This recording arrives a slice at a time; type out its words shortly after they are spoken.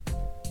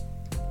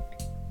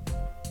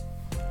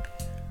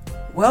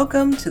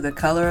Welcome to the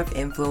Color of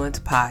Influence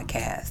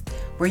podcast,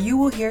 where you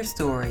will hear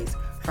stories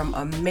from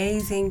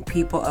amazing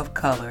people of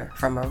color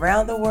from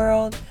around the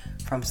world,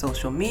 from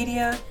social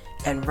media,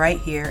 and right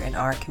here in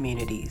our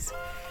communities.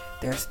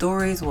 Their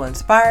stories will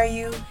inspire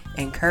you,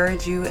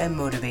 encourage you, and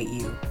motivate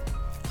you.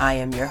 I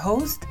am your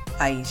host,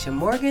 Aisha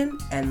Morgan,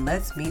 and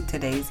let's meet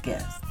today's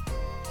guest.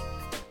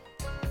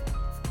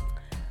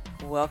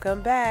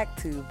 Welcome back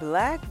to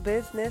Black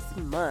Business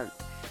Month,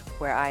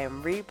 where I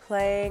am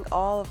replaying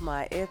all of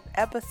my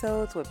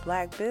episodes with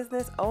Black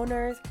business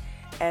owners,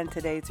 and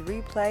today's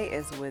replay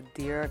is with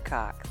Dira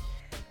Cox.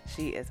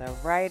 She is a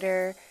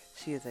writer,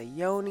 she is a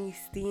yoni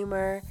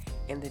steamer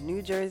in the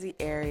New Jersey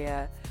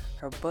area.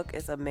 Her book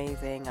is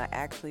amazing. I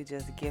actually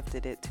just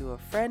gifted it to a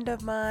friend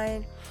of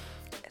mine,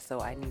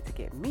 so I need to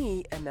get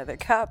me another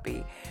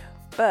copy.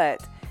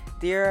 But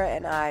Dira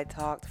and I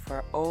talked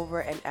for over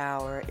an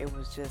hour. It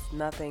was just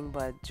nothing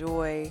but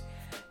joy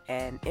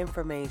and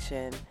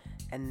information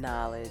and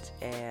knowledge,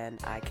 and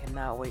I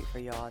cannot wait for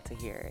y'all to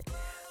hear it.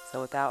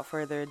 So without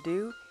further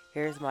ado,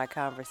 here's my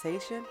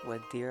conversation with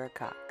Dira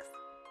Cox.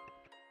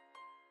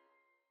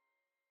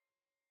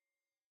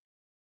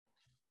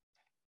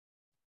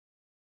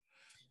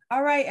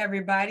 All right,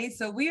 everybody.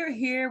 So we are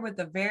here with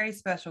a very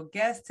special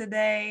guest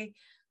today.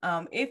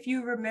 If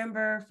you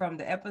remember from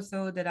the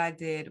episode that I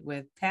did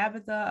with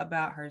Tabitha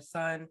about her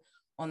son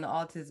on the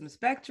autism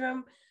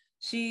spectrum,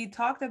 she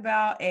talked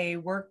about a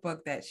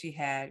workbook that she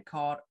had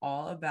called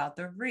All About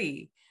the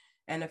Re.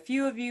 And a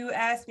few of you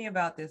asked me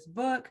about this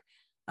book,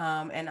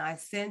 and I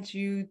sent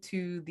you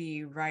to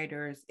the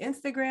writer's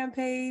Instagram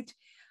page.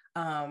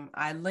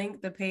 I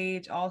linked the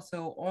page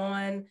also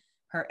on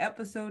her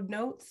episode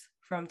notes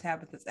from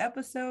Tabitha's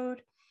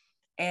episode.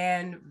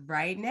 And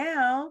right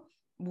now,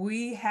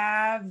 we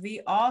have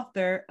the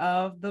author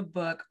of the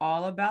book,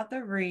 All About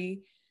the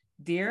Re,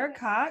 Dira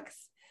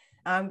Cox.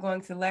 I'm going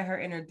to let her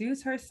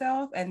introduce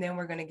herself, and then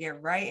we're going to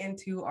get right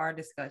into our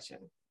discussion.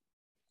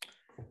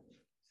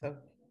 So,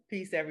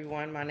 peace,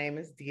 everyone. My name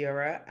is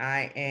Dira.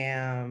 I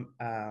am,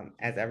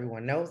 as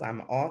everyone knows,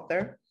 I'm an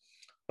author,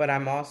 but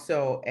I'm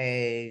also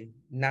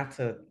not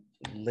to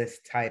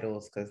list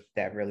titles because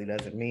that really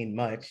doesn't mean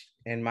much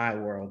in my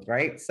world,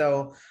 right?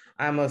 So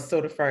I'm a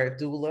certified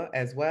doula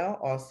as well,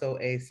 also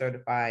a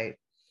certified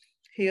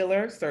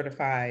healer,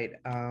 certified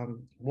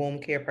womb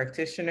care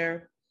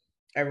practitioner.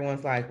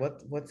 Everyone's like,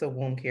 what's a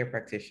womb care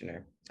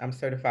practitioner? I'm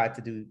certified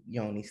to do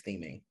yoni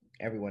steaming.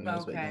 Everyone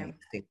knows what yoni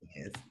steaming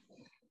is.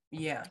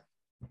 Yeah.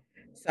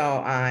 So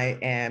I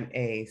am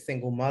a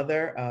single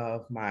mother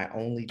of my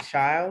only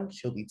child.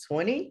 She'll be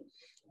 20,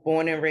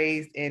 born and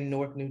raised in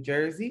Newark, New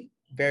Jersey.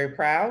 Very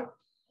proud.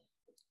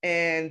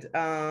 And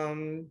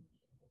I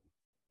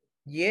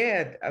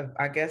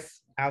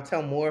guess I'll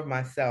tell more of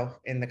myself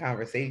in the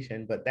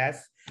conversation, but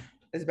that's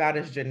about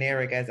as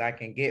generic as I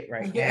can get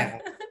right now.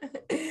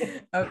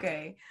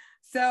 Okay.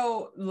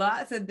 So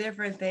lots of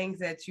different things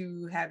that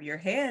you have your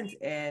hands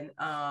in.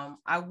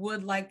 I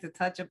would like to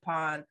touch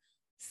upon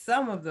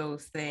some of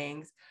those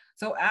things.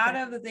 So out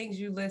of the things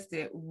you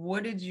listed,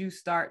 what did you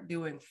start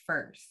doing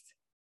first?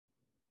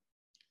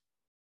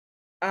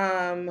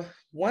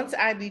 Once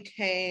I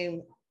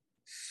became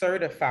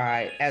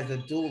certified as a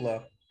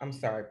doula,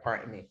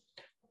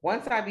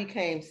 Once I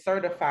became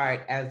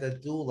certified as a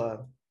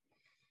doula,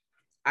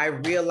 I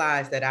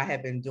realized that I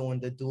had been doing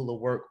the doula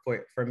work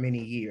for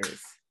many years.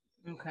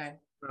 Okay.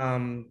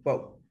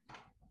 But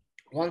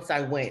once I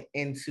went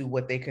into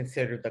what they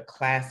considered the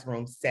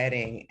classroom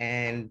setting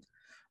and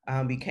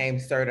became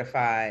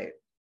certified,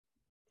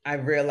 I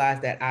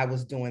realized that I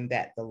was doing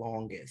that the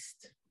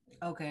longest.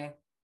 Okay.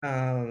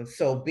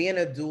 So being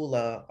a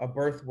doula, a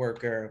birth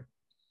worker,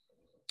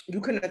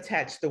 you can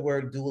attach the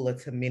word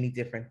doula to many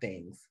different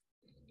things.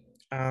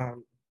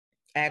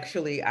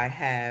 Actually, I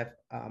have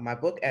my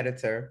book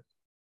editor.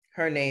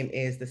 Her name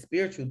is the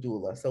spiritual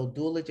doula. So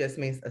doula just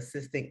means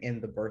assisting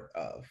in the birth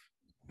of.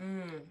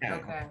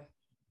 Okay.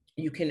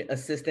 You can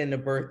assist in the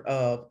birth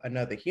of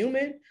another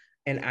human,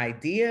 an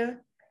idea,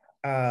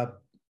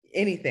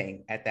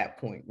 anything at that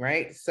point,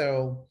 right?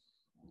 So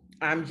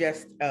I'm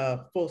just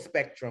a full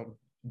spectrum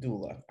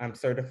doula. I'm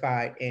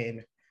certified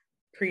in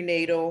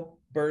prenatal,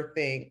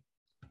 birthing,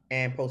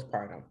 and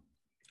postpartum.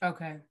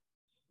 Okay.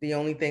 The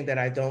only thing that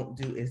I don't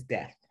do is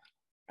death.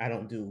 I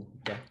don't do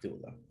death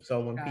doula. So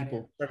when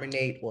people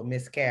terminate or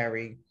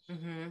miscarry,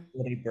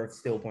 or they birth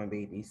stillborn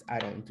babies, I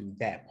don't do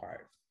that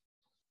part.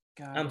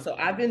 So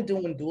I've been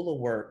doing doula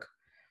work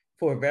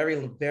for a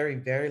very, very,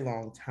 very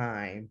long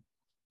time.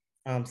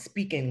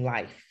 Speaking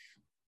life.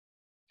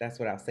 That's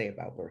what I'll say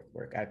about birth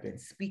work. I've been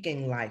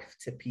speaking life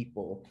to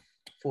people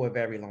for a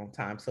very long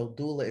time. So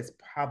doula is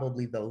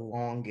probably the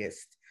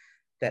longest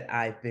that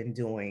I've been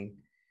doing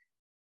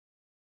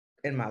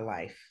in my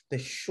life. The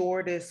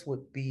shortest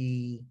would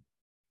be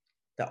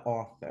the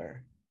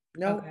author.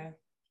 No, Okay.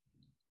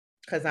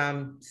 because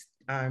I'm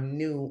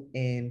new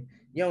in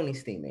yoni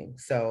steaming.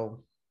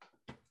 So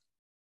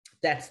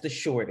that's the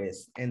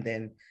shortest. And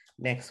then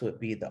next would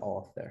be the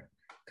author.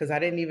 Because I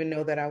didn't even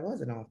know that I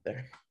was an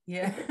author.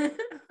 Yeah.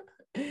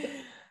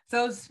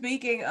 So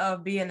speaking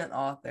of being an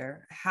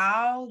author,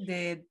 how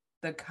did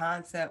the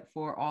concept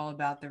for All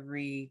About the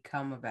Read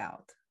come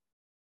about?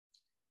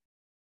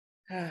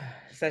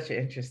 Such an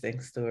interesting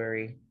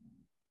story.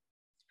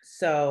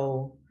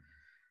 So,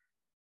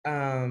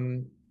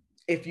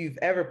 if you've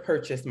ever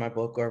purchased my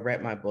book or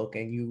read my book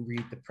and you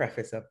read the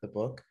preface of the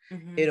book,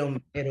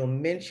 it'll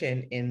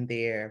mention in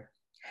there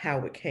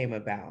how it came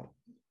about.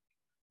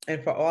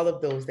 And for all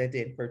of those that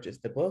didn't purchase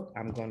the book,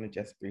 I'm going to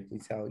just briefly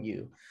tell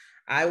you.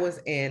 I was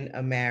in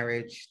a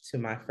marriage to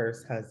my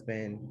first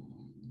husband,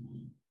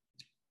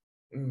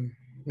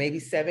 maybe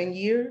 7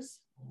 years,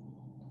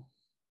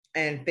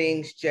 and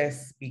things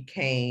just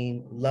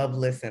became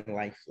loveless and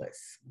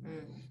lifeless.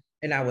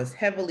 And I was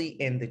heavily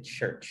in the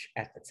church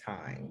at the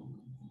time.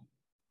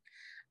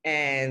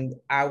 And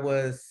I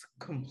was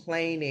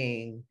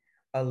complaining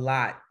a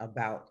lot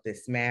about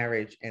this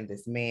marriage and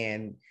this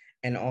man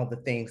and all the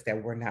things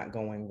that were not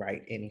going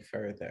right any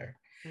further.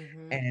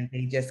 And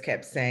they just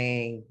kept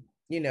saying,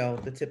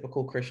 the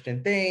typical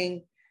Christian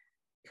thing,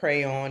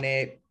 pray on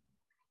it,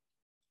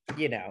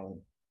 Yep.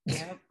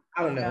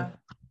 I don't know,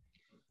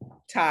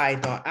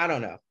 tithe on, I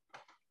don't know.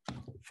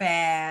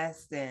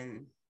 Fast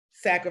and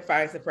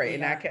sacrifice and pray. Yeah.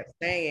 And I kept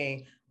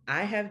saying,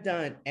 I have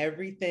done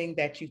everything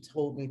that you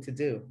told me to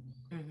do.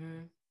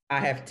 I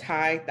have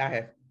tithed, I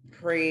have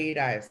prayed,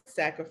 I have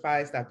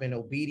sacrificed, I've been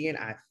obedient,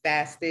 I've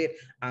fasted,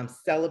 I'm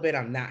celibate,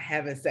 I'm not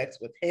having sex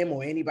with him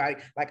or anybody.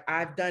 Like,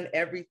 I've done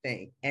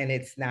everything and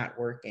it's not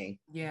working.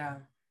 Yeah.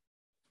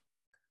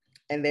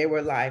 And they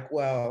were like,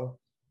 well,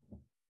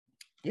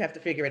 you have to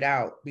figure it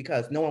out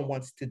because no one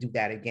wants to do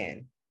that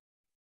again.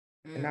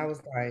 And I was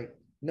like,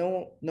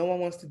 no one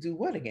wants to do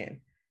what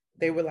again?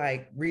 They were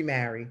like,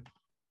 remarry.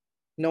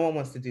 No one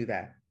wants to do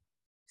that.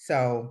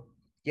 So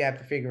you have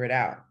to figure it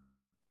out.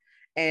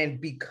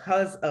 And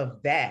because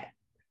of that,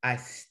 I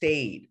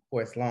stayed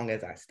for as long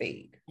as I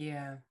stayed.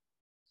 Yeah.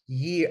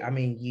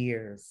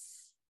 Years.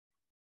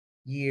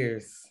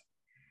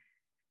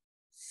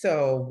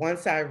 So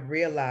once I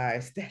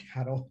realized that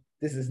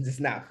this is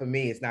just not for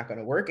me, it's not going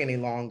to work any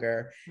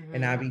longer.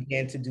 And I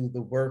began to do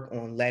the work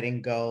on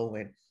letting go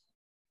and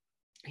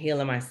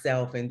healing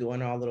myself and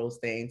doing all of those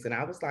things. And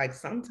I was like,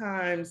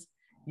 sometimes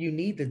you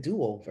need the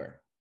do-over.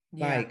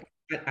 Yeah. Like,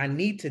 I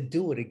need to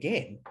do it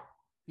again.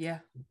 Yeah.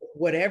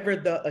 Whatever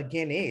the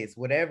again is,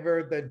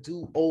 whatever the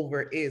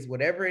do-over is,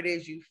 whatever it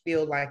is you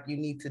feel like you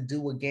need to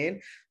do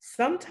again,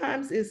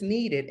 sometimes it's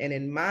needed. And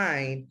in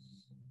mine,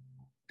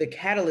 the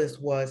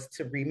catalyst was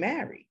to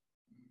remarry,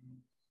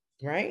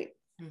 right?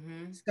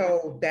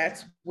 So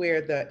that's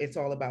where it's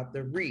all about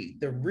the re.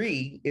 The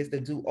re is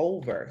the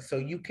do-over. So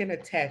you can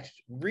attach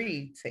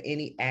re to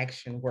any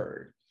action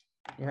word,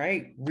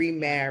 right?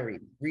 Remarry,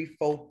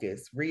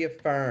 refocus,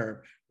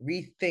 reaffirm,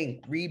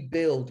 rethink,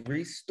 rebuild,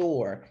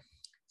 restore.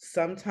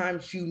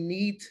 Sometimes you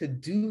need to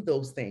do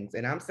those things.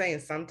 And I'm saying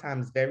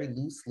sometimes very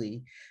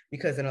loosely,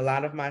 because in a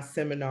lot of my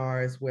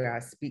seminars where I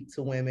speak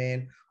to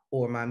women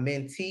or my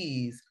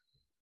mentees,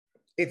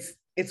 it's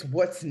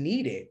what's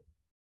needed,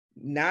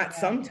 not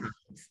sometimes,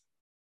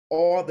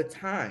 all the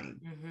time.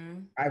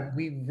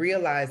 We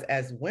realize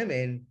as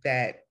women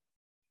that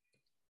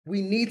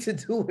we need to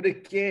do it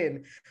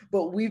again,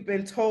 but we've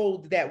been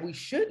told that we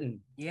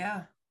shouldn't.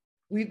 Yeah.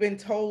 We've been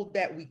told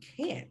that we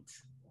can't.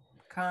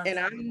 Constantly. And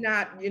I'm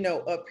not,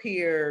 up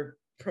here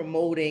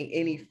promoting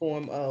any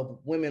form of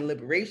women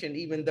liberation,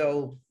 even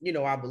though,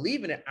 I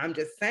believe in it. I'm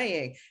just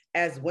saying,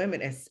 as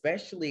women,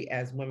 especially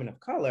as women of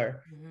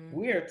color,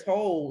 we are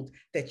told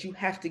that you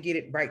have to get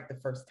it right the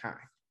first time.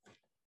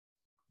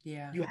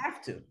 Yeah. You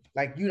have to.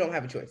 Like, you don't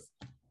have a choice.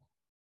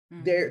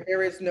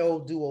 There is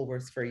no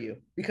do-overs for you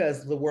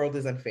because the world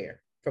is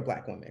unfair for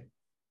Black women.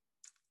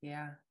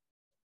 Yeah.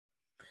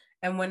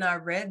 And when I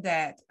read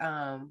that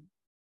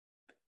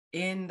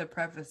in the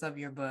preface of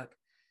your book,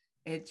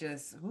 it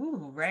just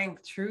rang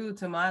true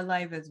to my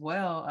life as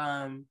well.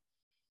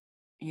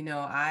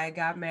 I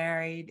got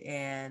married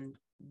and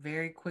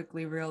very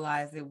quickly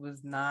realized it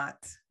was not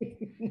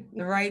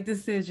the right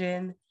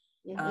decision.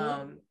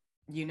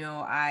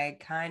 I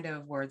kind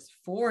of was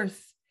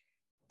forced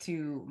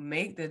to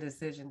make the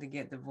decision to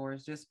get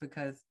divorced just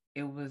because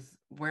it was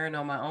wearing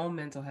on my own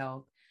mental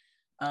health.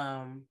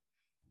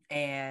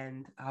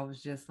 And I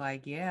was just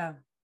like, yeah,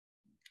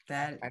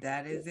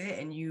 that is it.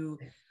 And you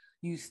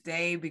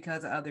stay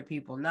because of other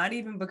people, not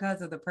even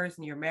because of the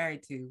person you're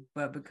married to,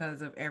 but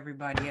because of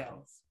everybody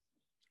else.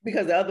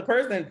 Because the other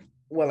person,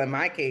 well, in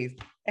my case,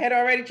 had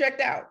already checked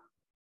out.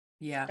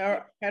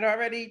 Yeah. Had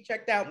already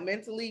checked out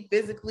mentally,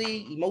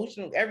 physically,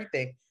 emotionally,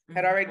 everything.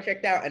 Had already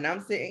checked out. And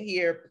I'm sitting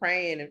here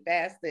praying and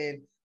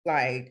fasting.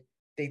 Like,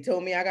 they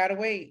told me I gotta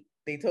wait.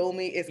 They told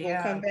me it's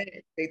gonna come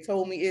back. They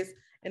told me it's,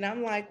 and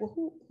I'm like, well,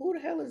 who the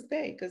hell is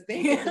they? Because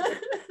they get to,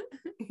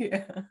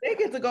 they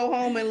get to go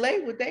home and lay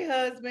with their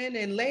husband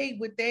and lay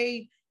with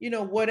they,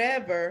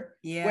 whatever.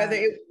 Yeah.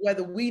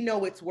 Whether we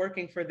know it's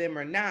working for them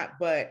or not,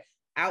 but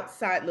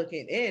outside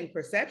looking in,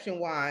 perception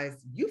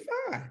wise, you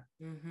fine.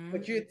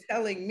 But you're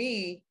telling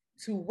me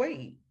to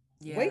wait.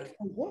 Yeah. Wait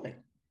for what?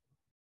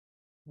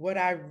 What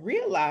I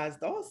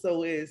realized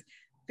also is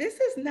this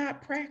is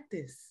not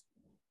practice.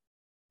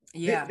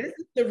 Yeah. This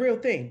is the real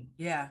thing.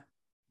 Yeah.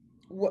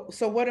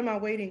 So what am I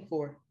waiting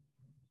for?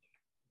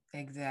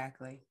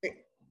 Exactly.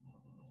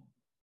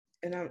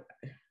 And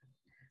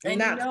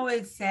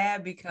it's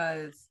sad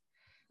because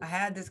I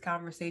had this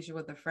conversation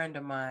with a friend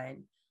of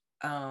mine,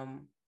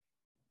 kind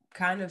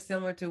of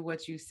similar to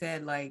what you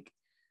said, like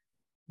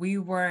we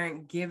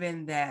weren't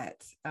given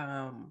that,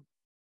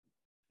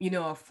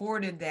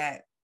 afforded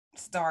that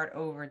start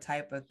over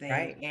type of thing.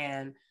 Right.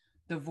 And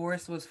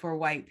divorce was for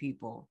white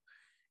people.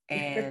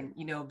 And,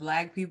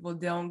 Black people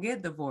don't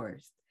get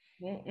divorced.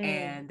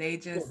 And they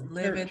just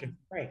live in,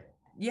 right.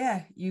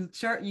 Yeah, you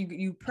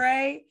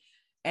pray.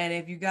 And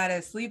if you got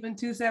to sleep in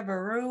 2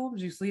 separate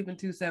rooms, you sleep in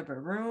 2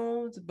 separate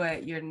rooms,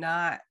 but you're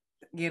not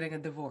getting a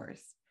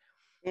divorce.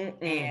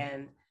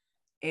 And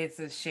it's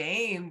a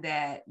shame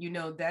that,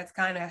 that's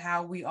kind of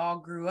how we all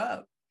grew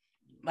up.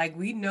 Like,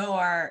 we know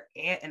our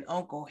aunt and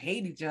uncle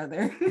hate each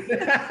other,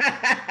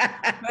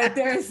 but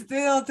they're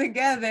still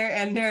together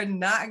and they're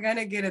not going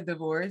to get a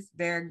divorce.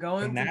 They're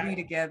going to be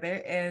together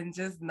and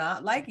just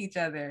not like each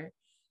other.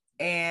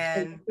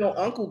 And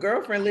uncle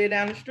girlfriend live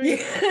down the street.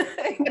 Yeah,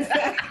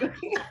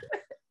 exactly.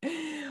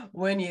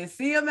 When you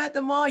see them at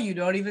the mall, you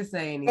don't even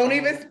say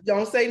anything.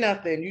 Don't say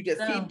nothing. You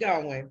just keep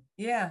going.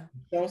 Yeah.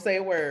 Don't say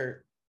a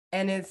word.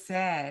 And it's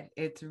sad.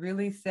 It's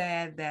really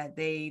sad that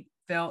they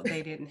felt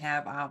they didn't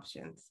have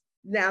options.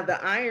 Now,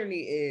 the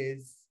irony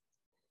is,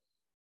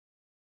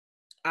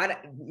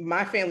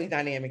 my family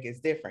dynamic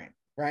is different,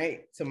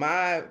 right? So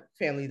my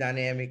family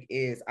dynamic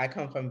is I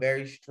come from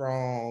very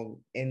strong,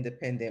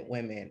 independent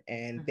women,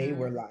 and they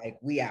were like,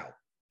 we out.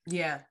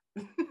 Yeah.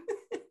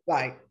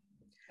 Like,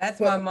 that's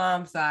my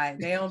mom's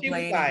side. They don't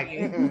play any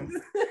games.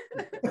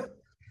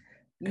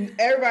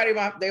 Everybody,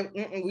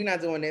 we're not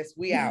doing this.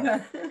 We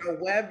out.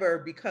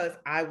 However, because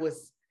I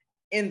was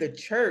in the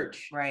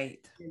church,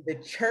 right?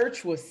 The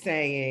church was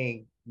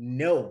saying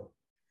no.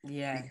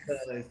 Yeah.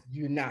 Because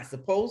you're not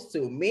supposed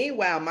to.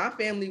 Meanwhile, my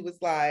family was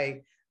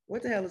like,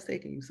 what the hell is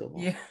taking you so long?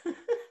 Yeah.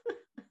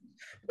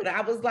 But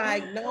I was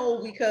like,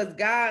 no, because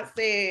God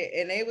said,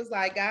 and they was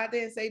like, God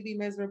didn't say be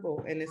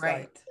miserable. And it's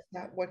like, that's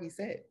not what he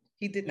said.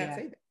 He did not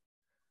say that.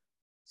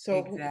 So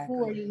exactly.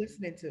 Who are you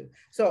listening to?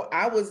 So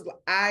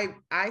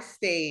I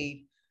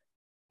stayed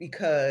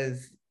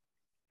because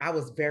I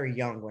was very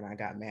young when I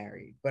got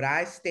married, but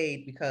I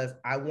stayed because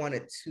I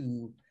wanted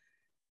to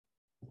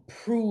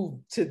prove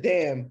to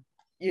them,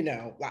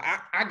 like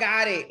I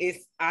got it.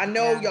 I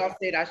know y'all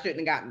said I should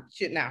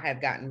not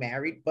have gotten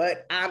married,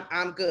 but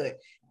I'm good.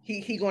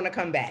 He gonna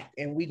come back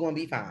and we gonna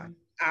be fine.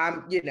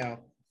 And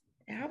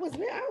I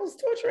was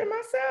torturing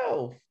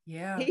myself.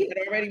 Yeah. He had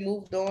already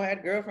moved on, had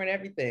a girlfriend,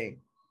 everything.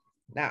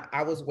 Now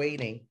I was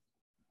waiting,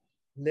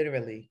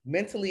 literally,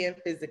 mentally and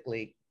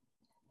physically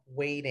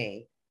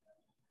waiting.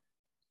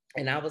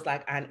 And I was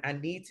like, I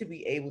need to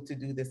be able to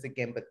do this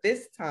again, but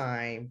this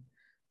time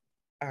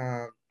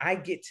I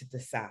get to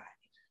decide.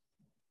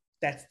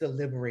 That's the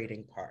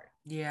liberating part.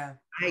 Yeah.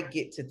 I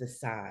get to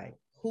decide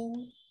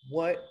who,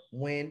 what,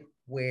 when,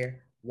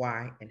 where,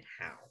 why, and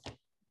how.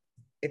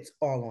 It's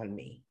all on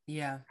me.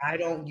 Yeah. I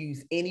don't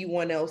use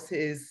anyone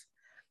else's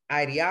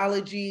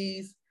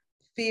ideologies,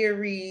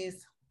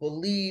 theories,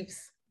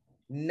 beliefs,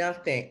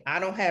 nothing.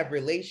 I don't have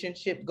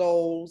relationship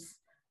goals.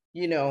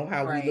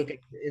 How we look at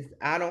it.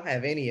 I don't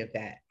have any of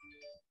that.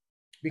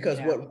 Because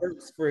what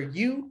works for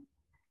you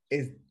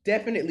is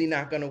definitely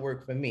not going to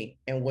work for me.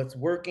 And what's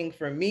working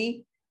for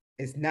me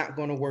is not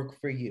going to work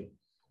for you.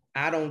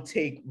 I don't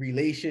take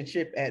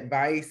relationship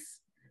advice.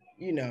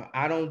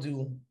 I don't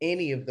do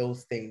any of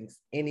those things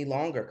any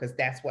longer because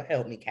that's what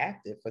held me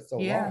captive for so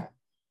long.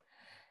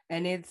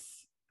 And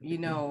it's,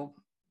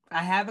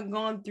 I haven't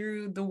gone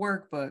through the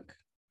workbook.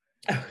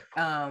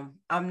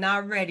 I'm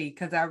not ready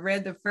because I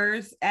read the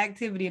first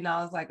activity and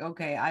I was like,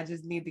 okay, I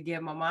just need to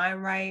get my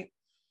mind right.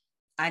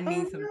 I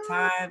need some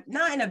time,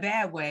 not in a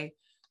bad way.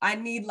 I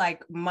need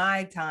like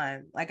my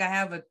time. Like I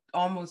have a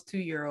almost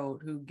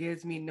 2-year-old who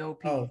gives me no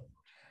peace. Oh.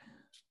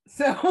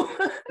 So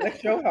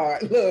that's your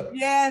heart. Look.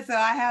 Yeah, so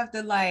I have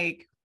to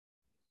like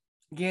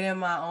get in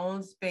my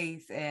own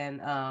space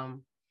and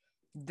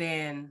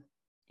then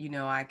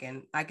I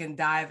can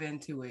dive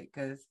into it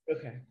because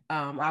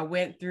I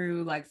went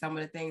through like some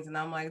of the things and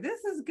I'm like,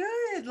 this is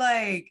good.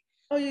 Like,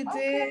 oh, you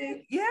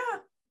did? Yeah.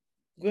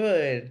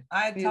 Good.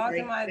 I talked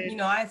to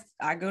my,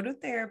 I go to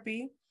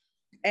therapy.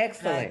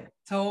 Excellent. I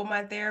told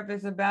my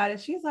therapist about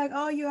it. She's like,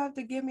 oh, you have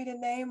to give me the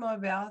name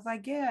of it. I was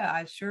like, yeah,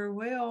 I sure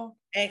will.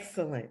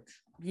 Excellent.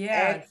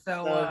 Yeah.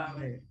 Excellent.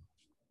 So,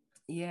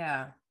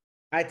 yeah.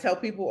 I tell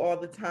people all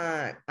the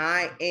time,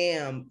 I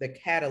am the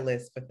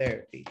catalyst for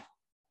therapy.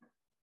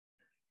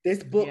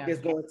 This book is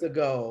going to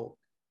go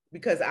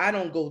because I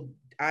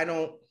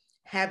don't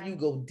have you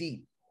go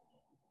deep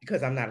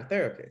because I'm not a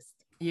therapist.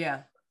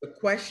 Yeah. The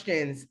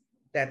questions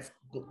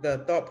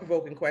the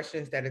thought-provoking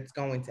questions that it's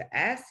going to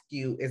ask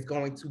you is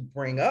going to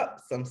bring up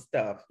some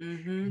stuff.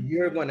 Mm-hmm.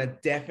 You're going to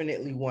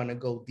definitely want to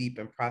go deep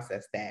and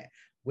process that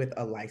with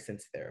a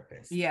licensed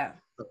therapist. Yeah.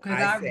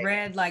 Because I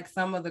read like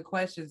some of the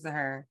questions to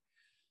her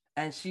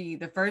And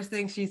the first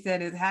thing she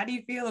said is, how do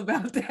you feel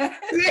about that?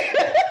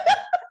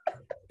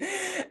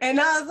 And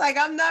I was like,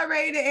 I'm not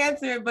ready to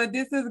answer it, but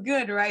this is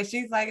good, right?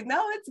 She's like,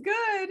 no, it's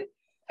good.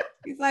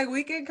 He's like,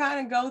 we can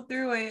kind of go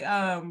through it.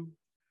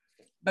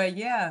 But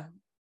yeah.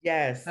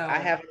 Yes, so, I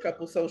have a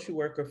couple social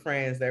worker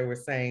friends that were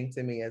saying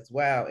to me as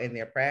well in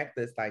their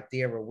practice, like,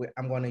 Dira,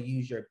 I'm going to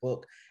use your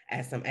book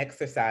as some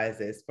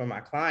exercises for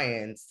my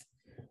clients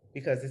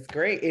because it's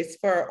great. It's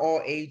for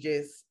all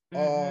ages,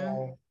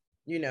 all,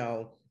 you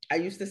know, I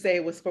used to say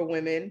it was for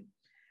women.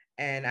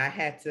 And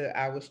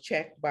I was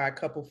checked by a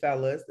couple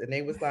fellas and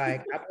they was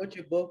like, I bought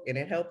your book and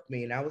it helped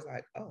me. And I was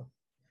like, oh,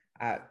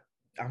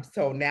 I'm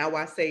so now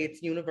I say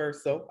it's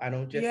universal. I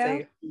don't just say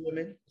it's for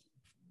women.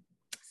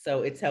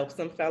 So it's helped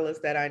some fellas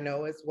that I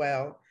know as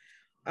well.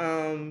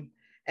 And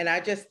I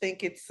just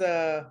think it's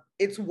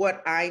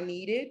what I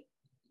needed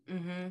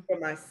for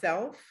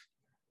myself.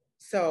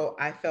 So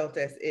I felt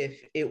as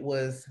if it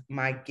was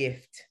my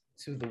gift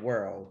to the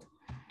world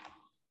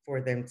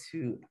for them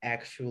to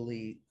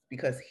actually,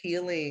 because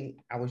healing,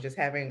 I was just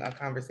having a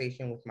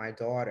conversation with my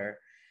daughter.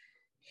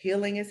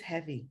 Healing is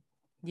heavy.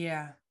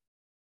 Yeah.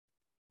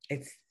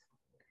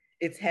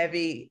 It's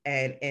heavy,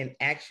 and in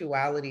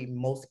actuality,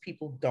 most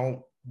people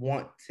don't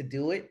want to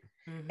do it.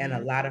 And a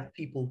lot of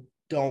people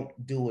don't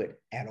do it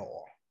at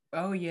all.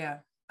 Oh yeah,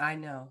 I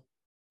know.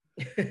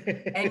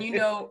 And you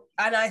know,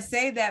 and I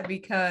say that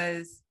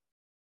because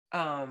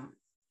I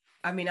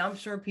mean, I'm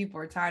sure people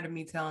are tired of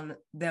me telling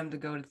them to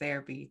go to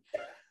therapy.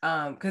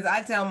 Because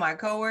I tell my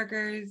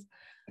coworkers,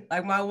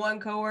 like my one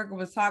coworker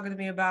was talking to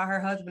me about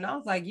her husband. I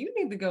was like, you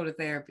need to go to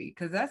therapy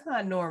because that's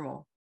not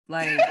normal.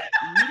 Like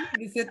you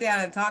need to sit down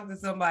and talk to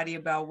somebody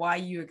about why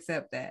you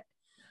accept that.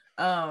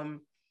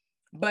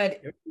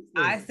 But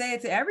I say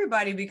it to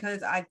everybody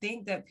because I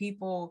think that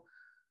people,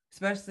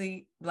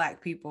 especially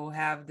Black people,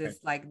 have this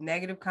like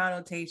negative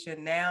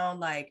connotation now,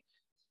 like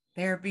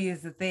therapy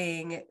is the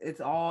thing.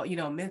 It's all, you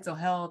know, mental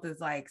health is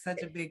like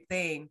such a big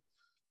thing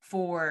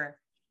for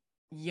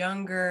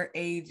younger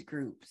age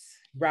groups.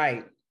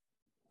 Right.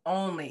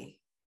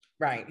 Only.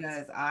 Right.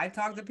 Because I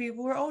talk to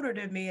people who are older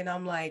than me and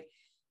I'm like,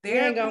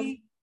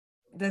 therapy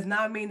does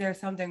not mean there's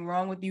something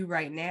wrong with you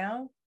right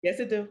now. Yes,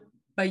 it do.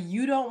 But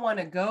you don't want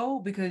to go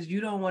because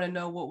you don't want to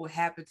know what would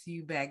happen to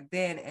you back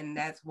then. And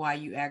that's why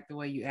you act the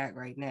way you act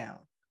right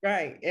now.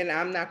 Right. And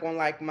I'm not going to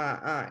like my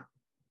aunt.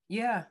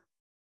 Yeah.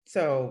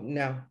 So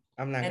no,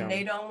 I'm not going. And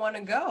they don't want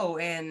to go.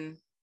 And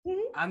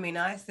I mean,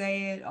 I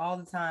say it all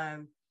the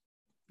time.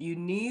 You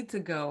need to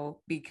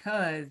go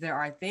because there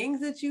are things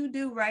that you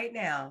do right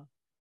now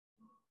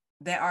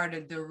that are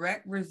the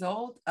direct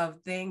result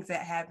of things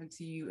that happened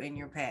to you in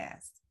your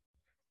past.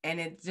 And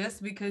it's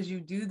just because you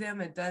do them,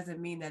 it doesn't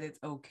mean that it's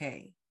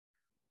okay.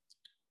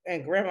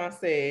 And grandma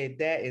said,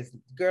 that is,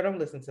 girl, don't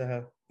listen to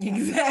her.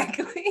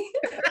 Exactly.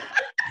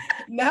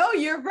 No,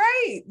 you're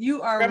right.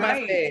 You are grandma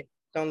right. Said,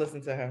 don't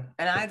listen to her.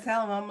 And I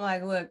tell them, I'm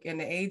like, look, in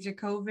the age of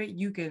COVID,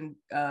 you can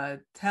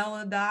tell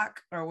a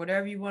doc or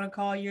whatever you want to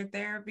call your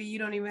therapy. You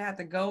don't even have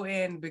to go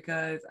in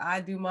because I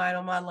do mine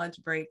on my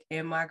lunch break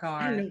in my car.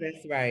 I know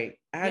that's right.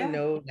 I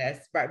know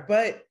that's right.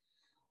 But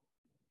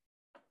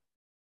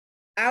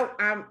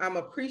I'm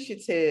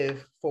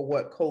appreciative for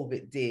what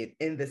COVID did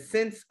in the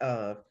sense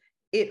of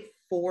it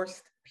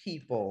forced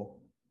people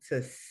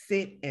to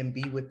sit and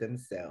be with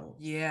themselves.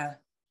 Yeah.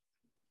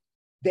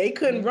 They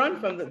couldn't run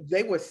from them.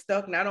 They were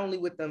stuck not only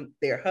with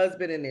their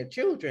husband and their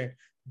children,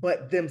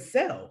 but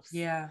themselves.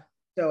 Yeah.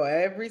 So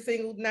every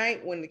single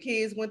night when the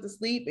kids went to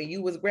sleep and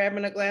you was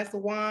grabbing a glass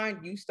of wine,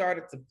 you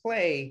started to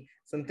play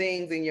some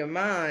things in your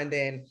mind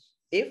and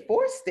it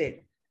forced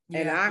it. Yeah.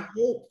 And I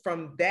hope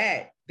from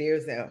that,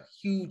 there's a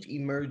huge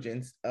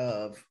emergence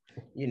of,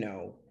 you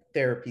know,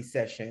 therapy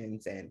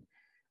sessions and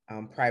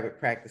private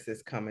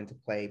practices come into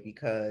play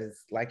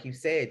because like you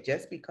said,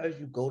 just because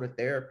you go to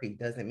therapy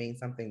doesn't mean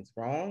something's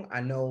wrong. I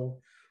know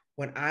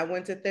when I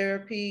went to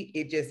therapy,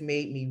 it just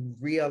made me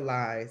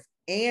realize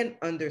and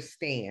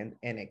understand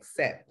and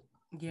accept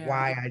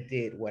why I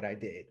did what I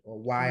did or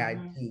why I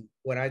do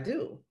what I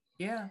do.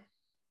 Yeah.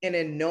 And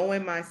in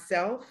knowing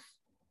myself,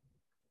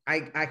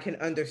 I can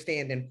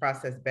understand and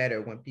process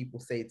better when people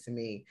say to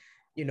me,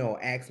 you know,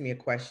 ask me a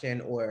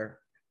question, or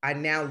I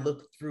now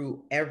look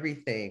through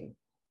everything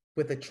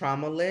with a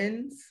trauma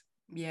lens.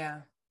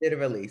 Yeah.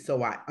 Literally.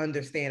 So I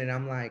understand and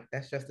I'm like,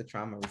 that's just a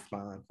trauma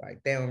response.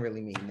 Like they don't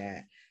really mean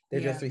that. They're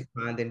just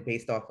responding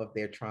based off of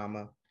their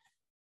trauma.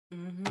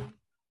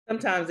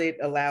 Sometimes it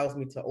allows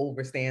me to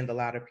overstand a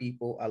lot of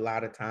people a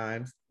lot of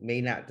times. May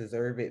not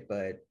deserve it,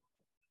 but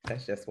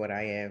that's just what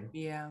I am.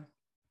 Yeah.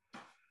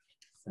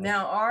 So.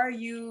 Now, are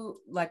you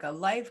like a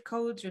life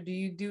coach or do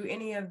you do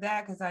any of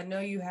that? Because I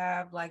know you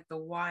have like the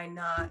Why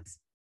Not.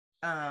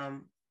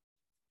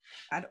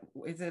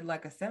 Is it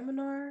like a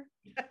seminar?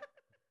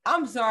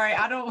 I'm sorry.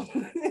 I don't.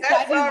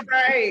 That's all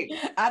right.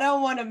 I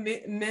don't want to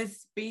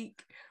misspeak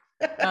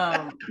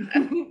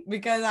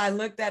because I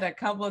looked at a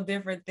couple of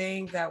different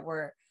things that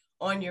were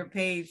on your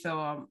page,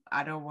 so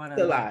I don't want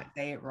It's to a like lot.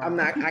 say it wrong.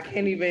 I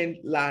can't even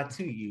lie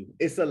to you.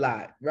 It's a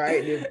lot,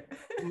 right? If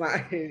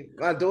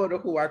my daughter,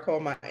 who I call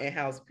my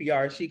in-house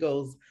PR, she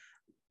goes,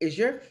 is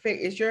your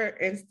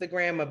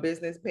Instagram a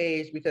business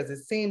page? Because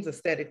it seems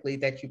aesthetically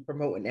that you're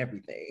promoting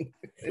everything.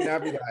 And I'll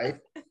be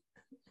like,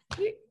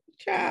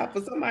 child,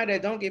 for somebody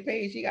that don't get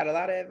paid, she got a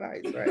lot of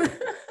advice, right?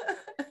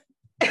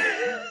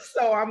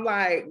 So I'm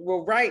like,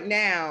 well, right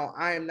now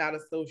I am not a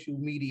social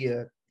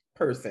media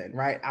person,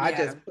 right? I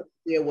just put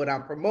there what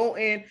I'm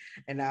promoting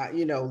and I,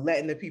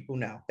 letting the people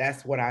know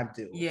that's what I'm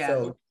doing. Yeah.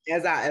 So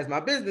as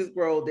my business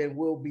grows, then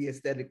will be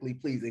aesthetically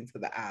pleasing to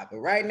the eye. But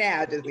right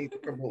now I just need to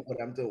promote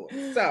what I'm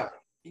doing. So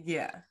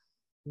yeah.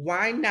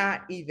 Why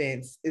Not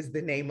Events is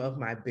the name of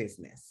my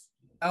business.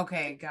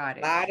 Okay, got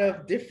it. A lot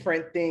of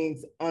different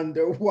things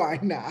under Why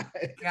Not.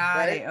 Got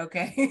right? it.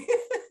 Okay.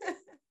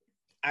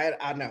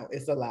 I know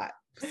it's a lot.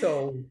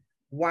 So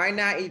Why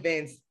Not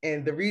Events,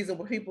 and the reason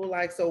why people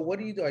like, so what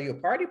do you do? Are you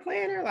a party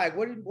planner? Like,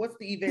 what's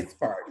the events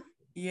part?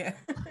 Yeah.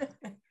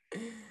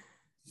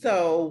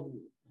 So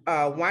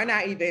Why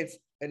Not Events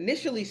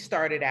initially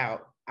started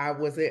out, I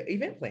was an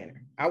event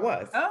planner. I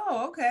was.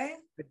 Oh, okay.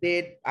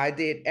 I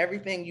did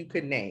everything you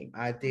could name.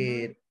 I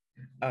did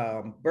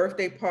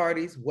birthday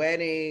parties,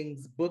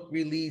 weddings, book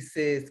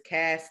releases,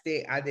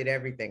 casting. I did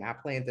everything. I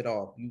planned it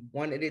all. If you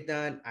wanted it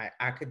done,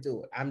 I could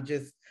do it.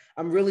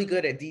 I'm really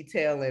good at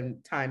detail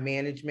and time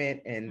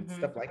management and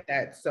stuff like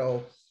that.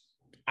 So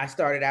I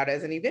started out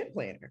as an event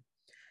planner.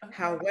 Okay.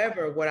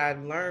 However, what I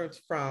learned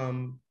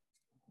from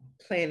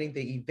planning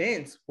the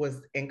events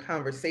was in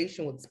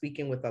conversation with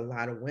speaking with a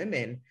lot of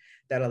women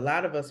that a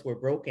lot of us were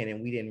broken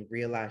and we didn't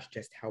realize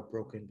just how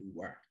broken we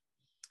were.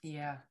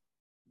 Yeah.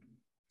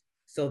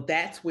 So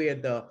that's where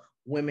the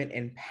women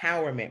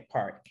empowerment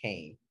part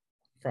came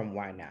from.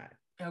 Why Not?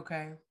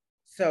 Okay.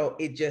 So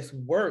it just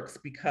works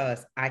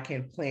because I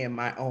can plan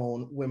my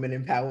own women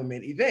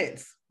empowerment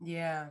events.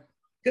 Yeah.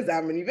 Because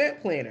I'm an event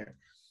planner.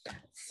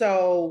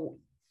 So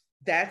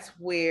that's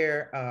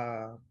where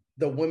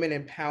the women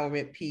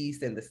empowerment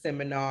piece and the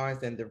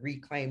seminars and the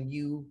Reclaim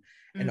You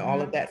and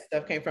all of that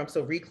stuff came from.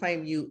 So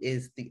Reclaim You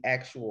is the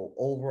actual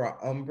overall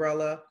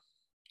umbrella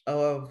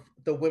of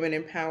the women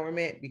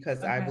empowerment,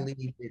 because I believe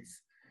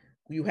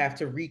you have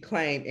to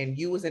reclaim, and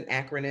you is an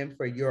acronym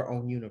for your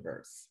own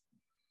universe.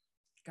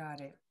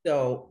 Got it.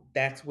 So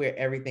that's where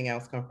everything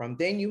else comes from.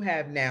 Then you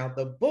have now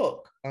the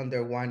book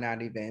under Why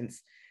Not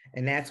Events,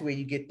 and that's where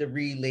you get the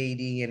Re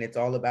Lady, and it's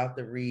all about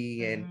the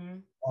Re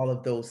and all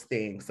of those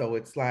things. So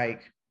it's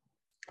like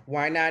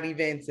Why Not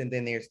Events, and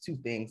then there's two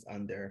things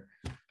under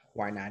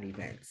Why Not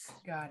Events.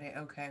 Got it.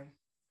 Okay.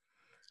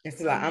 It's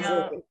so like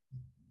now,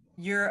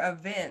 your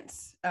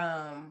events,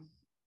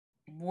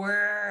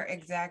 where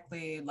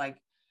exactly, like,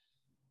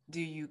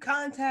 do you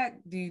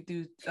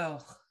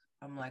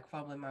I'm like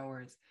fumbling my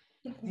words.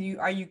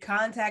 Are you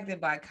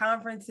contacted by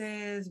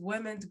conferences,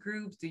 women's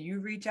groups? Do you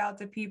reach out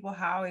to people?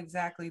 How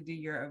exactly do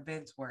your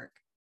events work?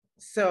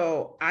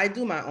 So I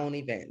do my own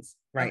events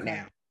right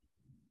now.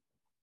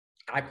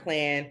 I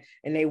plan,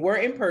 and they were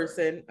in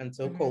person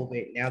until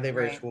COVID. Now they're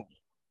virtual.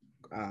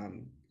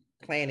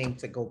 Planning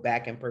to go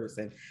back in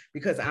person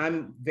because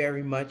I'm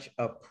very much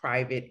a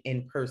private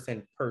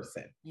in-person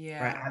person.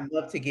 Yeah. Right? I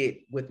love to get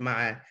with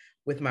my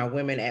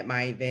women at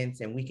my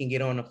events, and we can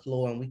get on the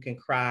floor and we can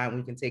cry and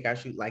we can take our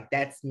shoot. Like,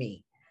 that's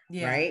me.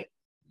 Yeah. Right.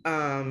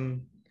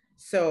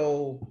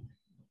 So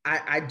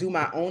I do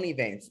my own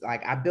events.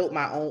 Like, I built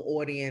my own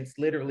audience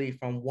literally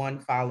from one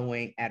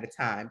following at a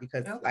time,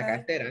 because like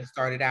I said, I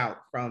started out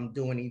from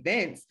doing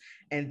events,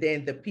 and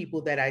then the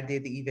people that I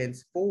did the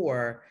events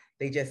for,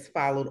 they just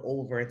followed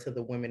over into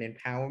the women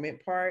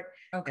empowerment part.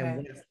 And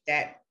once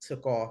that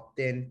took off,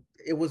 then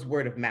it was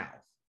word of mouth.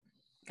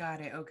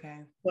 Got it. Okay.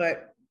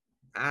 But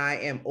I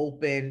am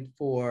open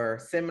for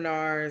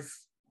seminars,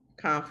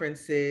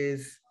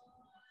 conferences,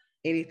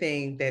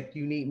 anything that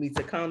you need me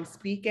to come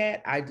speak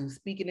at. I do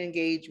speaking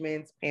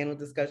engagements, panel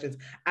discussions.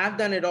 I've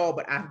done it all,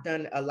 but I've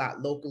done a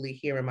lot locally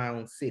here in my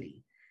own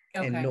city.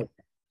 And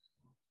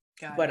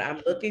but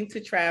I'm looking to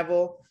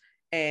travel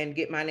and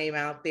get my name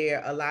out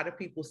there. A lot of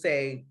people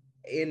say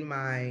in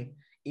my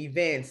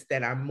events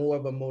that I'm more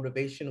of a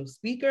motivational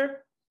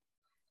speaker.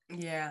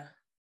 Yeah.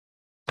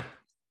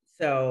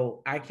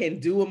 So I can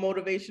do a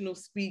motivational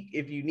speak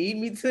if you need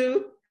me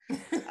to.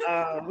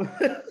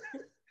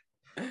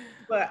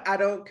 But I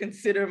don't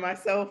consider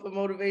myself a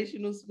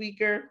motivational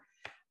speaker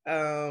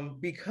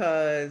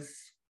because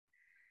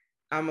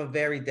I'm a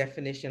very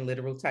definition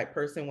literal type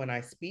person. When I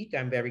speak,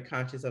 I'm very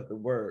conscious of the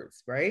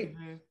words, right?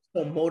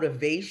 So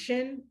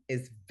motivation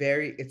is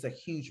it's a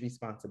huge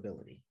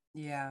responsibility.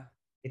 Yeah.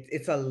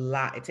 It's a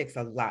lot. It takes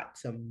a lot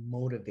to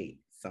motivate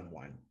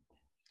someone.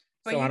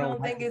 But so you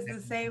don't think it's the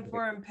same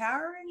for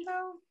empowering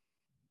though?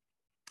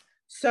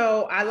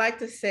 So I like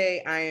to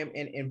say I am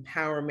an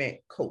empowerment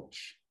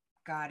coach.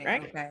 Got it.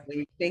 Right? Okay. When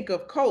you think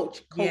of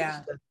coach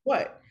does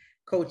what?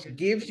 Coach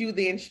gives you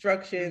the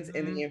instructions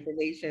and the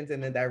information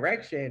and the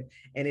direction,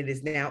 and it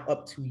is now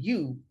up to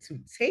you to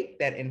take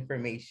that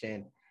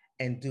information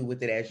and do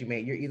with it as you may.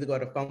 You're either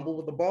going to fumble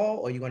with the ball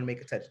or you're going to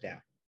make a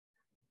touchdown.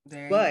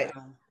 There But you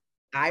go.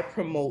 I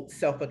promote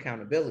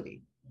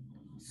self-accountability.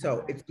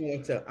 So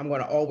I'm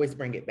going to always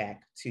bring it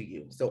back to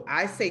you. So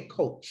I say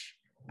coach.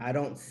 I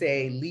don't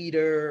say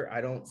leader. I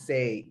don't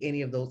say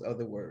any of those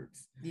other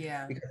words.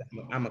 Yeah. Because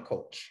I'm a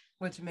coach.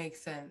 Which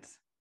makes sense.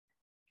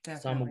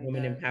 Definitely. So I'm a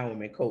woman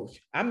empowerment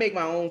coach. I make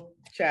my own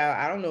child.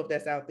 I don't know if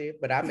that's out there,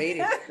 but I made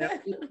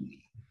it.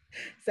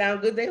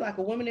 Sound good? They like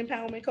a woman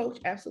empowerment coach?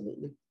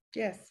 Absolutely.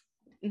 Yes.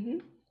 Mm-hmm.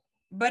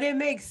 But it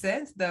makes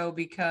sense though,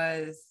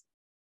 because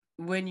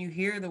when you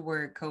hear the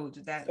word coach,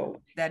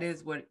 that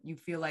is what you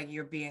feel like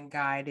you're being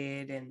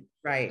guided and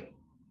right.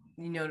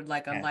 You know,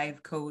 like a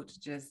life coach,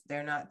 just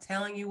they're not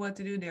telling you what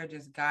to do, they're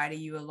just guiding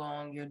you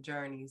along your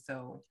journey.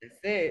 So that's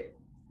it.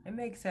 It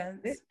makes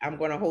sense. I'm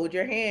going to hold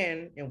your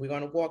hand and we're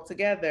going to walk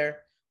together,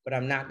 but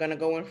I'm not going to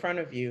go in front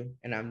of you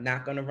and I'm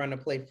not going to run a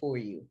play for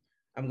you.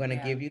 I'm going to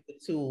give you the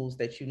tools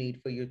that you need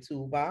for your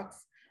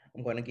toolbox.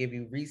 I'm going to give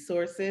you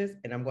resources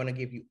and I'm going to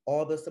give you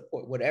all the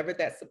support, whatever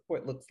that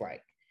support looks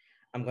like.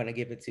 I'm going to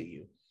give it to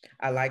you.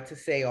 I like to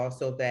say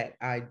also that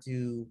I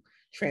do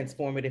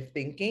transformative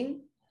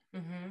thinking.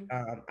 Mm-hmm.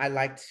 I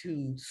like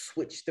to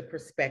switch the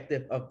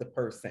perspective of the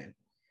person.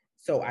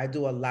 So I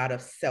do a lot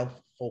of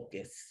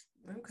self-focus.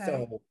 Okay.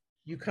 So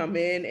you come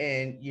in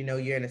and, you know,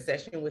 you're in a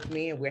session with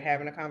me and we're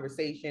having a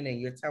conversation and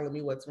you're telling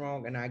me what's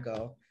wrong. And I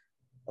go,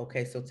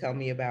 okay, so tell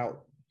me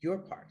about your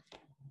part.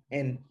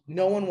 And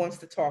no one wants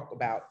to talk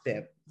about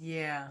them.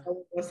 Yeah. No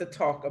one wants to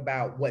talk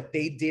about what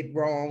they did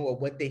wrong or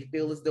what they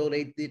feel as though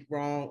they did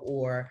wrong,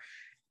 or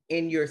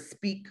in your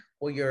speak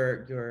or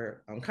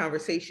your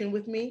conversation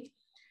with me,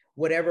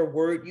 whatever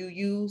word you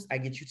use, I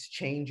get you to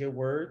change your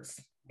words.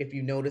 If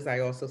you notice, I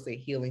also say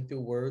healing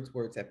through words.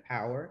 Words have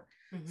power.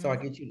 Mm-hmm. So I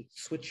get you to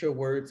switch your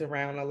words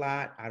around a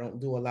lot. I don't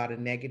do a lot of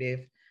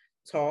negative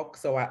talk.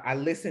 So I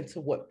listen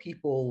to what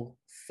people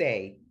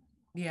say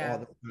all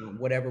the time,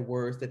 whatever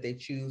words that they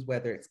choose,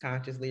 whether it's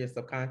consciously or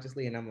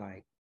subconsciously. And I'm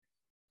like,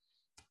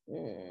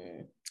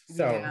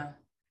 So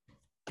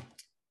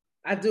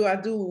I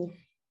do,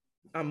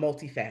 I'm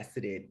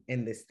multifaceted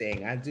in this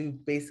thing. I do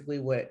basically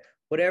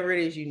whatever it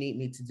is you need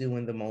me to do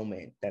in the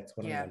moment. That's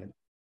what I'm going to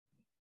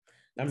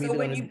do. So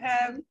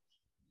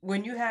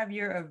when you have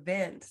your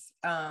events,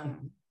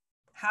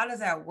 how does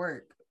that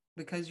work?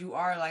 Because you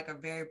are like a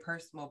very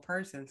personal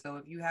person. So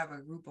if you have a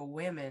group of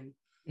women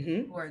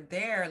who are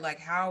there, like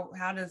how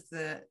does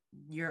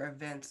your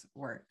events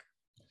work?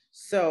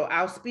 So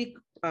I'll speak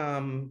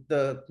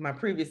my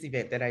previous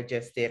event that I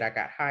just did. I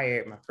got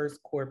hired, my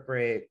first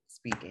corporate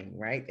speaking,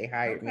 right? They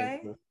hired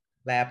me for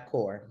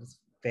LabCorp. I was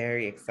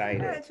very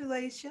excited.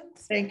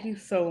 Congratulations. Thank you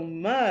so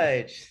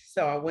much.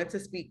 So I went to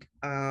speak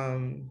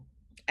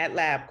at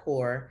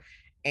LabCorp,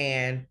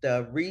 and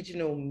the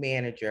regional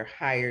manager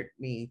hired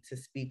me to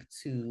speak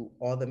to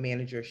all the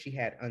managers she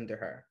had under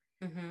her.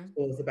 Mm-hmm.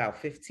 So it was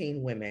about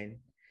 15 women.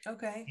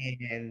 Okay.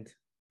 And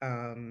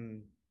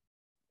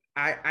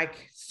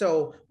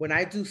so when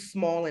I do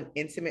small and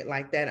intimate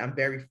like that, I'm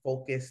very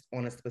focused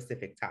on a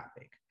specific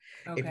topic.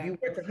 Okay. If you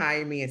were to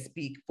hire me and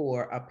speak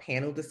for a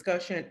panel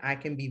discussion, I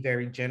can be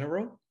very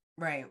general.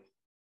 Right.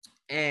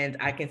 And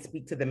I can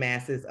speak to the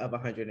masses of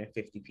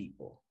 150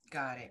 people.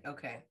 Got it.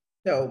 Okay.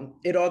 So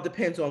it all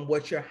depends on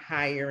what you're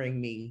hiring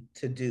me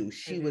to do.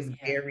 She was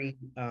very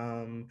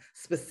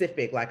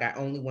specific. Like, I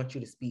only want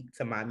you to speak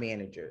to my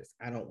managers.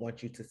 I don't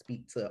want you to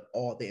speak to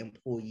all the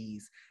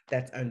employees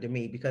that's under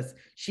me, because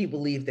she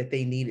believed that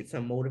they needed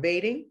some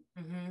motivating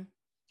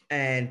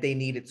and they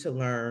needed to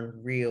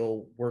learn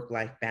real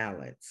work-life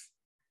balance.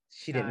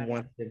 She didn't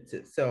want them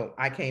to. So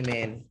I came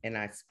in and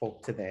I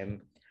spoke to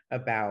them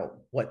about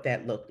what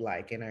that looked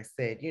like. And I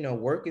said, you know,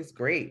 work is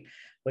great,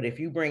 but if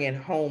you bring it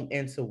home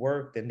into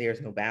work, then there's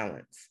no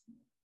balance.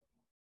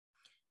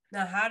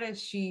 Now, how did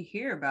she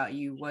hear about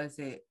you? Was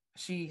it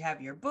she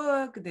have your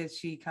book? Did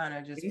she kind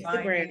of just Instagram.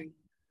 Find you?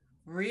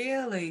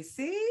 Really?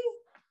 See?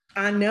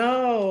 I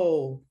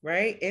know,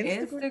 right?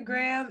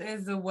 Instagram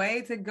is the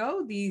way to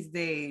go these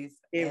days.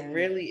 It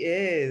really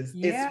is.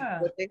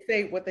 Yeah.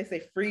 It's what they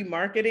say, free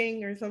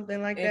marketing or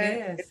something like that.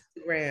 It is.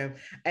 Instagram.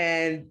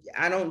 And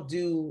I don't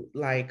do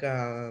like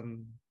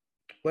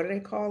what do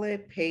they call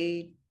it?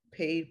 Paid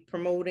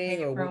promoting,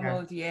 paid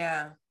promos,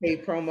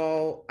 paid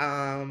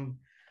promo.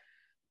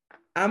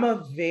 I'm a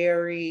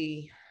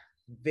very,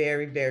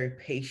 very, very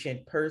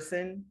patient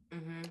person.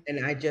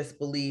 And I just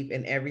believe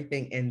in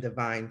everything in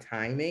divine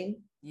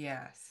timing.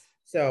 Yes.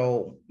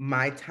 So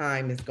my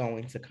time is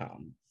going to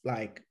come.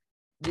 Like,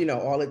 you know,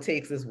 all it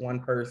takes is one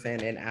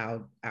person and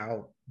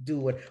I'll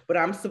do it. But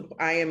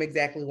I am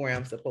exactly where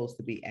I'm supposed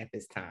to be at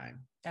this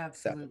time.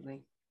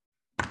 Absolutely.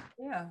 So.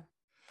 Yeah.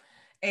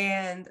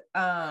 And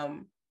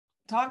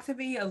talk to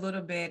me a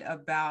little bit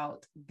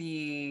about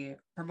the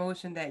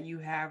promotion that you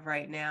have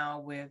right now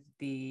with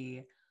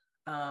the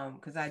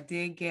because I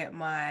did get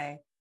my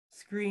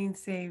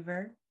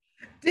screensaver.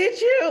 Did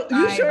you?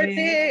 You sure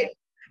did.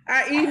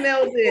 I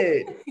emailed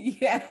it.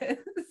 Yes.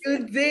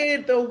 You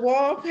did the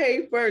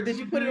wallpaper. Did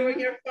you put it on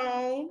your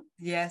phone?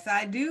 Yes,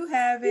 I do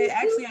have it.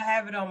 Actually, I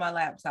have it on my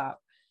laptop.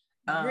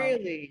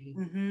 Really?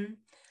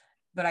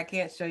 But I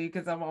can't show you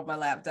because I'm on my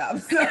laptop.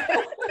 So.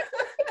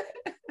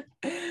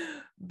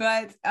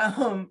 But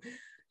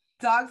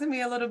talk to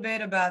me a little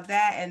bit about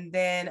that and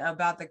then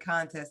about the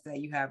contest that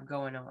you have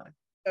going on.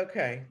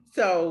 Okay.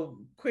 So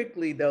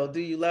quickly though,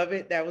 do you love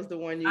it? That was the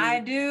one I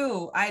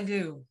do.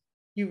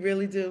 You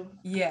really do?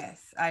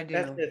 Yes, I do.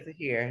 That's good to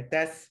hear.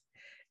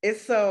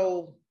 It's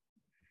so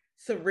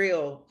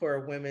surreal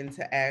for women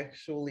to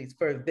actually,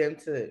 for them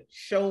to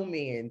show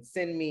me and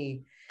send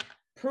me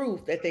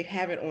proof that they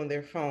have it on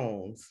their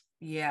phones.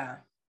 Yeah.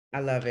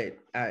 I love it.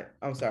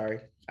 I'm sorry.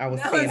 I was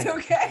No, it's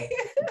okay.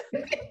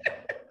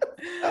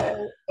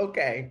 Oh,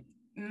 okay.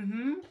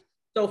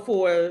 So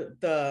for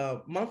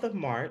the month of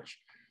March,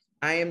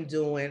 I am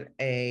doing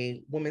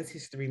a Women's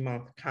History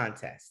Month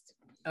contest.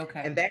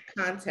 Okay. And that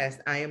contest,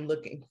 I am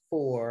looking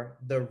for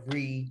the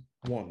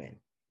woman.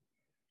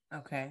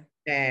 Okay.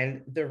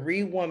 And the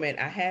woman,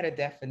 I had a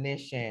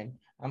definition.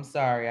 I'm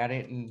sorry, I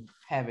didn't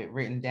have it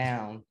written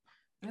down.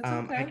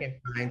 Okay. I can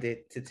find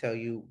it to tell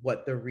you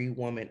what the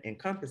woman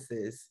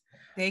encompasses.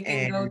 They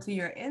can go to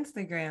your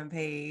Instagram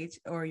page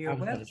or your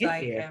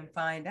website and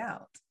find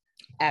out.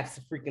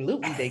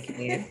 Absolutely, they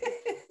can.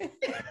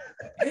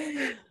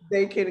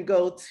 They can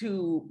go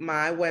to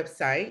my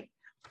website,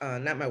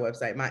 not my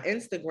website, my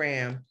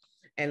Instagram,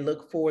 and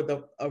look for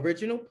the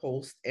original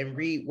post and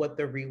read what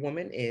the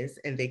woman is,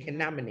 and they can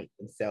nominate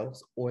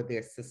themselves or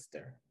their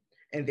sister.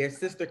 And their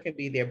sister can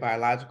be their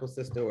biological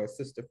sister or a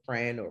sister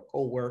friend or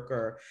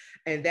co-worker.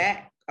 And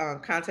that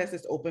contest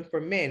is open for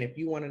men. If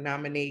you want to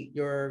nominate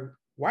your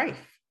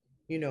wife,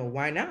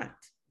 why not?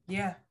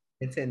 Yeah.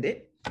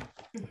 Intended.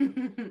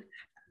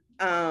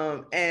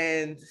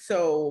 And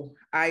so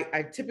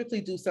I typically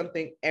do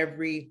something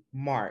every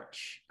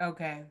March.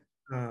 Okay.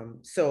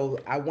 So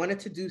I wanted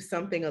to do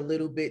something a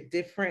little bit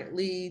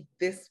differently.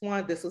 This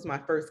was my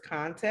first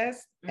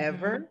contest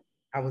ever.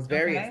 I was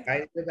very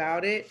excited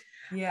about it.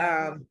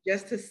 Yeah.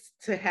 Just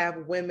to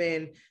have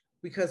women,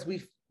 because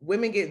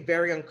women get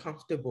very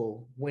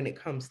uncomfortable when it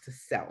comes to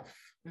self,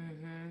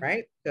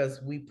 right?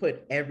 Because we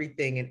put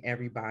everything and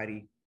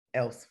everybody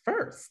else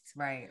first.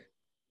 Right.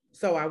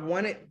 So I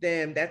wanted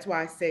them, that's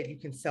why I said you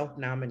can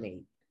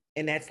self-nominate.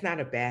 And that's not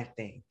a bad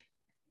thing.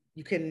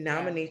 You can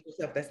nominate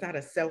yourself. That's not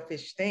a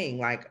selfish thing.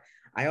 Like,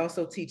 I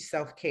also teach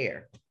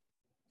self-care.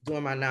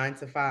 Doing my 9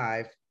 to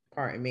 5,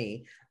 pardon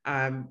me.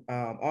 I'm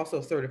also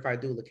a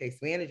certified doula case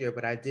manager,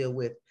 but I deal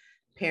with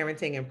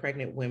parenting and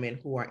pregnant women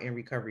who are in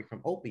recovery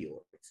from opioids.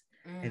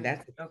 And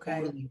that's a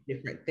totally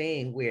different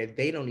thing where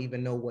they don't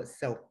even know what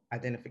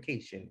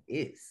self-identification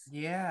is.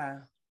 Yeah.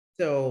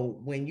 So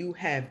when you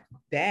have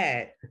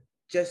that,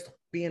 just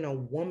being a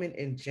woman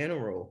in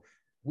general,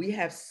 we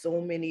have so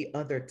many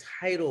other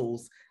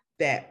titles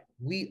that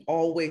we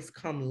always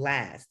come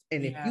last.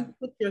 And if you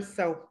put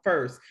yourself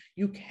first,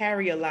 you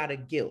carry a lot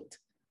of guilt.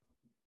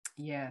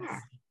 Yes.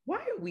 Why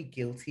are we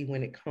guilty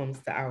when it comes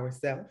to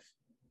ourselves?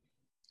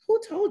 Who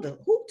taught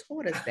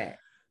us that?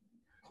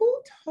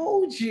 Who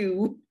told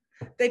you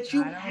that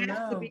you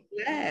have to be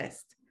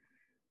last?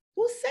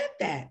 Who said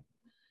that?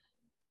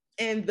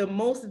 And the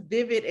most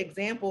vivid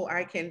example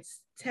I can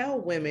tell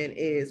women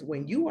is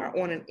when you are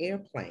on an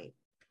airplane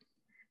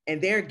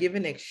and they're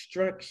given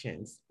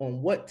instructions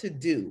on what to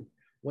do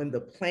when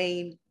the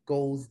plane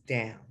goes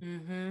down.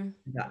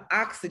 The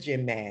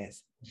oxygen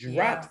mask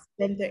drops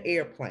from the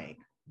airplane.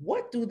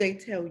 What do they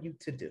tell you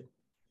to do?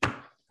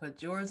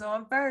 Put yours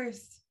on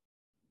first.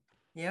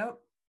 Yep.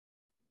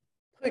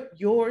 Put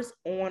yours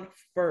on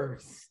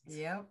first.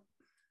 Yep.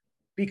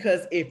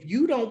 Because if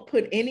you don't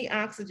put any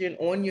oxygen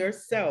on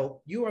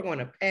yourself, you are going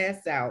to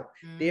pass out.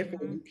 Therefore,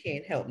 you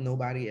can't help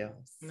nobody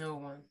else. No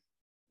one.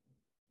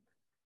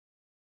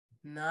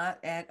 Not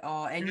at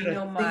all. And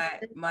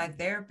my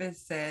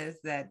therapist says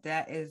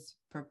that is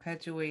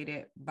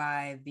perpetuated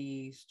by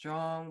the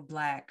strong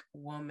Black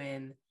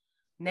woman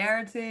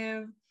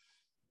narrative.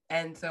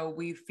 And so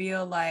we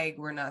feel like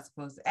we're not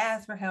supposed to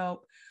ask for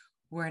help.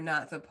 We're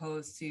not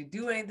supposed to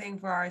do anything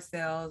for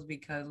ourselves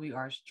because we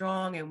are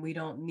strong and we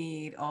don't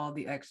need all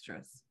the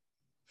extras.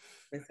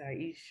 Miss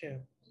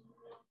Aisha,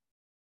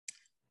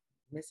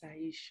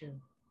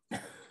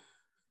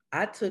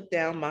 I took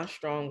down my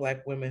strong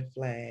Black women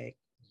flag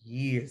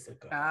years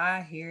ago.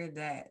 I hear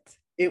that.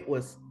 It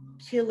was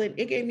killing.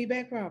 It gave me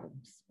back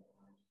problems.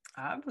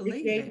 I believe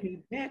it. Gave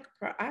me back.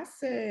 I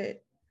said,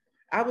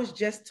 I was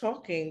just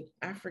talking.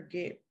 I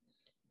forget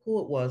who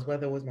it was,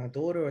 whether it was my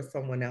daughter or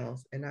someone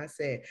else. And I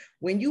said,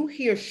 when you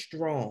hear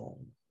strong,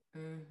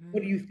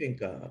 what do you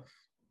think of?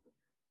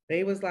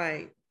 They was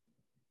like,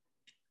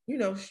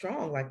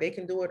 strong, like they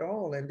can do it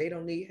all and they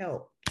don't need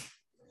help.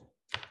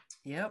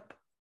 Yep.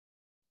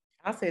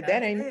 I said,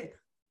 that ain't it.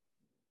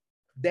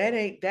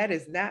 That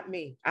is not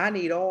me. I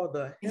need all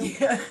the help.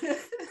 Yeah.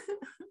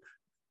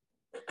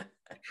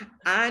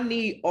 I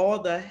need all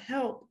the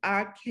help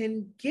I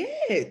can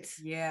get.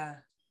 Yeah.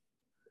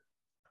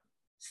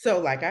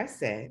 So, like I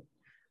said,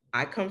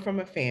 I come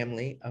from a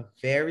family of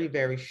very,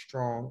 very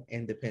strong,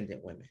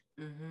 independent women.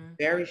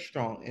 Very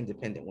strong,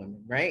 independent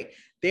women, right?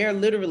 There are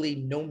literally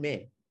no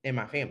men in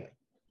my family.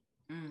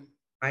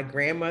 My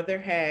grandmother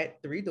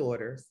had 3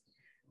 daughters.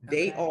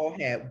 They all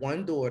had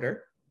 1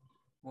 daughter.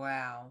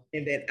 Wow.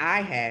 And then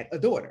I had a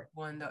daughter.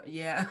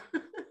 Yeah.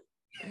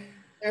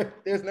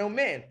 There's no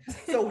men.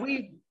 So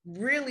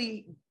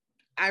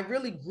I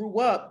really grew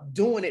up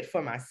doing it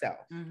for myself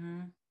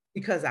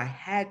because I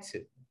had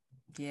to.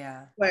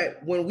 Yeah.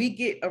 But when we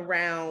get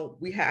around,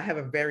 I have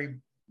a very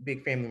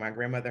big family. My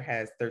grandmother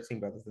has 13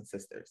 brothers and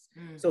sisters.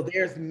 So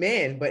there's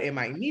men, but in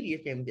my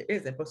immediate family, there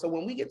isn't. But so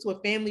when we get to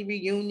a family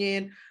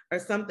reunion or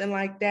something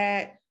like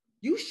that,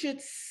 you should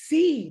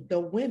see the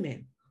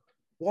women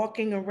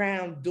walking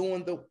around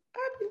doing the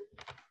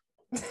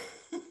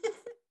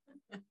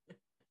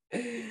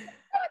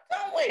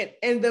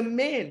and the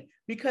men,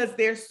 because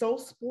they're so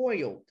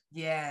spoiled.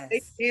 Yes. They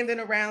standing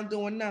around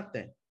doing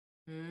nothing.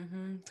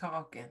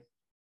 Talking.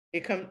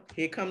 Here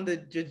come the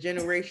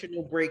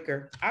generational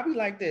breaker. I'll be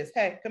like this.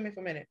 Hey, come here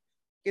for a minute.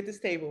 Get this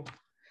table.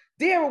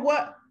 Dira,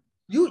 what?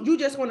 You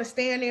just want to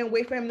stand there and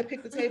wait for him to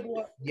pick the table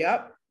up?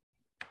 Yep.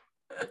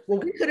 Well,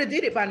 we could have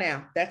did it by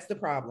now. That's the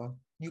problem.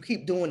 You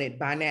keep doing it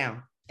by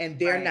now, and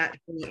they're not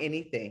doing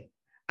anything.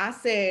 I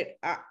said,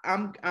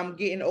 I'm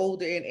getting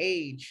older in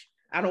age.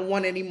 I don't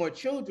want any more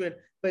children,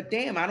 but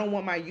damn, I don't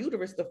want my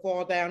uterus to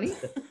fall down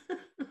either.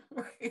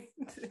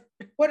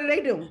 What are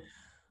they doing?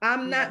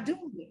 I'm not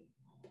doing it.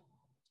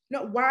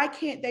 No, why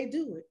can't they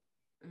do it?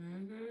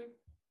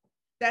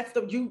 That's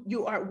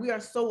we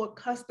are so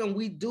accustomed.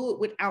 We do it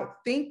without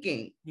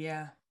thinking.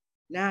 Yeah.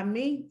 Not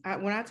me.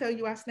 When I tell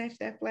you I snatched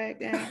that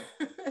flag down.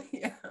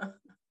 Yeah.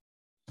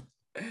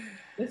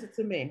 Listen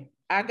to me.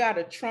 I got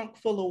a trunk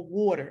full of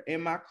water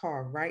in my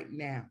car right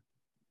now.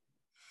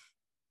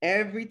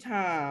 Every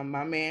time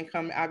my man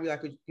comes, I'll be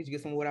like, could you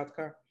get some water out the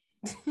car?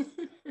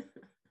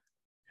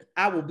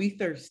 I will be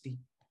thirsty.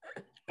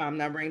 I'm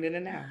not bringing it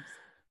in the house.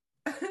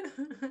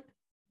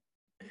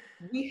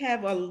 We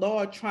have a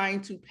law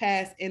trying to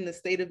pass in the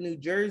state of New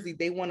Jersey.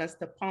 They want us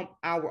to pump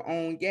our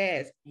own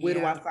gas. Where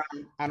do I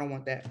sign? I don't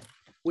want that.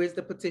 Where's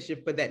the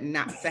petition for that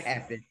not to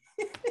happen?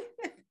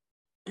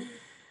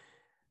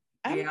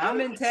 I'm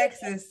in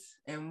Texas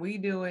and we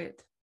do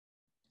it.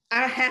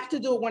 I have to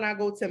do it when I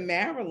go to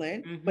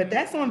Maryland, but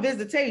that's on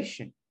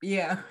visitation.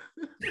 Yeah.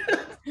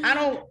 I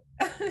don't.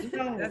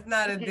 No. That's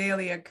not a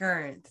daily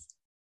occurrence.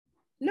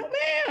 No,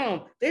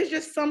 ma'am. There's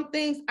just some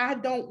things I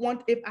don't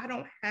want. If I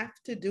don't have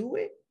to do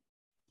it,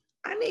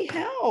 I need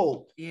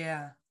help.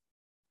 Yeah.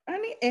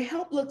 And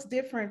help looks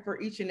different for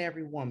each and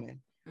every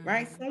woman,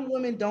 right? Some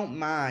women don't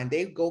mind.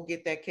 They go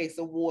get that case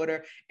of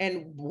water.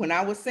 And when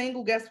I was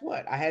single, guess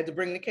what? I had to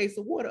bring the case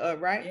of water up,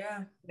 right?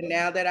 Yeah. And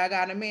now that I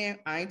got a man,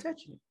 I ain't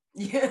touching it.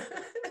 Yeah.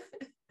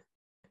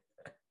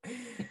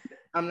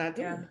 I'm not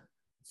doing it.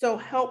 So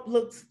help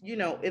looks,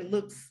 it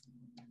looks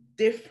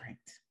different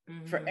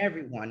for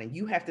everyone. And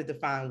you have to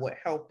define what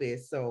help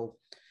is. So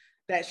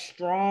that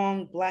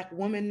strong Black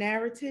woman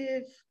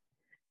narrative,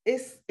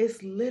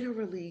 it's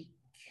literally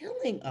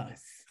killing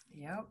us.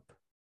 Yep.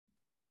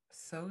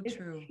 So It's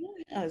true.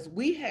 killing us.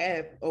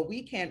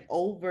 We can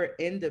over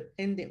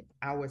independent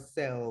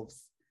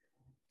ourselves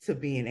to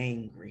being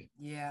angry.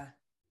 Yeah.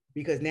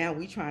 Because now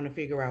we trying to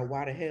figure out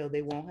why the hell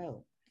they won't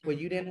help. Well,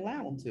 you didn't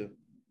allow them to.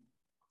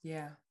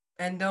 Yeah.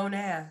 And don't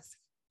ask.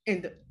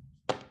 And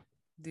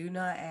do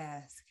not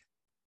ask.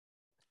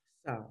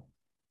 So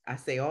I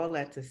say all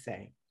that to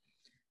say,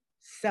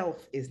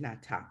 self is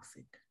not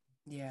toxic.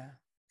 Yeah.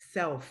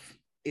 Self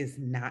is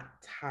not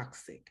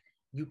toxic.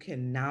 You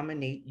can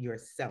nominate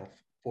yourself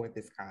for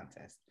this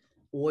contest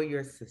or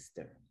your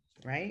sister,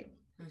 right?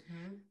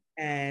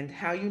 And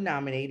how you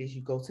nominate is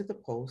you go to the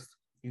post,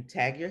 you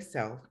tag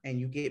yourself, and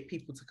you get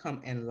people to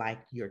come and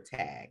like your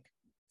tag.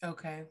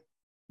 Okay.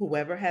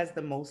 Whoever has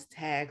the most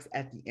tags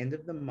at the end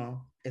of the month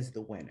is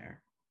the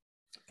winner.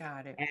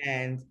 Got it.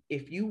 And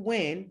if you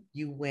win,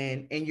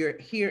 and you're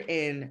here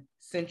in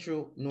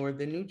Central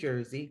Northern New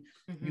Jersey,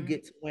 you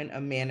get to win a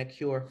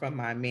manicure from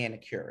my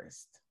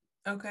manicurist.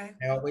 Okay.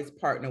 I always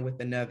partner with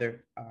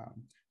another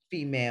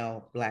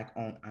female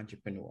Black-owned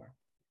entrepreneur.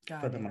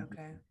 Got it.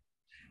 Okay.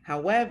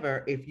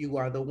 However, if you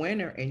are the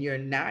winner and you're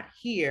not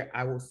here,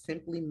 I will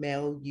simply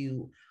mail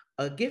you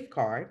a gift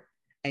card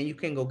and you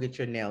can go get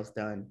your nails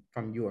done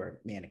from your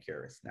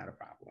manicurist. Not a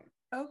problem.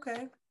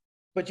 Okay.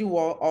 But you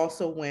will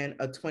also win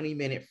a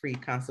 20-minute free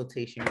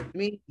consultation with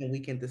me, and we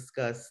can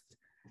discuss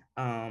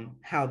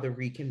how the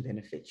RE can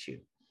benefit you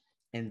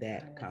in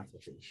that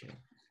consultation.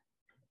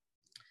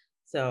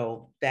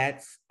 So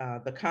that's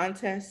the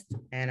contest.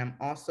 And I'm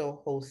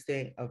also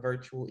hosting a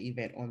virtual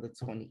event on the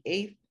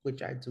 28th,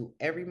 which I do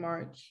every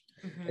March.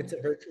 It's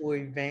a virtual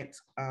event,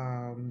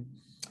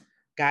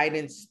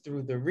 guidance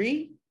through the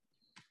RE.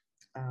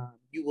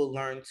 You will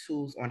learn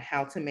tools on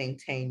how to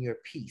maintain your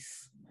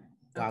peace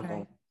while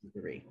going through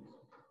the RE.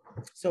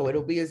 So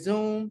it'll be a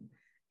Zoom.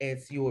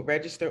 You will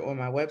register on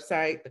my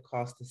website. The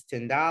cost is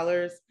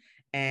 $10.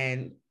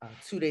 And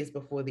 2 days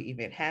before the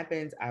event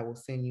happens, I will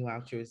send you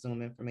out your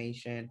Zoom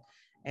information.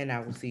 And I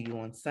will see you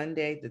on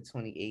Sunday, the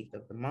 28th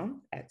of the month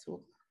at 2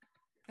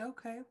 o'clock.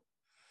 Okay.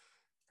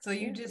 So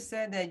you just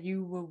said that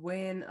you would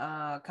win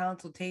a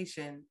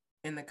consultation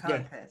in the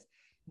contest.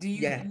 Do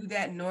you do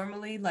that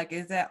normally? Like,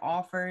 is that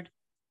offered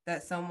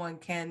that someone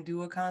can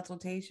do a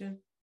consultation?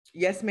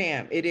 Yes,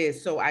 ma'am, it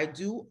is. So I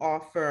do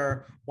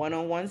offer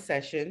one-on-one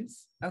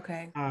sessions.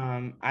 Okay.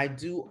 I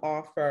do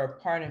offer,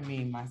 pardon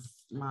me,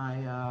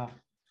 my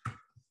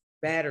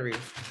battery's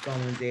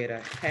going dead.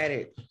 I had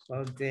it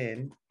plugged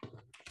in.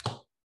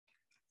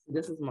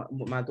 This is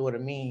what my daughter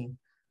mean.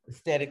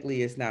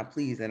 Aesthetically, it's not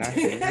pleasing.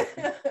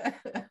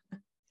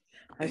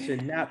 I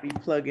should not be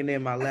plugging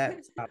in my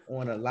laptop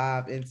on a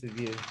live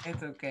interview.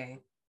 It's okay.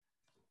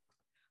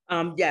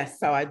 Yes,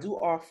 so I do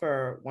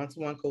offer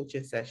one-to-one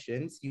coaching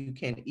sessions. You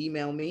can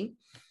email me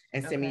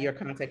and send me your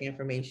contact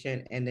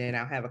information, and then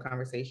I'll have a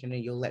conversation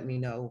and you'll let me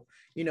know,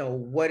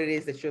 what it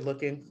is that you're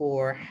looking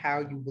for, how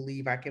you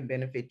believe I can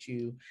benefit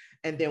you,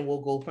 and then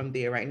we'll go from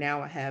there. Right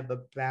now, I have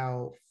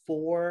about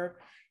 4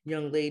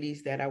 young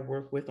ladies that I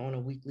work with on a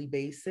weekly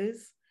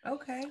basis.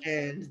 Okay.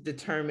 And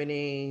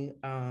determining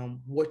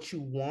what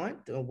you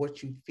want or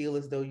what you feel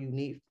as though you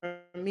need from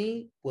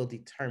me will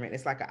determine.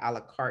 It's like an a la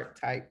carte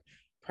type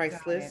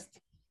price list.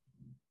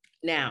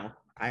 Now,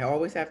 I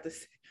always have to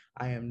say,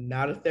 I am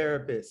not a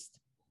therapist.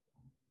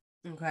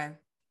 Okay.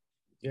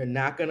 You're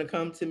not going to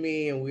come to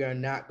me and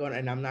I'm not going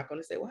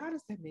to say, well, how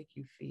does that make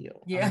you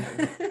feel? Yeah.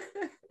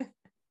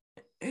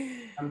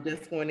 I'm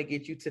just going to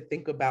get you to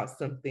think about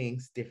some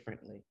things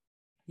differently.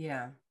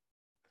 Yeah.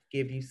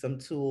 Give you some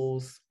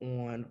tools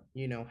on,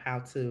 how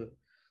to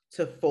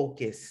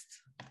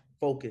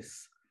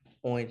focus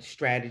on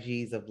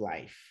strategies of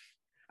life.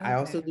 Okay. I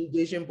also do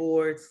vision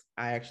boards.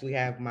 I actually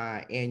have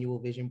my annual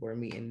vision board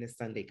meeting this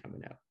Sunday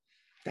coming up.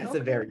 That's a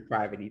very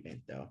private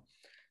event though.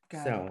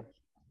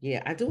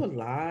 Yeah, I do a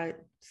lot.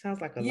 Sounds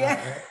like a lot,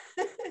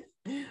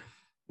 right?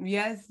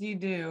 Yes, you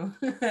do.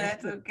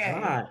 That's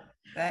okay.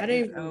 I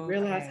didn't even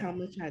realize how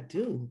much I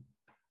do.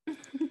 It's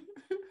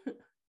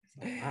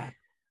a lot.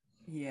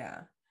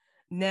 Yeah.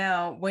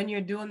 Now, when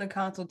you're doing the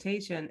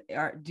consultation,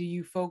 do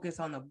you focus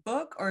on the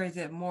book or is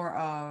it more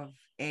of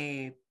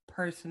a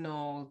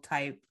personal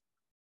type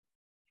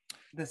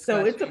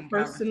discussion? So it's a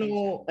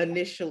personal,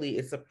 initially,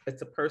 it's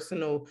a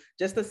personal,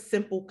 just a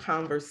simple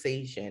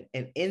conversation.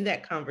 And in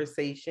that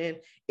conversation,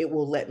 it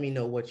will let me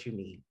know what you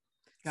need.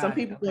 Some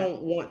people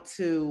don't want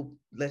to,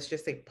 let's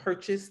just say,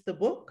 purchase the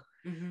book.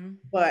 Mm-hmm.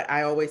 But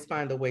I always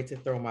find a way to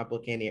throw my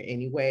book in there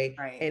anyway.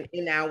 Right. And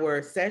in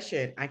our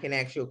session, I can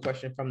ask you a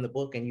question from the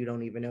book and you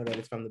don't even know that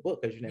it's from the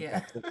book because you never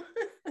got the book.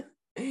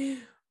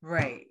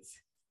 Right.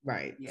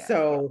 Right. Yeah.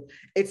 So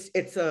it's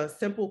a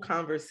simple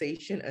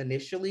conversation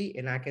initially,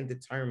 and I can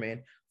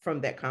determine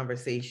from that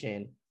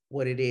conversation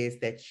what it is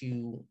that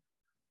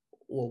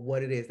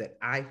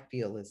I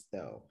feel as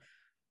though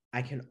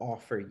I can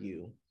offer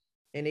you.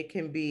 And it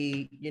can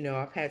be,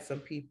 I've had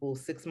some people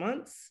 6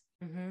 months.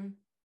 Mm-hmm.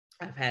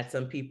 I've had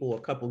some people a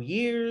couple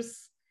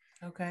years.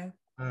 Okay.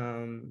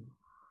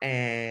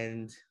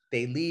 And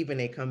they leave and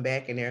they come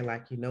back and they're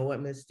like, you know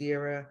what, Miss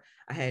Dira,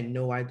 I had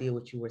no idea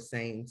what you were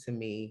saying to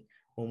me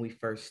when we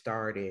first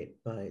started,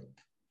 but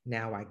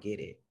now I get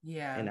it.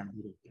 Yeah. And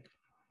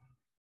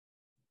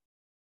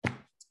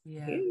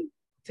hey,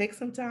 take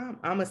some time.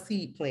 I'm a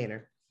seed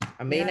planter.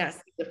 I may not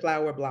see the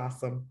flower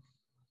blossom,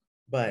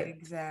 but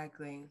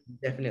exactly,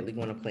 definitely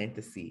going to plant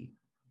the seed.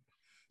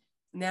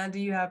 Now, do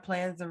you have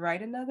plans to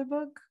write another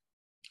book?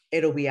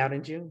 It'll be out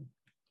in June.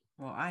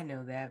 Well, I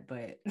know that,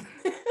 but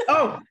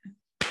oh,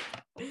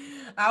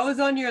 I was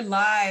on your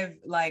live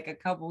like a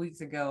couple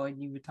weeks ago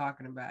and you were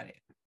talking about it.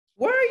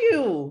 Were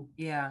you?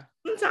 Yeah.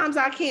 Sometimes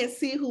I can't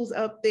see who's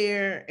up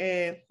there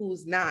and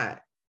who's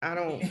not. I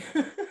don't.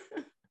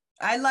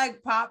 I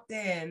like popped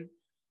in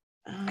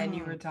and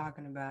you were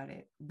talking about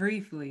it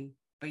briefly,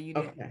 but you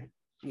didn't. Okay.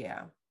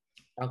 Yeah.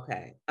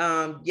 Okay.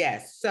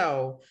 Yes.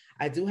 So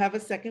I do have a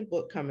second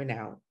book coming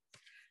out.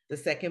 The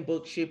second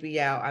book should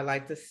be out, I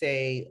like to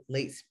say,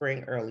 late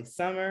spring, early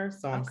summer.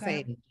 So I'm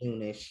saying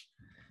June-ish.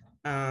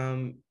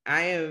 I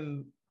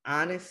am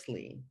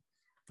honestly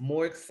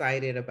more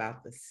excited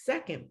about the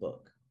second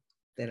book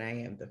than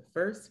I am the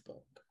first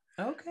book.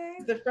 Okay.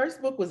 The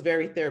first book was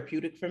very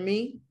therapeutic for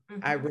me.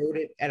 Mm-hmm. I wrote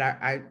it and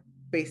I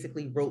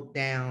basically wrote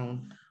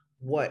down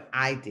what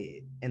I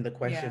did and the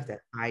questions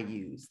that I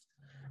used.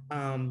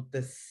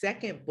 The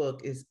second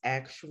book is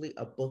actually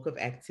a book of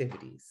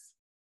activities.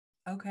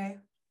 Okay.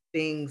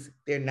 Things,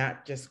 they're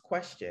not just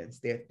questions,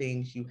 they're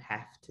things you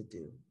have to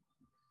do.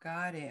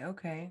 Got it.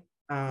 Okay.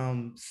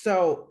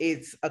 So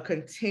it's a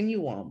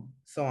continuum.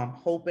 So I'm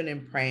hoping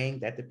and praying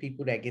that the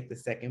people that get the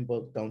second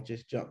book don't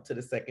just jump to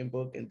the second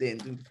book and then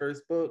do the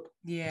first book.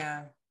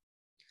 Yeah.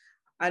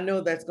 I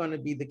know that's going to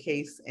be the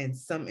case in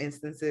some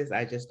instances.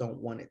 I just don't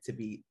want it to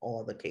be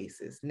all the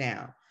cases.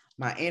 Now,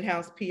 my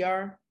in-house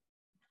PR,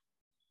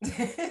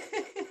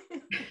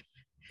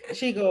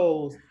 she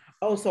goes,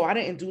 oh, so I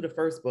didn't do the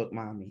first book,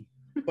 mommy,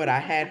 but I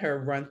had her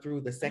run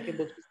through the second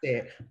book. She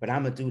said, but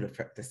I'm going to do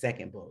the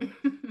second book.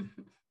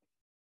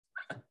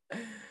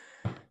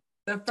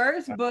 The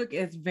first book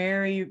is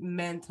very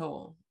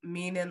mental,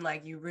 meaning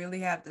like you really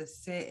have to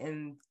sit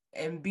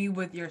and be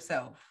with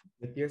yourself.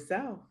 With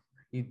yourself.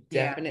 You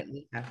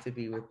definitely have to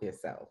be with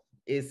yourself.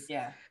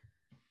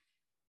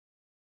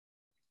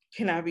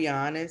 Can I be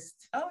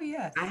honest? Oh,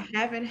 yes. I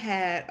haven't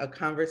had a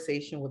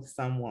conversation with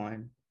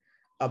someone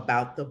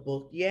about the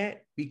book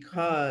yet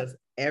because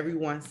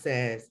everyone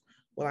says,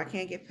 well, I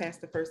can't get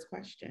past the first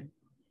question.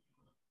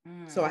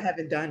 So I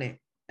haven't done it.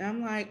 And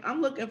I'm like,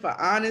 I'm looking for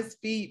honest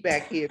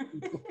feedback here.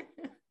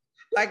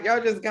 Like,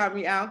 y'all just got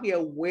me out here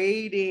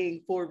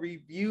waiting for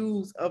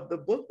reviews of the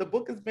book. The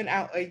book has been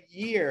out a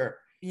year.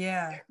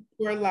 Yeah.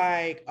 We're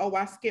like, oh,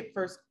 I skipped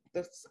first.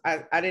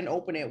 I didn't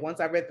open it. Once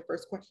I read the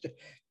first question,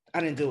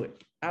 I didn't do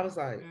it. I was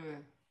like,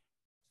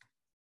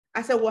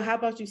 I said, well, how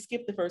about you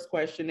skip the first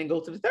question and go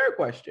to the third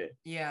question?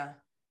 Yeah.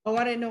 Oh,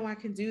 I didn't know I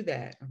can do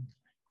that.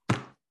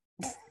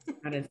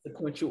 Not in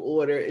sequential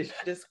order. It's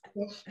just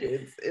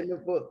questions in the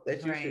book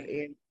that you should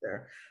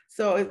answer.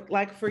 So it's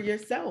like for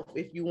yourself,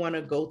 if you want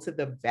to go to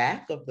the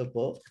back of the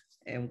book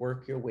and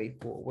work your way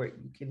forward,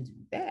 you can do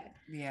that.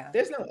 Yeah.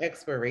 There's no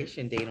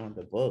expiration date on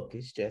the book.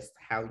 It's just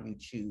how you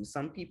choose.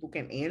 Some people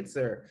can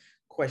answer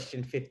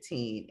question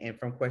 15, and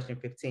from question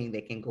 15,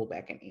 they can go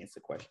back and answer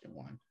question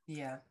 1.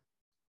 Yeah.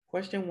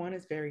 Question 1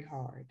 is very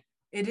hard.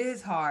 It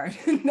is hard.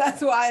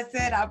 That's why I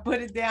said I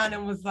put it down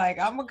and was like,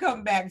 I'm gonna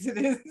come back to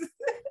this.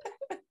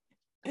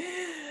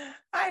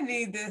 I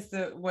need this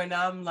when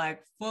I'm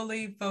like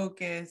fully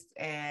focused,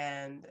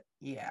 and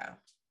yeah.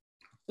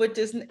 But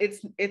just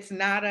it's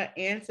not an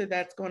answer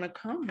that's gonna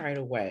come right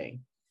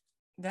away.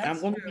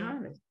 I'm gonna be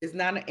honest. It's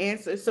not an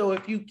answer. So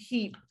if you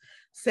keep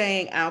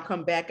saying I'll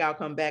come back,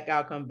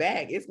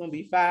 it's gonna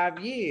be 5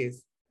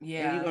 years.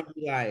 Yeah. And you're gonna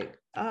be like,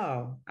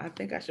 oh, I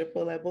think I should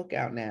pull that book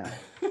out now.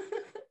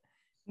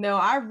 No,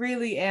 I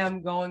really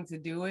am going to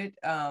do it.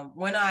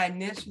 When I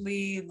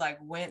initially like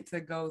went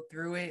to go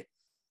through it,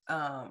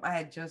 I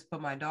had just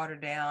put my daughter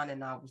down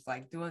and I was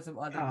like doing some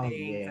other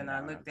things, and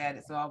I looked at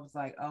it. So I was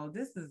like, oh,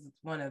 this is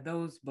one of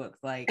those books.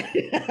 Like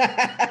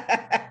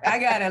I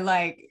gotta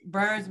like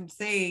burn some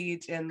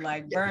sage and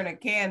like burn a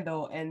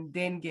candle and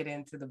then get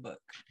into the book.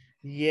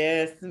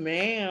 Yes,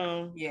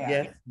 ma'am. Yeah.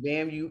 Yes,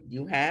 ma'am.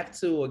 You have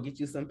to, or get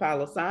you some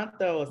Palo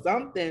Santo or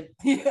something.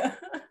 Yeah.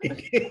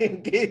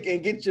 and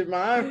get your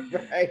mind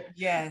right.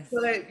 Yes.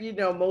 But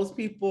most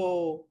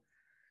people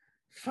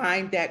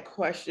find that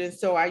question.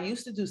 So I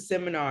used to do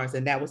seminars,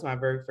 and that was my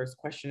very first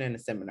question in a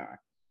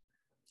seminar.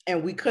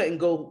 And we couldn't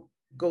go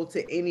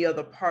to any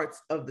other parts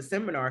of the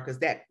seminar because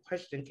that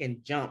question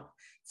can jump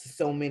to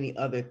so many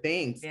other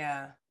things.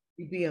 Yeah.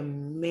 You'd be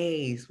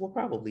amazed. Well,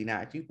 probably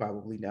not. You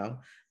probably know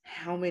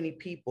how many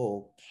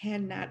people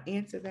cannot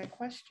answer that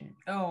question.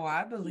 Oh,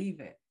 I believe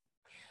it.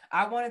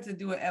 I wanted to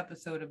do an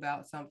episode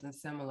about something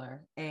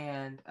similar,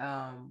 and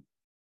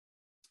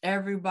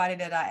everybody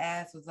that I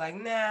asked was like,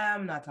 nah,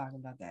 I'm not talking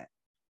about that.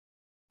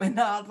 And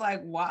I was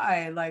like,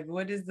 why? Like,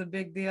 what is the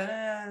big deal?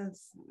 I'm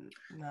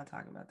not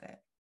talking about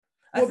that.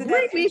 Well,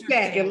 bring me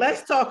back and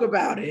let's talk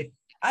about it.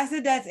 I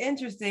said, that's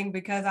interesting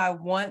because I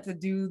want to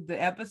do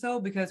the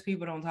episode because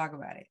people don't talk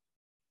about it.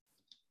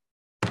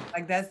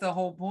 Like, that's the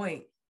whole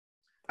point.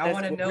 I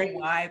want to know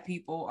why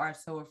people are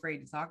so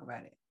afraid to talk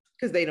about it.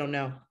 Because they don't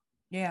know.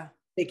 Yeah.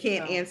 They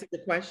can't answer the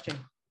question.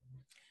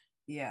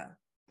 Yeah.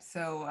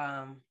 So,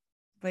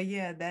 but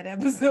yeah, that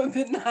episode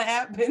did not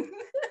happen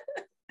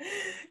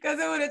because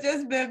it would have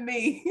just been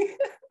me.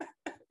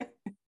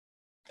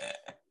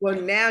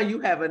 Well, now you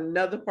have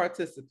another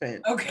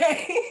participant.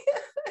 Okay.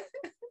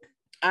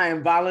 I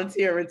am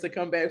volunteering to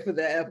come back for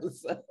the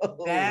episode.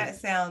 That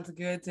sounds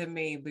good to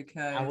me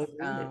because,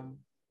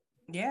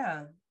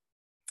 yeah.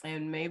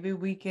 And maybe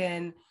we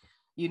can,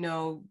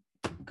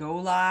 go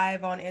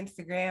live on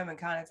Instagram and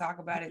kind of talk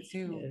about it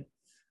too. Yes.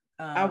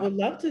 I would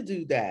love to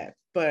do that,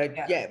 but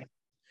yeah.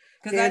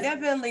 Because I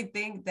definitely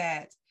think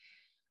that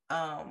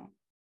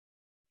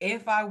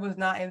if I was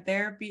not in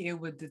therapy, it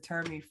would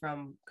deter me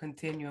from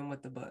continuing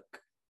with the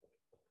book.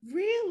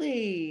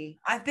 Really?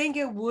 I think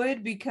it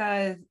would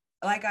because,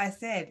 like I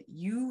said,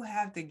 you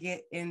have to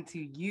get into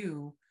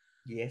you.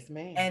 Yes,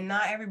 ma'am. And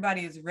not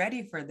everybody is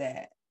ready for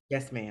that.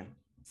 Yes, ma'am.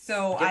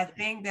 So I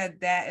think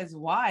that is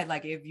why,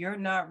 like, if you're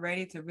not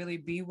ready to really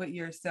be with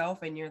yourself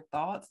and your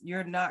thoughts,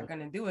 you're not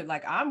going to do it.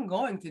 Like, I'm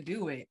going to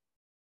do it.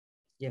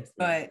 Yes.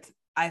 Ma'am. But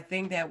I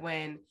think that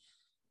when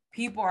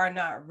people are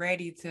not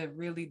ready to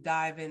really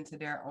dive into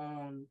their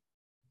own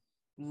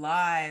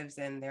lives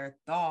and their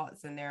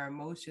thoughts and their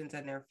emotions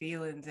and their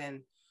feelings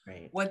and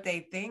what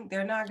they think,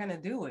 they're not going to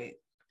do it.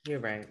 You're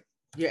right.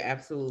 You're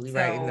absolutely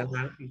right. And a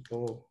lot of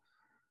people,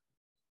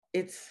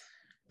 it's,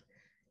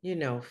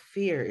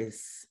 fear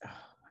is, oh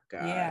my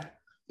God. Yeah,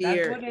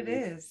 fear that's what it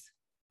is.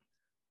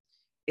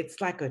 It's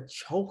like a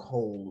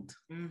chokehold.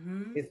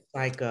 Mm-hmm. It's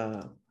like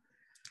oh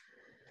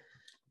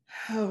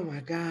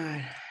my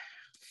God.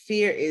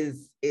 Fear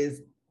is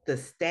the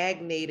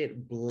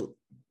stagnated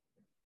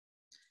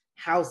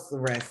house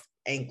arrest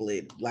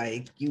anklet.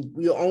 Like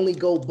you only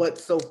go but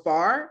so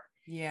far.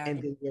 Yeah.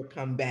 And then you'll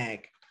come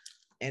back.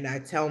 And I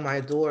tell my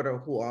daughter,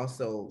 who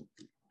also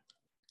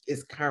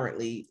is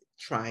currently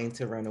trying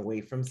to run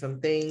away from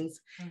some things.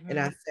 Mm-hmm. And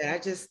I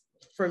said,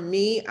 for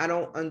me, I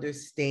don't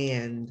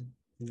understand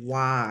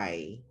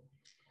why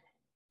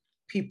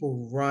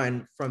people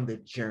run from the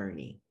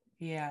journey.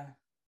 Yeah.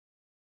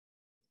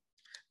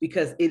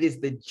 because it is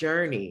the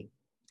journey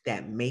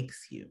that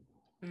makes you.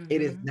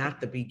 It is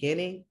not the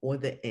beginning or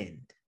the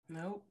end.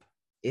 Nope.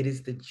 It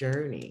is the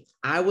journey.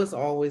 I was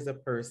always a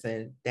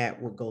person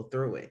that would go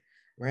through it,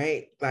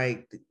 right?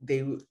 Like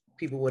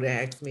people would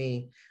ask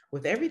me,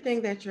 with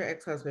everything that your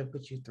ex-husband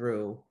put you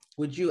through,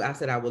 would you? I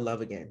said, I would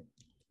love again.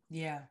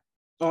 Yeah.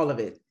 All of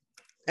it.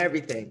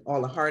 Everything.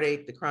 All the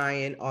heartache, the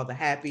crying, all the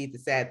happy, the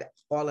sad,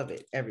 all of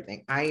it,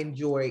 everything. I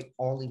enjoy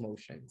all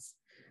emotions.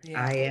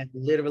 Yeah. I am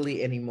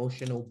literally an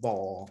emotional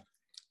ball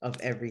of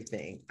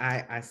everything.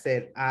 I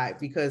said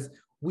because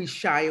we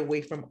shy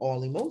away from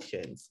all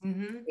emotions,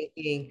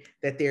 thinking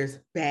that there's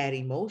bad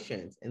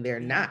emotions, and they're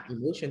not.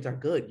 Emotions are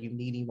good. You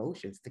need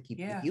emotions to keep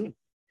you human.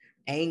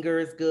 Anger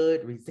is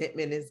good,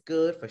 resentment is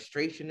good,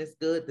 frustration is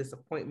good,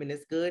 disappointment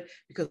is good,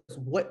 because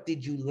what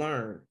did you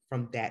learn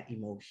from that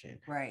emotion?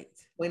 Right.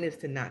 Point is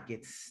to not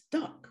get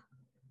stuck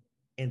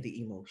in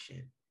the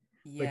emotion,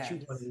 but you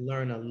want to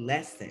learn a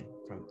lesson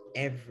from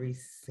every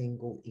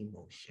single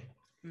emotion.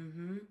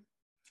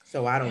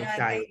 So I don't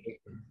shy away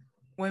from.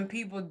 When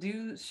people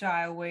do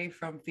shy away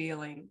from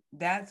feeling,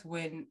 that's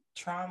when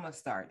trauma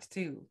starts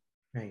too.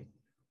 Right.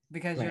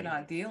 Because you're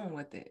not dealing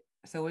with it.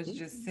 So it's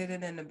just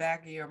sitting in the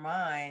back of your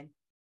mind,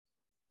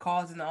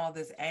 causing all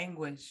this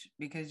anguish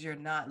because you're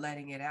not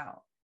letting it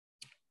out.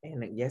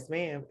 And yes,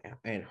 ma'am.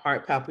 And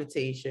heart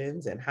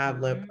palpitations and high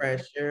blood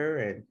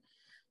pressure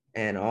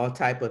and all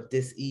type of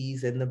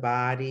dis-ease in the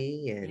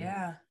body. And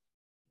yeah,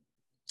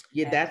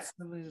 that's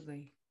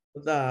absolutely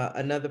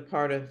another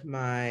part of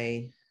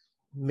my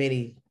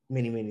many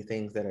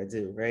things that I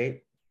do,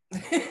 right?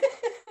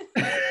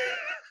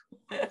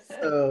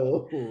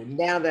 So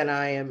now that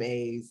I am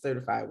a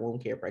certified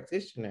wound care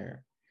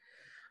practitioner,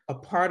 a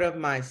part of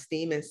my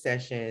steaming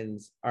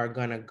sessions are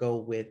gonna go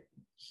with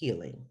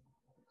healing,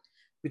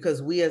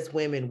 because we as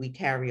women, we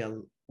carry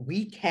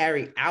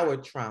our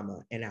trauma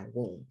in our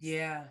wounds.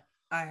 Yeah,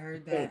 I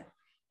heard that.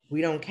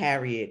 We don't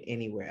carry it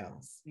anywhere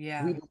else.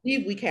 Yeah, we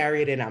believe we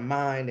carry it in our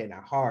mind and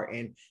our heart,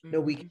 and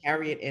no, we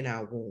carry it in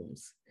our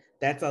wounds.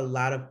 That's a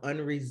lot of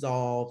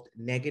unresolved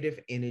negative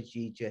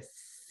energy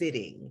just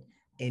sitting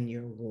in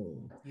your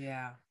womb.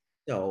 Yeah.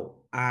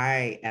 So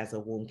I, as a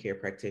wound care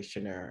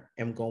practitioner,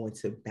 am going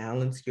to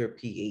balance your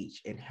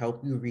pH and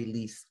help you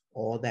release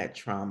all that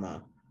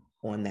trauma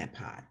on that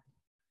pot.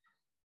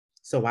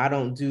 So I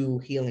don't do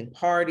healing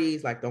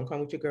parties. Like, don't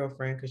come with your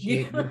girlfriend because she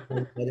ain't let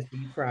us see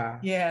you cry.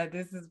 Yeah,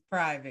 this is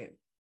private.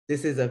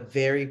 This is a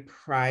very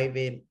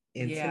private,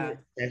 intimate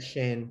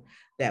session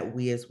that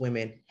we as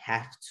women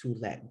have to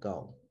let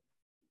go.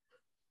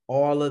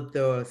 All of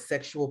the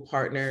sexual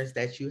partners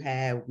that you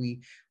have,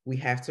 we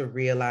have to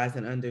realize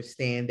and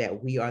understand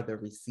that we are the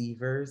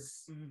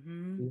receivers,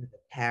 we're the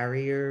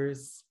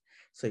carriers.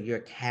 So you're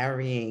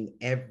carrying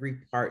every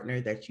partner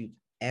that you've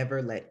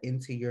ever let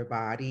into your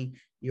body.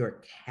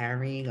 You're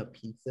carrying a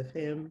piece of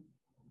him.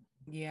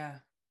 Yeah.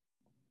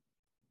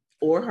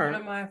 Or her. One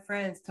of my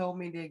friends told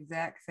me the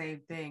exact same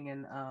thing,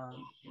 and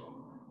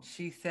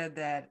she said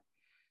that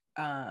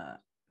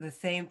the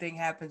same thing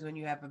happens when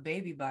you have a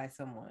baby by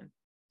someone.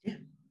 Yeah.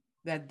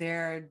 That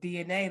their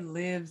DNA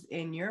lives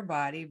in your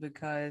body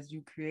because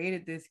you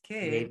created this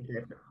kid.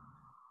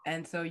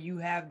 And so you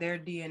have their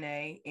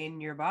DNA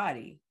in your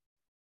body.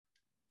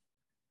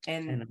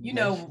 And you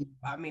know,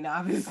 I mean,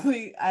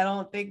 obviously, I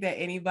don't think that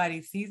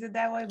anybody sees it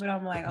that way, but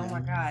I'm like, oh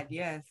my God,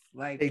 yes.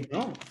 Like, they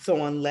don't.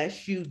 So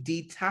unless you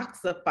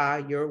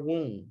detoxify your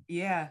womb,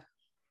 yeah,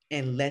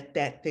 and let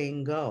that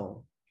thing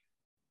go.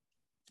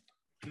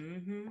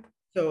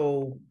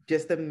 So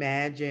just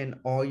imagine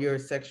all your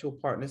sexual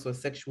partners or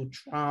sexual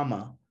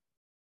trauma,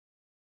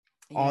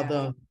 all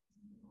the,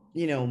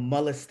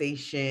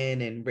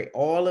 molestation and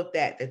all of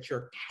that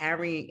you're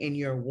carrying in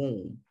your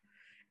womb.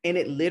 And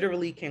it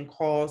literally can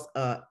cause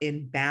an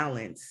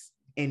imbalance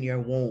in your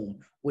womb,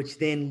 which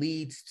then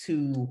leads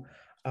to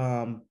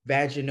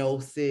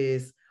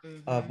vaginosis,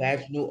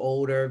 vaginal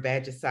odor,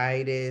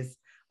 vagicitis,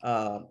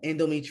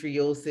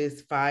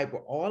 endometriosis, fiber.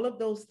 All of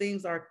those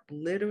things are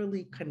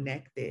literally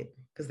connected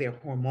because they're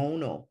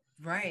hormonal.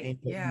 Right.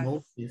 Yeah.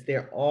 Emotions,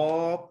 they're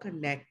all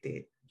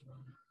connected.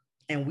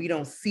 And we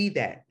don't see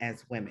that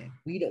as women.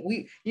 We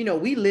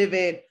live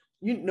in,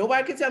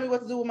 nobody can tell me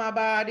what to do with my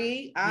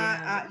body.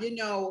 I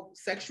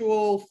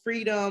sexual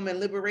freedom and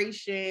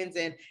liberations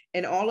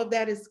and all of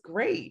that is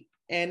great.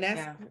 And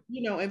that's,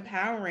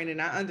 empowering.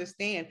 And I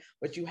understand,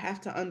 but you have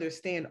to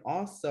understand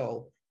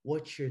also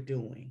what you're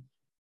doing.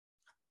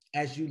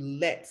 As you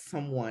let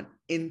someone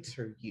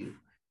enter you,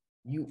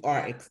 you are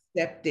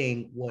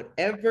accepting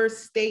whatever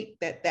state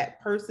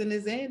that person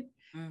is in,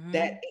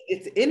 that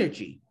it's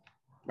energy.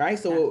 Right.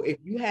 So if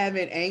you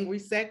having angry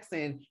sex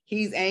and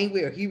he's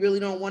angry or he really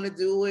don't want to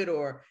do it,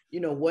 or,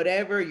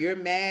 whatever, you're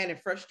mad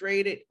and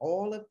frustrated,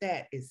 all of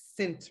that is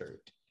centered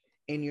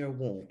in your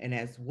womb. And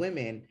as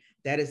women,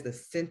 that is the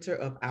center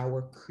of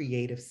our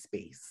creative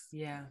space.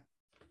 Yeah.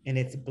 And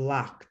it's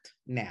blocked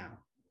now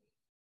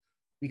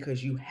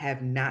because you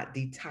have not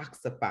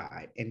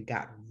detoxified and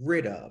got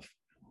rid of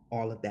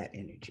all of that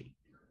energy.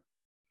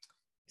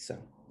 So,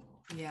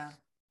 yeah.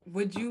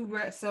 Would you,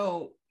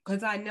 so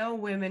because I know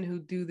women who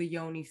do the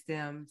yoni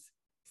steams,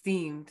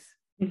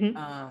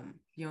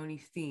 yoni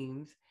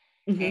steams,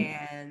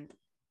 and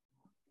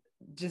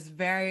just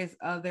various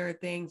other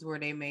things where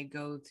they may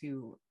go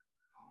to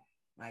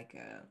like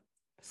a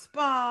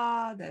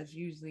spa that's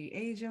usually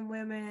Asian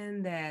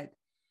women that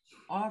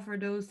offer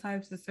those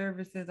types of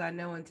services. I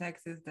know in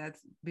Texas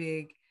that's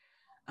big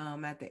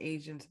at the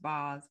Asian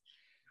spas.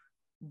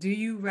 Do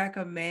you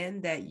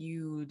recommend that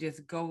you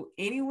just go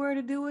anywhere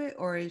to do it,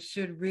 or it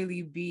should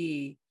really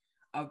be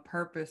a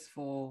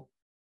purposeful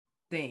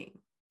thing?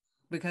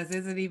 Because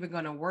is it even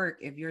going to work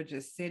if you're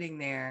just sitting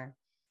there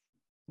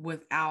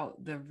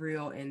without the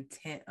real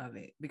intent of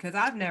it? Because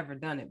I've never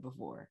done it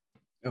before.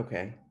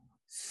 Okay.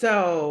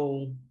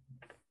 So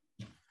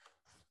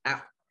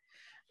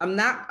I'm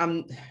not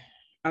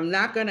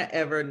gonna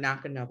ever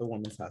knock another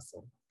woman's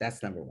hustle.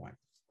 That's number one.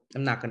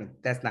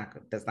 That's not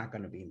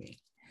gonna be me.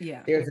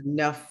 Yeah. There's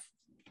enough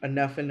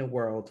in the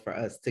world for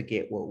us to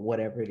get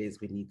whatever it is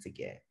we need to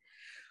get.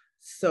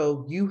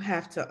 So you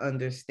have to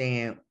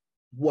understand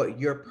what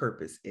your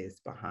purpose is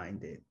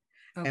behind it.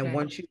 Okay. And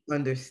once you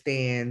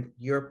understand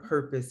your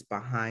purpose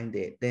behind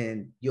it,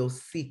 then you'll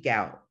seek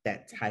out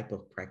that type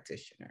of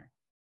practitioner.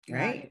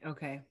 Right?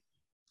 Okay.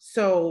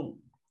 So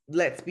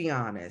let's be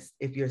honest.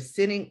 If you're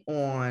sitting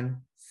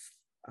on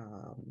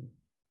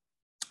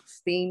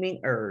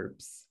steaming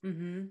herbs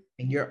and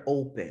you're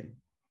open,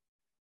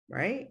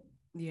 right?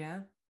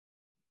 Yeah.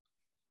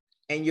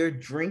 And you're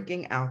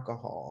drinking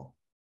alcohol,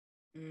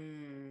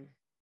 okay.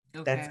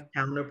 That's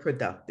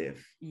counterproductive.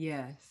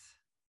 Yes.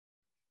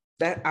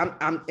 That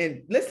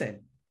and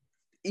listen,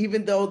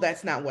 even though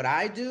that's not what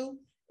I do,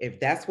 if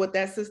that's what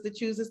that sister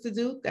chooses to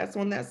do, that's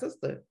on that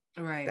sister.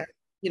 Right. That,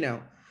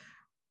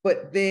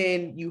 but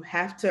then you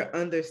have to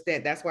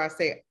understand. That's why I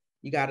say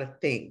you got to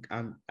think.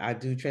 I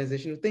do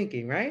transitional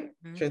thinking, right?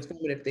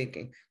 Transformative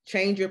thinking.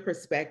 Change your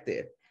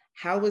perspective.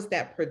 How is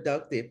that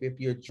productive if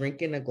you're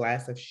drinking a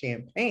glass of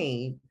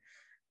champagne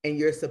and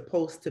you're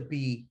supposed to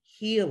be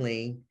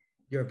healing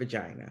your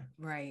vagina?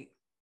 Right.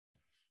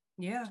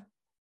 Yeah.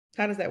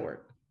 How does that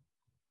work?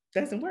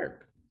 Doesn't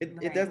work.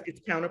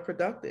 It's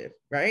counterproductive,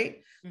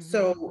 right?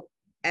 So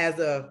as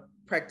a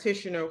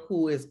practitioner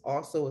who is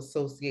also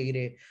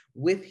associated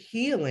with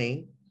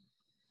healing,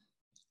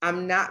 you're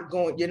not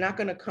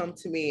going to come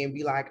to me and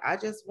be like, I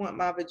just want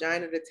my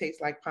vagina to taste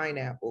like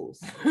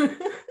pineapples.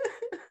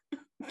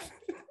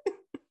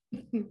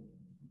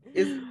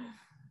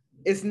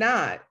 It's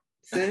not,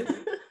 sis.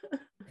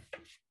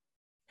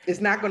 It's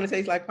not going to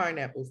taste like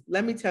pineapples.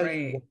 Let me tell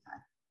you why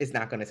it's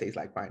not going to taste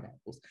like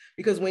pineapples.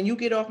 Because when you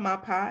get off my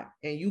pot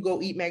and you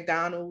go eat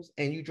McDonald's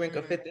and you drink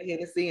a fifth of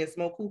Hennessy and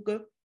smoke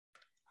hookah,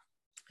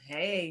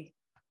 hey,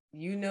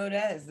 you know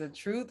that is the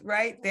truth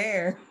right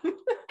there.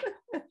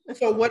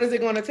 So what is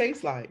it going to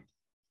taste like?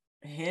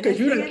 Because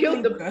you done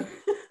killed the...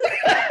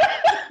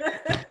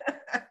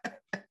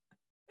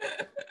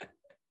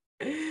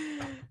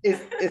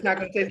 It's not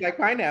going to taste like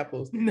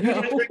pineapples.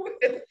 No.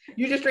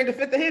 You just drink a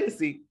fifth of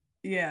Hennessy.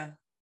 Yeah.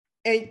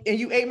 And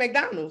you ate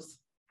McDonald's.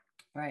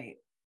 Right.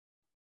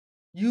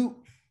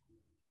 You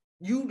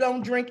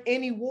don't drink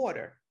any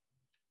water.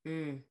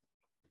 You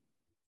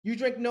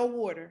drink no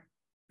water.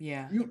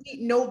 Yeah. You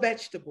eat no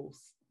vegetables.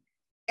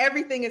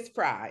 Everything is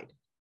fried.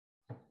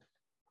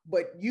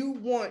 But you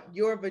want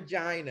your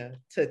vagina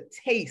to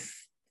taste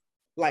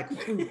like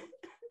fruit.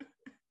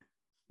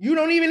 You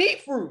don't even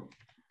eat fruit.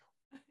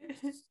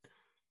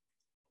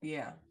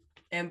 Yeah.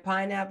 And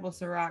pineapple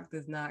Ciroc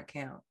does not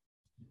count.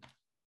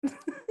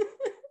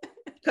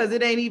 Because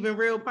it ain't even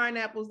real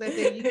pineapples that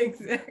they use.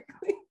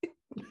 Exactly.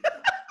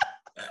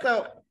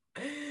 So,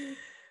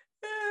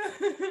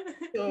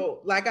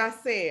 like I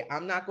said,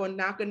 I'm not going to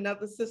knock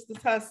another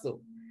sister's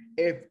hustle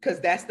because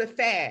that's the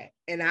fad.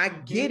 And I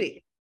get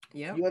it.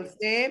 Yep. You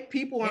understand?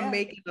 People are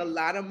making a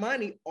lot of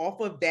money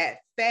off of that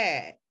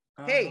fad.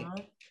 Hey,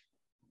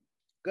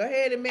 go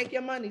ahead and make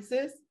your money,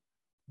 sis.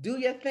 Do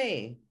your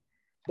thing.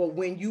 But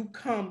when you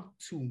come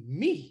to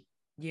me,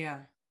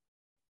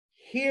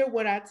 hear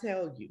what I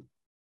tell you.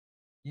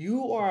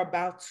 You are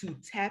about to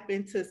tap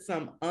into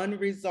some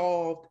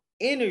unresolved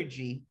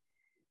energy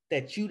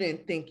that you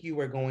didn't think you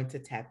were going to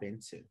tap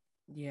into.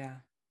 Yeah.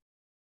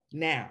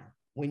 Now,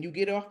 when you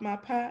get off my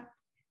pot,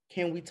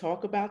 can we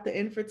talk about the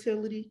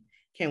infertility?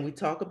 Can we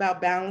talk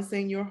about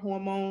balancing your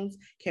hormones?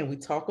 Can we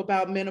talk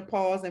about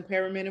menopause and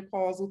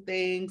perimenopausal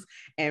things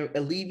and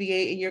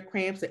alleviating your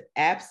cramps?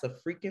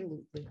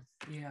 Absolutely.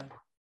 Yeah.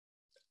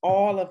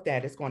 All of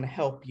that is going to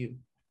help you.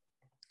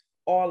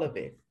 All of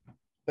it.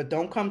 But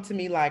don't come to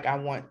me like I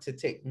want to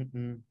take.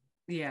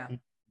 Yeah.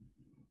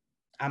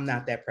 I'm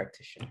not that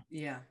practitioner.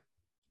 Yeah.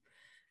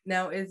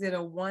 Now, is it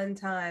a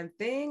one-time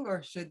thing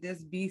or should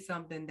this be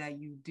something that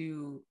you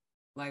do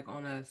like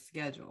on a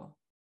schedule?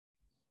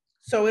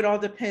 So it all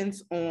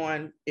depends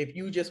on if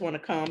you just want to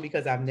come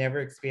because I've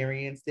never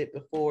experienced it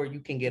before. You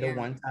can get a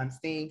one-time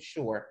steam.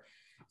 Sure.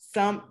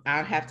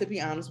 I have to be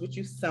honest with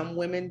you. Some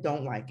women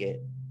don't like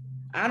it.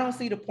 I don't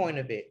see the point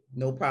of it.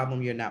 No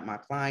problem. You're not my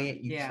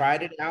client. You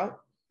tried it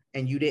out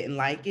and you didn't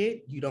like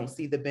it. You don't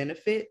see the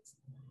benefits.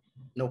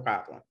 No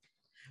problem.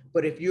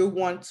 But if you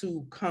want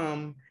to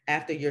come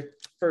after your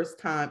first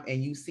time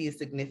and you see a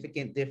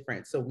significant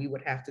difference, so we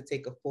would have to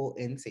take a full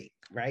intake,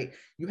 right?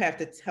 You have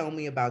to tell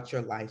me about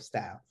your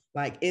lifestyle.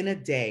 Like in a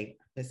day,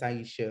 Miss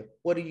Aisha,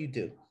 what do you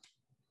do?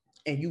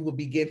 And you will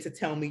begin to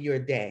tell me your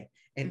day.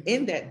 And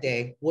in that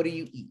day, what do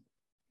you eat?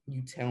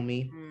 You tell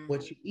me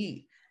what you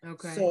eat.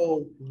 Okay.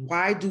 So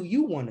why do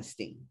you want to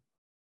steam?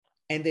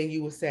 And then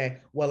you will say,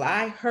 well,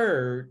 I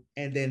heard,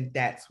 and then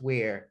that's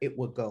where it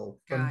would go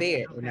from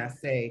there. Okay. And I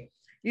say,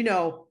 you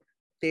know,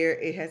 there,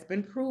 it has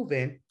been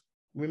proven.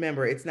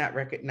 Remember, it's not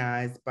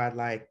recognized by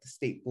like the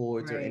state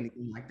boards or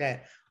anything like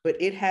that, but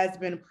it has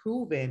been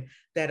proven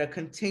that a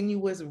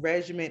continuous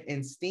regimen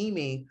in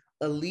steaming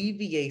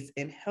alleviates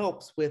and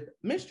helps with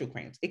menstrual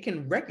cramps. It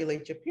can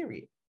regulate your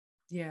period.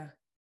 Yeah.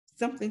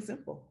 Something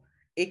simple.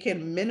 It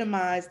can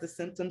minimize the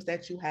symptoms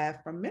that you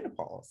have from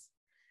menopause.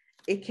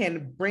 It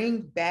can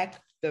bring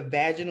back the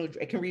vaginal,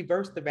 it can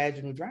reverse the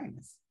vaginal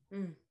dryness.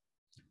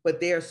 But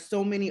there are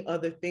so many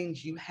other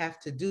things you have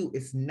to do.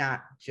 It's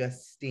not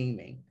just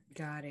steaming.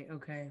 Got it.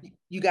 Okay.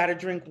 You got to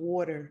drink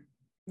water.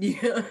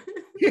 Yeah.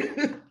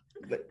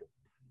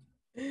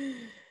 You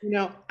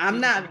know, I'm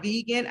not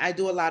vegan. I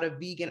do a lot of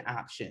vegan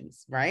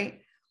options,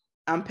 right?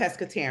 I'm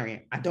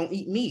pescatarian. I don't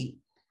eat meat,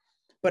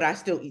 but I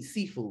still eat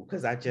seafood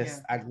because I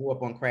grew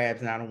up on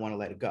crabs and I don't want to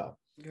let it go.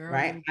 Girl,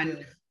 right?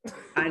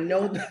 I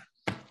know that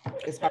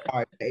it's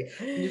hard.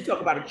 You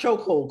talk about a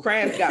chokehold.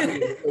 Crabs got me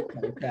in a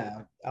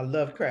chokehold. I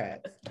love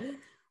crabs.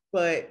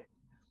 But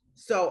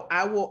so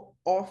I will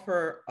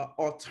offer an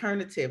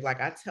alternative.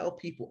 Like I tell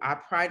people, I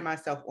pride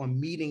myself on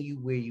meeting you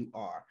where you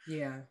are.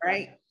 Yeah.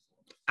 Right?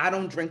 I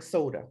don't drink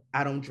soda.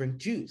 I don't drink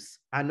juice.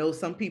 I know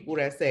some people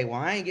that say, well,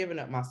 I ain't giving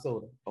up my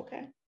soda.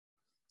 Okay.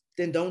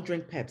 Then don't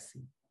drink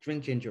Pepsi.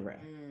 Drink ginger ale.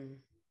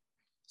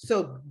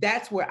 So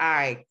that's where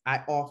I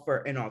offer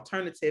an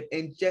alternative,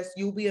 and just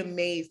you'll be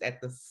amazed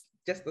at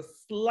just the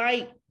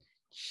slight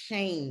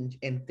change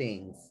in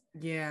things.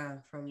 Yeah,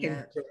 from can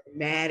that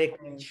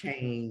dramatically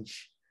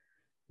change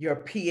your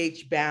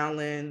pH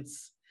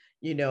balance,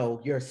 you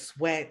know, your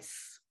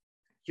sweats,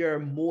 your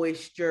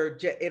moisture.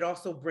 It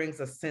also brings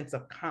a sense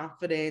of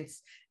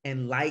confidence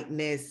and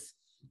lightness.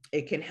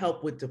 It can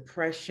help with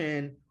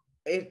depression.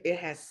 It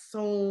has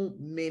so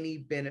many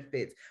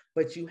benefits,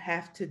 but you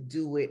have to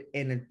do it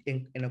in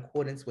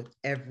accordance with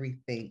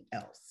everything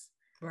else.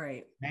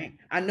 Right. Right.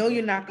 I know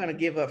you're not going to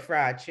give up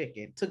fried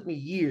chicken. It took me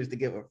years to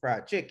give up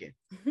fried chicken.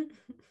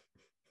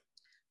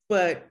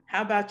 But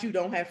how about you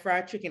don't have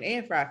fried chicken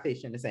and fried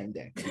fish in the same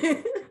day?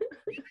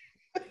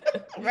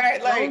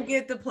 Right? Like, don't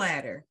get the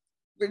platter.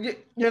 You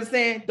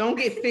understand? Don't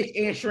get fish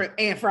and shrimp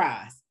and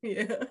fries.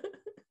 Yeah.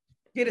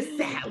 Get a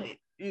salad.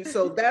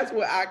 So that's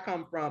where I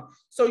come from.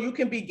 So you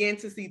can begin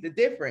to see the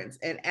difference.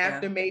 And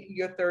after maybe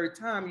your third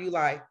time, you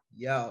like,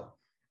 yo,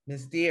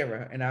 Miss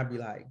Dira. And I'll be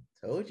like,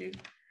 told you.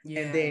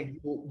 Yeah. And then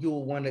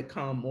you'll want to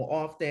come more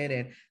often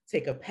and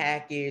take a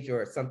package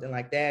or something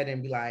like that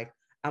and be like,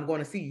 I'm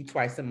going to see you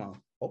twice a month.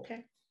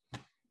 Okay.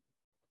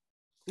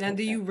 Now,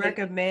 do you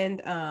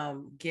recommend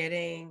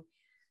getting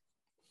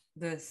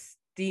the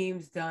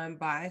steams done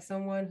by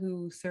someone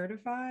who's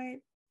certified?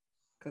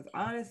 Because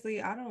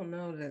honestly, I don't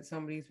know that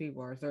some of these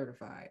people are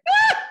certified.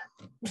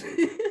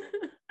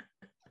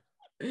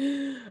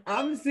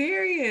 I'm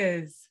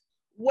serious.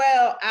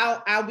 Well,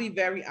 I'll be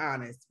very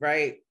honest,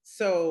 right?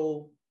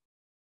 So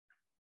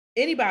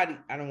anybody,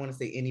 I don't want to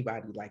say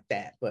anybody like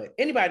that, but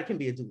anybody can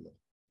be a doula.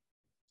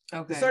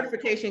 Okay. The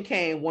certification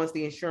came once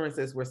the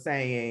insurances were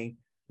saying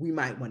we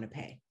might want to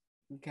pay.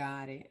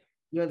 Got it.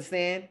 You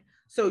understand?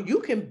 So you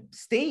can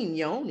steam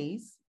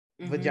yonis,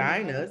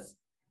 vaginas.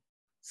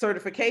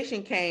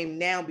 Certification came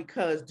now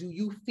because do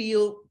you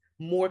feel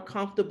more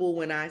comfortable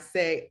when I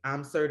say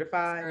I'm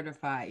certified?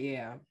 Certified,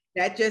 yeah.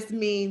 That just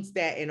means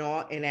that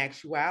in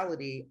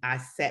actuality, I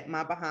set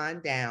my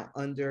behind down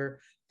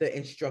under the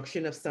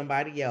instruction of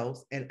somebody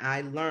else, and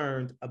I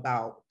learned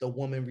about the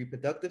woman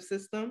reproductive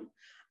system.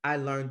 I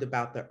learned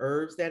about the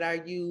herbs that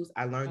I use.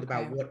 I learned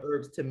about what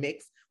herbs to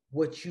mix,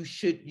 what you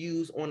should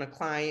use on a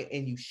client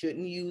and you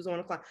shouldn't use on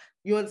a client.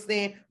 You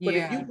understand? But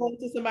if you go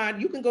to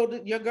somebody, you can go to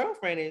your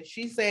girlfriend and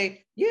she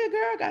say, yeah,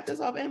 girl, I got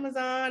this off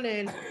Amazon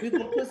and we're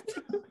gonna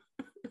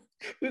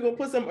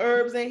put some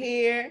herbs in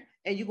here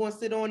and you're gonna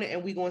sit on it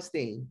and we're gonna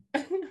steam.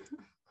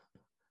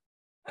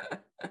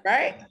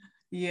 Right?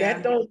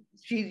 Yeah.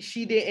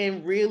 She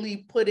didn't really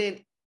put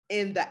in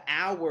the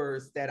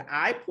hours that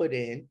I put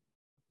in,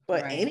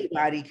 but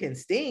anybody can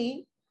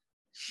steam.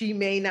 She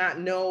may not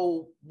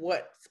know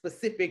what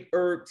specific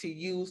herb to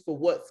use for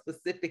what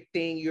specific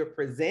thing you're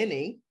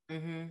presenting,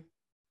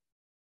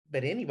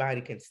 but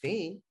anybody can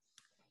steam.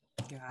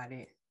 Got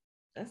it.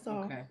 That's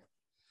all. Okay.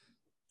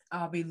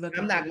 I'll be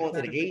looking. I'm not going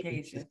to the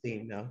agency to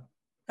steam, no.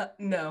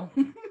 No,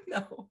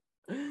 no,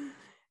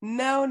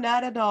 no,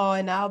 not at all.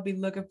 And I'll be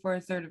looking for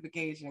a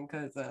certification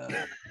because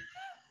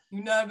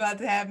you're not about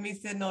to have me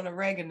sitting on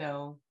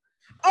oregano.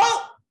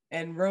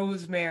 And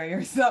rosemary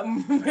or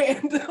something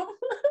random.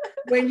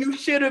 When you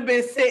should have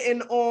been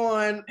sitting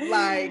on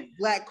like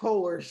black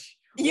coerce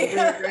or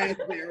red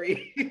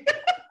raspberry.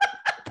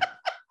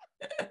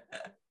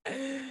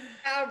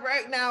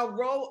 right now,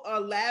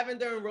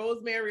 lavender and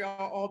rosemary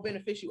are all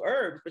beneficial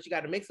herbs, but you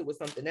got to mix it with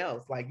something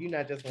else. Like you're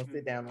not just gonna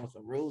sit down on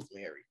some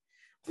rosemary.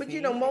 But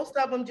See? most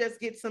of them just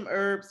get some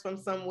herbs from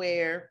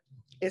somewhere.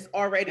 It's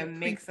already and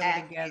mix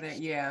them together.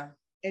 Yeah.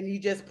 And you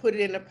just put it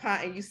in a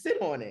pot and you sit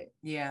on it.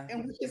 Yeah.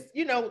 And which is,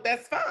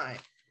 that's fine.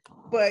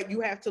 But you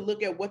have to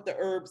look at what the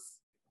herbs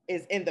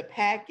is in the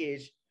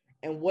package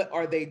and what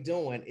are they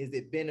doing? Is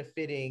it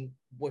benefiting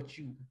what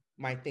you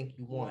might think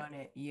you want?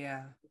 It.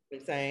 Yeah.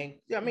 I'm saying,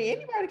 I mean,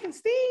 anybody can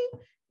steam.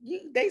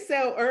 They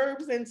sell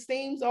herbs and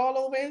steams all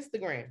over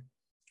Instagram.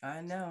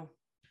 I know.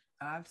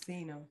 I've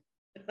seen them.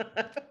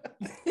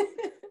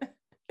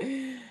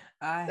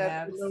 I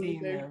have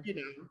seen them.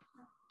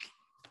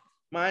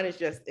 Mine is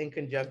just in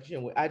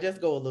conjunction with, I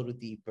just go a little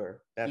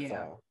deeper. That's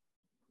all.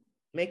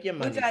 Make your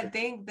money. Which I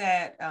think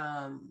that,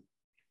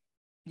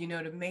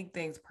 to make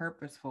things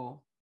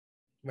purposeful,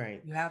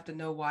 right? You have to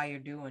know why you're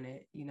doing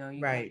it. You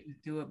can't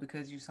just do it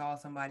because you saw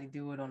somebody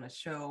do it on a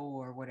show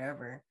or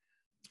whatever.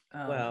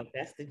 Well,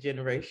 that's the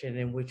generation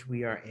in which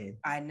we are in.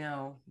 I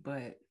know,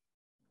 but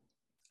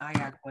I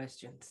got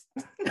questions.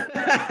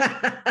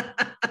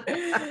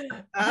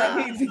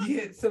 I need to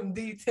get some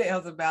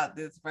details about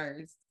this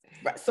first.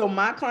 Right. So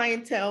my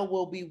clientele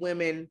will be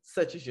women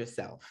such as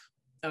yourself.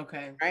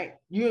 Okay. Right.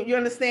 You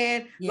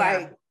understand? Yeah.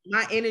 Like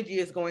my energy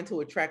is going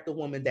to attract the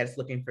woman that's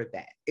looking for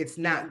that. It's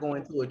not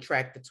going to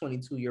attract the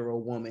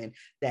 22-year-old woman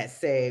that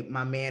said,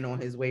 my man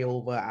on his way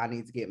over, I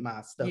need to get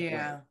my stuff.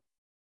 Yeah.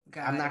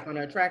 I'm not going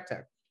to attract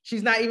her.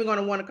 She's not even going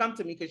to want to come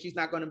to me because she's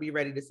not going to be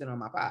ready to sit on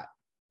my pot.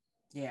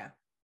 Yeah.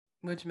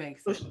 Which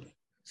makes sense.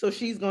 So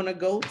she's going to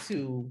go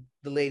to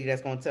the lady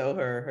that's going to tell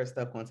her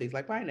stuff going to taste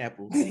like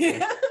pineapple.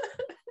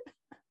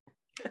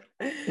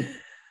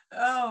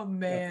 Oh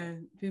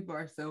man, people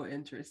are so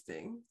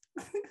interesting.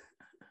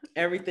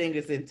 Everything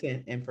is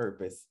intent and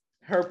purpose.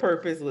 Her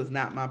purpose was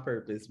not my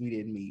purpose. We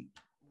didn't meet.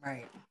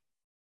 Right.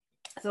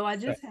 So I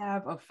just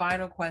have a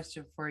final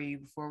question for you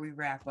before we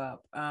wrap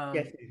up.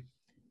 Yes.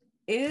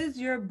 Is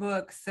your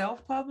book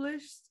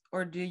self-published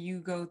or do you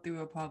go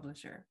through a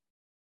publisher?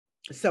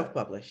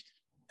 Self-published.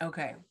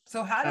 Okay.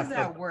 So how does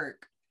that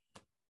work?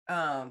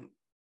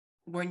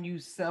 When you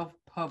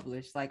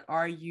self-publish, like,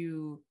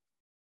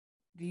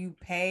 do you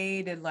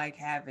pay to like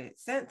have it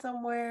sent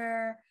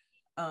somewhere?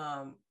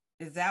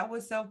 Is that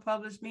what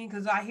self-published means?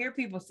 Because I hear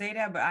people say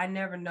that, but I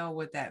never know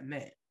what that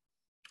meant.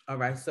 All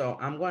right. So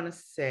I'm going to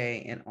say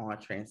in all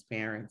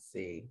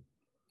transparency,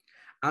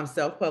 I'm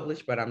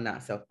self-published, but I'm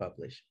not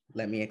self-published.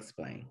 Let me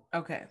explain.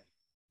 Okay.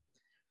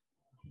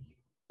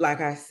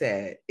 Like I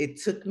said,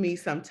 it took me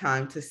some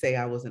time to say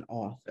I was an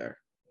author.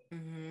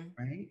 Mm-hmm.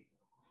 Right.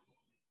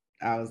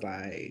 I was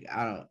like,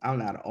 I'm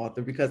not an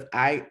author because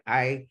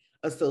I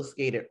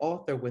associated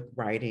author with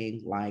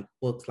writing like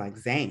books like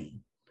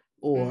Zane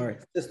or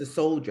Sister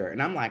Soldier.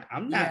 And I'm like,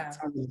 I'm not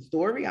telling a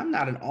story. I'm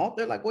not an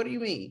author. Like, what do you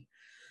mean?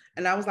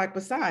 And I was like,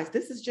 besides,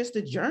 this is just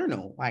a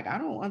journal. Like, I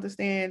don't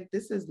understand.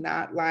 This is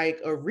not like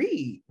a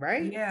read,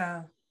 right?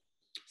 Yeah.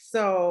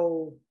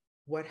 So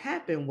what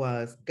happened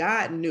was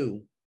God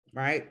knew,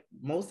 right?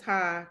 Most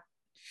High,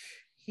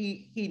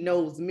 he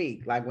knows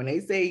me. Like when they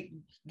say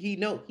he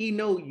know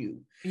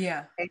you.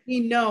 Yeah. And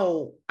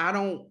I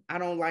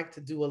don't like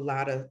to do a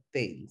lot of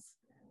things.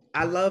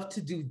 I love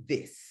to do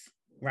this,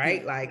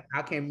 right? Yeah. Like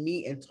I can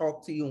meet and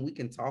talk to you and we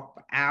can talk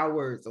for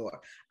hours,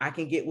 or I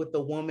can get with a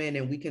woman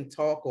and we can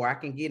talk, or I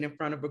can get in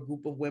front of a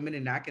group of women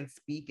and I can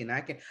speak and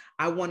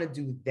I want to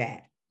do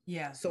that.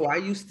 Yeah. So I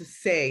used to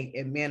say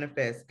and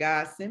manifest,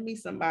 God, send me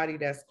somebody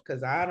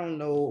because I don't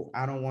know.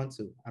 I don't want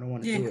to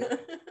do it.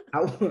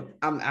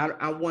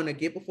 I want to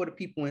get before the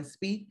people and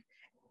speak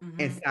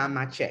and sign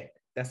my check.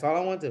 That's all I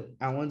want to do.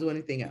 I don't want to do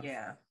anything else.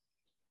 Yeah.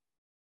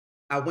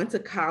 I went to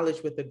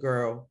college with a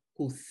girl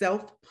who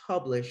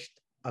self-published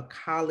a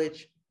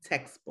college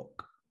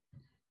textbook.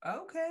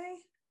 Okay.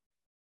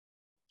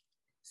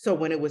 So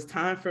when it was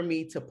time for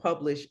me to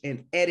publish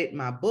and edit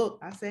my book,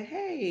 I said,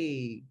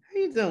 hey, how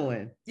you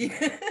doing?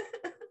 Yeah.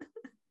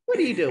 What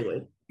are you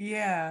doing?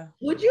 Yeah.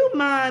 Would you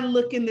mind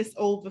looking this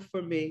over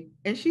for me?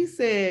 And she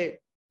said,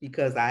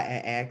 because I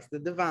asked the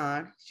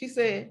divine, she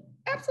said,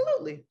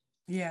 absolutely.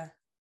 Yeah.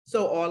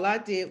 So all I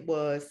did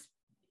was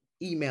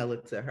email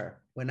it to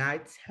her. When I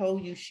tell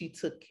you she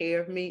took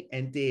care of me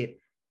and did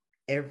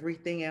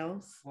everything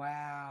else.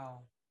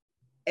 Wow.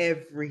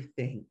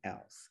 Everything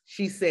else.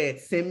 She said,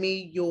 send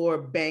me your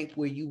bank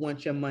where you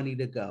want your money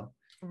to go.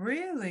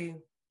 Really?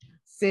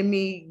 Send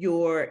me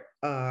your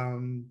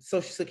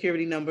social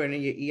security number and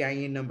your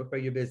EIN number for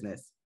your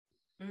business.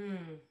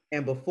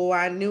 And before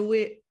I knew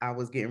it, I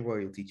was getting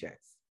royalty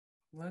checks.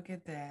 Look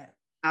at that.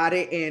 I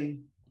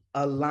didn't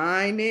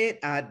align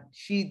it.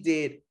 She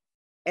did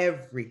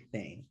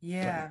everything.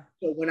 Yeah.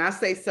 So when I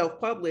say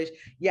self-published,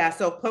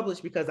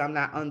 self-published because I'm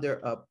not under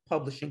a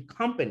publishing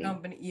company.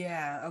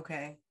 Yeah.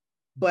 Okay.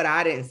 But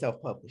I didn't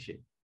self-publish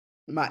it.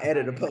 My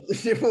editor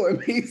published it for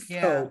me.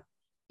 So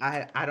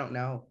I don't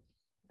know.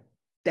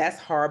 That's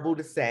horrible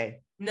to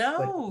say.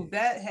 No,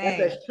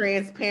 that's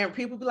transparent.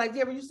 People be like,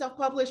 yeah, were you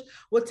self-published?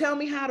 Well, tell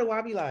me how do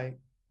I be like?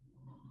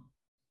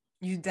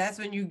 That's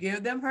when you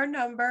give them her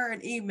number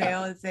and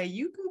email and say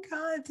you can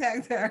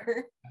contact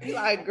her. Be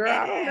like, girl,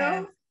 I don't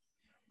know.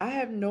 I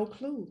have no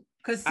clue.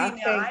 Because see,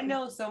 now I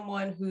know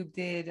someone who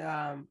did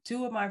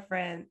three of my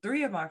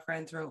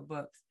friends wrote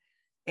books,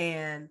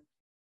 and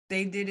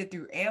they did it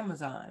through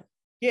Amazon.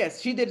 Yes,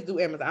 she did it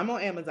through Amazon. I'm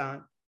on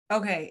Amazon.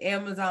 Okay,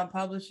 Amazon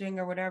Publishing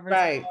or whatever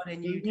it's called,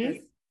 and you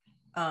just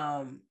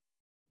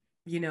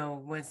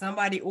when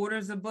somebody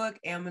orders a book,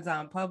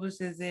 Amazon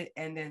publishes it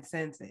and then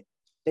sends it.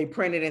 They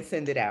print it and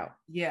send it out.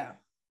 Yeah.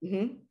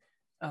 Mm-hmm.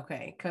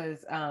 Okay,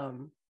 because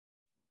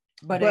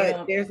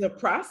but there's a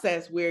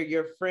process where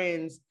your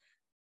friends,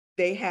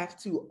 they have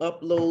to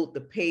upload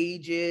the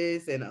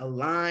pages and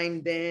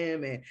align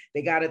them, and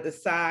they got to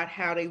decide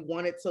how they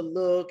want it to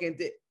look.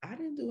 And I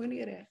didn't do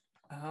any of that.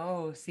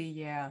 Oh, see,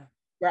 yeah.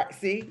 Right.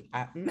 See,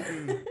 that's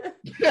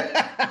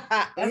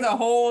a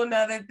whole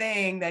nother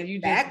thing that you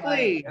just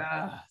exactly.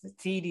 The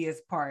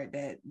tedious part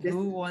that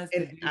who wants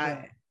to do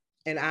that?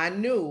 And I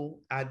knew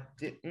I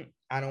didn't.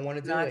 I don't want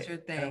to do it. Not your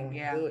thing.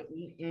 Yeah.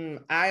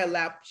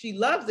 She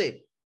loves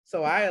it.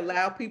 So I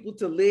allow people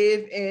to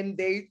live in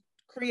their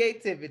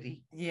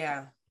creativity.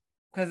 Yeah.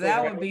 Because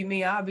that would be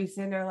me. I'll be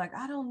sitting there like,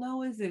 I don't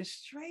know, is it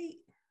straight?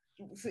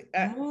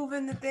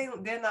 Moving the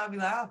thing, then I'll be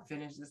like, I'll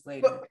finish this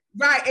later.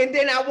 Right. And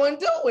then I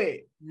wouldn't do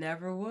it.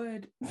 Never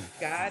would.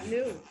 God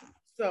knew.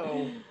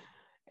 So.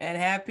 And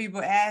have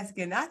people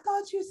asking, I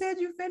thought you said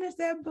you finished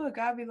that book.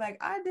 I'll be like,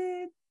 I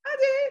did.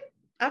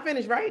 I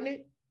finished writing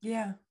it.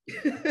 Yeah.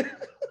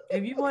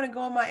 If you want to go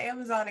on my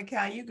Amazon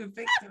account, you can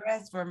fix the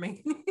rest for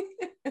me.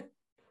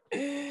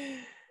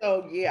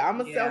 So yeah,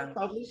 I'm a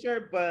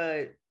self-publisher,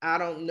 but I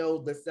don't know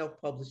the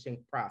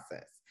self-publishing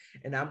process.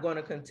 And I'm going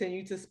to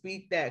continue to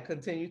speak that,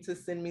 continue to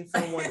send me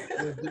someone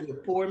to do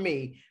it for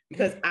me,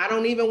 because I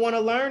don't even want to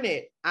learn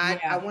it.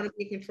 I want to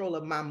be in control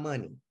of my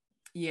money.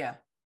 Yeah.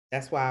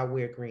 That's why I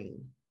wear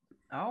green.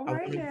 All right, now. I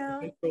want to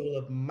be in control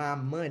of my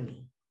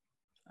money.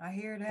 I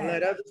hear that. All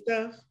that other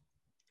stuff,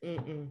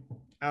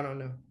 I don't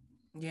know.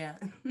 Yeah.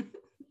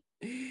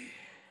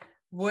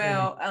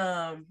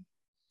 Well,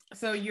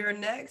 so your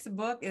next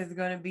book is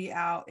going to be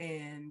out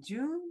in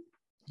June?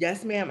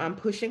 Yes, ma'am. I'm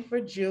pushing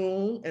for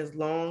June,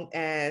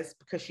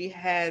 because she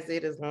has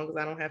it, as long as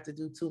I don't have to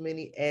do too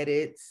many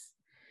edits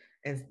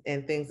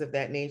and things of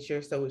that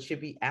nature. So it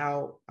should be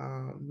out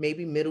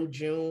maybe middle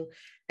June.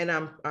 And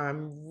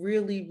I'm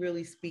really,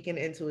 really speaking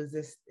into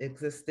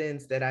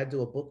existence that I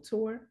do a book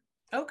tour.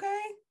 Okay.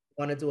 I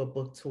want to do a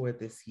book tour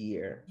this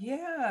year.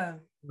 Yeah.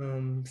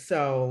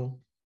 So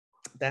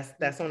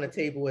that's on the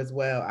table as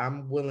well.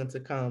 I'm willing to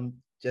come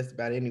just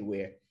about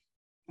anywhere.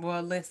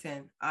 Well,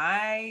 listen,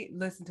 I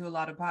listen to a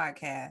lot of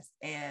podcasts,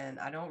 and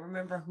I don't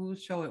remember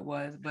whose show it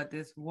was, but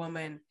this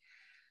woman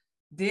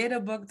did a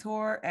book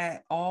tour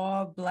at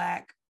all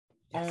Black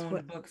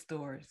owned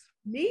bookstores.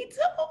 Me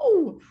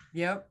too.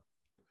 Yep.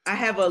 I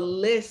have a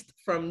list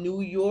from New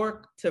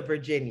York to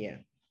Virginia.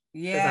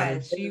 Yeah,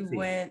 she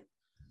went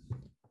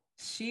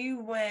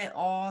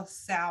all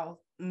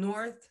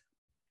north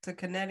to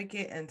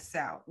Connecticut and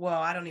south.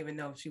 Well, I don't even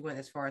know if she went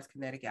as far as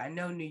Connecticut. I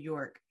know New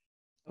York.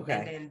 Okay.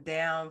 And then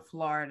down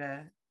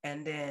Florida,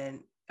 and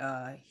then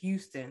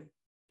Houston,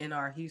 in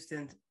our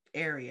Houston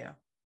area,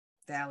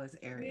 Dallas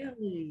area.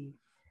 Really?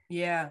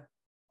 Yeah.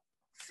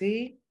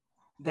 See?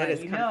 That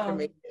is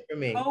confirmation for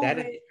me. That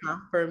is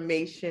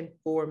confirmation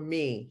for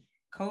me.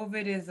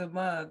 COVID is a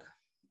mug,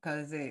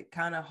 because it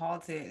kind of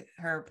halted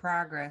her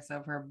progress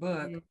of her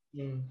book.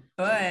 Mm-hmm.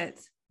 But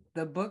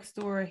the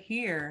bookstore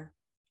here,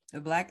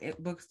 the Black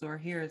bookstore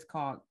here, is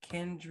called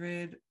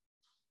Kindred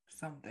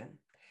something.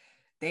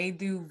 They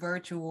do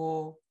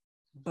virtual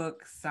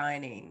book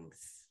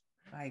signings,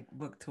 like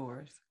book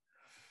tours.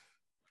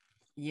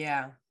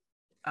 Yeah.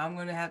 I'm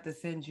going to have to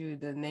send you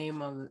the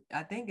name of,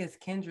 I think it's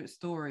Kindred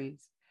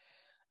Stories.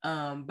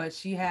 But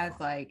she has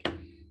like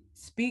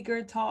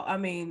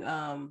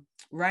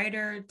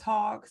writer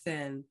talks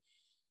and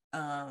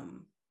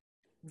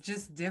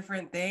just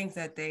different things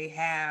that they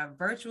have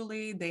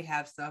virtually. They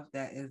have stuff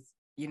that is,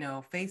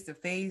 face to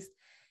face.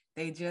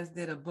 They just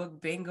did a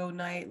book bingo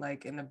night,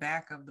 like in the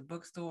back of the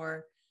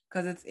bookstore,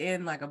 because it's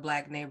in like a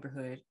Black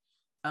neighborhood.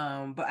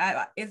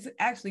 But it's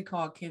actually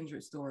called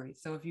Kindred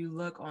Stories. So if you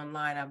look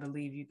online, I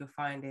believe you can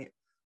find it.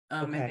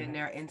 And then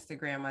their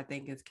Instagram, I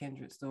think, is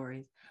Kindred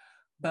Stories.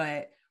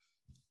 But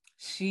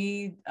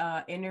she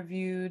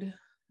interviewed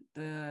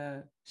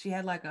she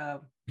had like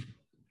a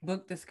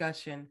book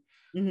discussion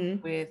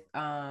with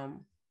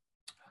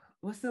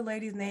what's the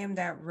lady's name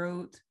that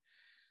wrote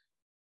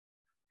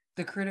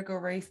the critical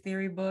race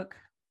theory book?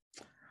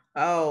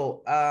 I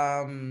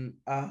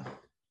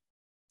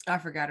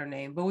forgot her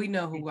name, but we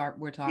know who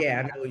we're talking about. Yeah,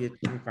 I know who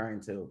you're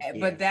referring to.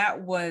 But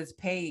that was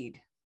paid.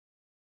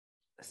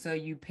 So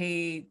you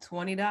paid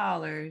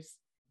 $20.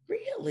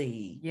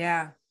 Really?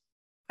 Yeah.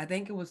 I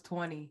think it was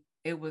 20.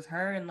 It was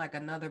her and like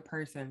another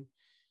person.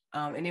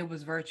 And it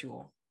was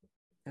virtual.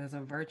 It was a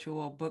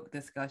virtual book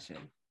discussion.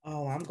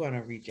 Oh, I'm going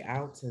to reach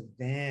out to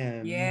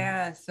them.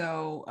 Yeah.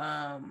 So,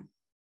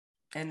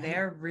 and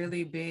they're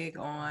really big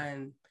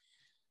on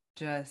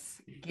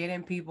just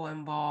getting people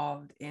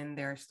involved in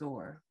their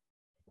store.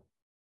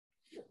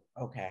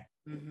 Okay.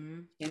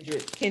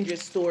 Kindred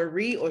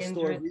Story or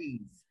Kindred,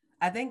 Stories?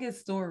 I think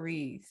it's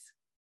Stories.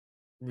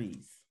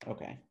 Rees.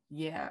 Okay.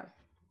 Yeah.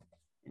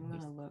 I'm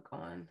going to look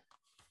on.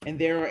 And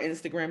they're on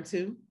Instagram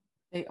too?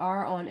 They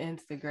are on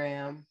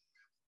Instagram.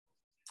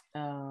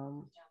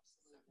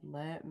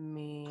 Let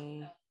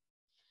me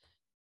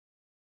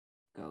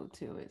go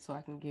to it so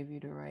I can give you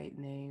the right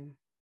name.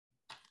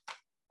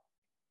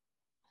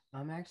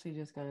 I'm actually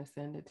just going to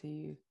send it to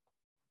you.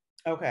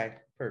 Okay,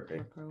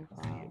 perfect. Your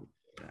profile.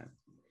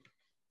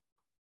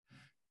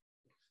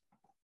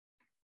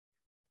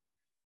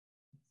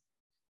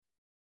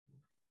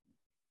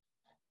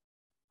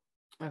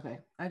 Okay,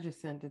 I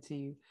just sent it to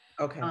you.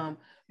 Okay.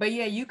 But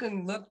yeah, you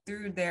can look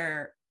through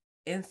their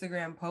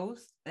Instagram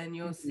posts and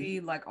you'll see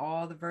like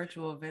all the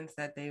virtual events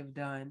that they've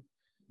done.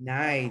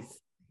 Nice.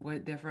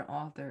 With different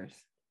authors.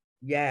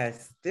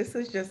 Yes, this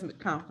is just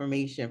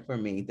confirmation for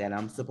me that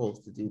I'm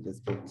supposed to do this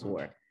book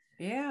tour.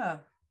 Yeah.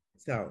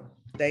 So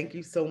thank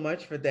you so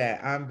much for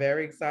that. I'm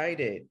very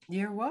excited.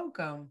 You're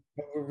welcome.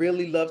 I would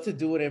really love to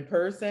do it in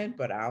person,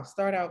 but I'll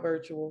start out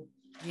virtual.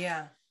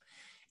 Yeah.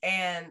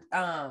 And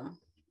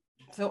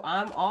so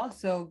I'm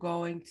also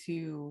going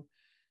to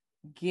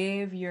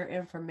give your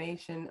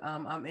information.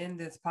 I'm in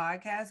this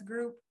podcast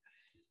group.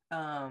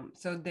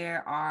 So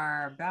there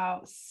are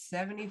about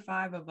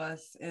 75 of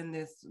us in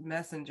this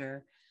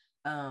messenger.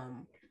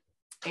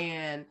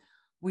 And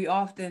we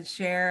often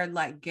share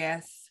like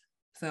guests.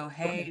 So,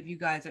 hey, if you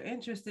guys are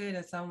interested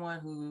in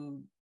someone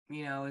who,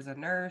 you know, is a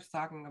nurse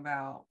talking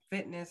about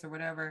fitness or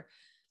whatever,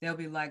 they'll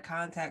be like,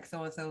 contact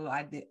so-and-so.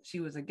 She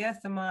was a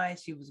guest of mine.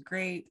 She was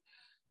great.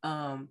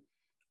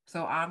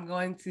 So I'm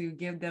going to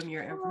give them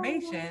your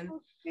information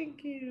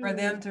thank you. For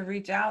them to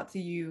reach out to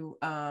you,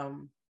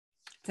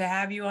 to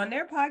have you on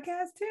their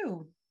podcast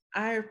too.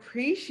 I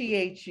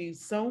appreciate you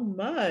so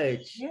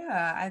much.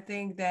 Yeah, I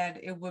think that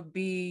it would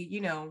be,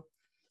 you know,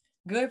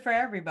 good for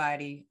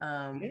everybody.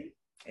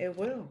 It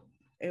will.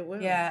 It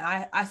will.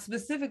 Yeah, I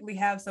specifically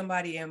have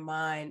somebody in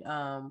mind.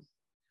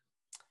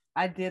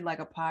 I did like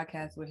a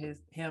podcast with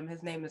him.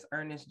 His name is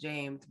Ernest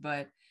James,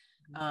 but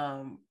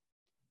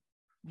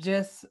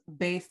just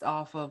based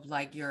off of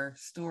like your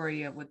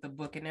story with the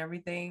book and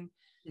everything,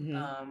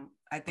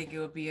 I think it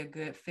would be a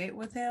good fit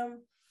with him.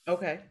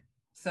 Okay.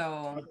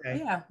 So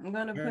yeah, I'm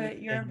gonna put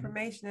your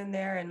information in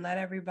there and let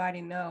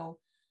everybody know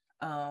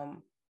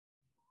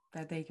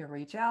that they can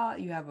reach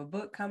out. You have a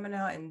book coming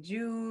out in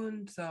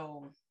June,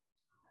 so.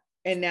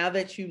 And now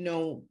that you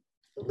know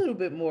a little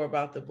bit more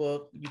about the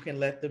book, you can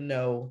let them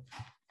know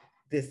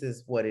this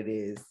is what it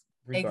is.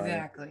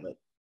 Exactly.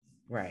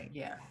 Right.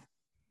 Yeah.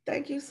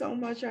 Thank you so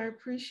much. I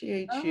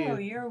appreciate you. Oh,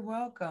 you're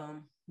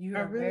welcome. You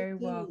are very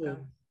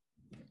welcome.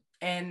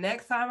 And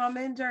next time I'm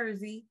in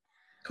Jersey,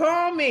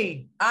 call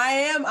me.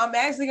 I'm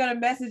actually gonna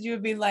message you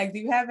and be like, do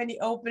you have any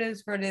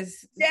openings for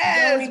this?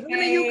 Yes, when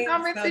are you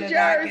coming to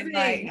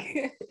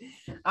Jersey?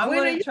 I'm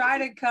gonna try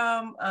to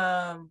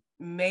come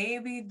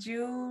maybe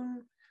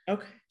June.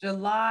 Okay.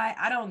 July.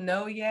 I don't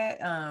know yet.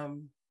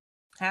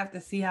 Have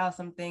to see how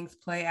some things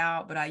play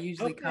out, but I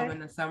usually come in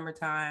the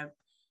summertime.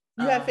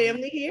 You have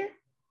family here?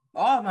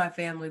 All of my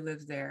family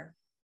lives there.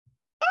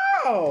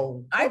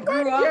 Oh, I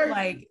grew up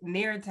like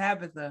near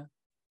Tabitha.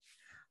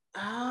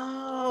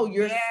 Oh,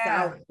 you're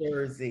South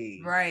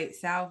Jersey. Right,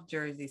 South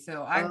Jersey.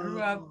 So I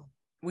grew up,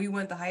 we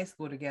went to high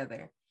school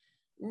together.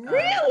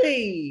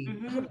 Really?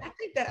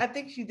 I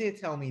think she did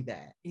tell me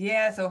that.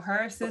 Yeah, so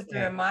her sister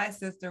and my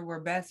sister were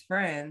best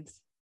friends.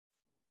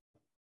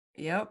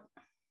 Yep.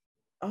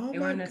 They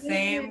were in the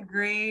same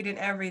grade and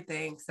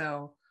everything.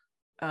 So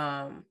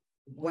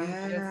we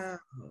just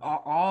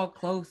all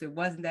close. It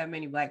wasn't that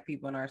many Black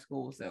people in our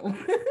school. So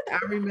I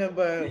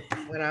remember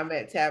when I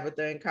met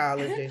Tabitha in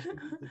college and she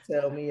used to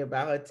tell me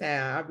about her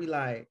town. I'd be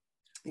like,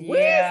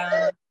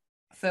 yeah.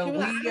 So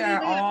we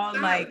are all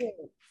like,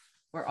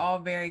 we're all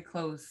very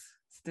close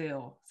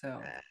still. So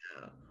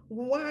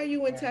why are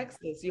you in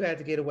Texas? You had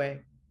to get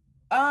away.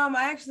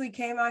 I actually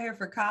came out here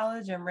for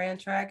college and ran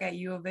track at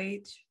U of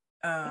H.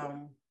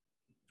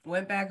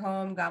 Went back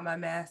home, got my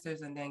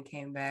master's, and then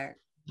came back.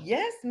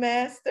 Yes,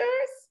 masters.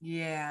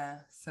 Yeah,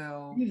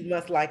 so you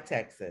must like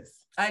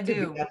Texas. I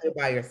do. Be out there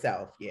by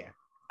yourself, yeah.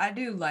 I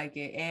do like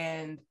it,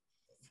 and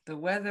the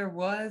weather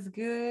was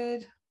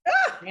good.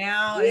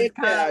 Now it's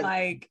kind of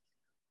like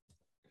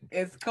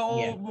it's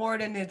cold more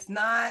than it's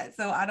not,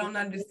 so I don't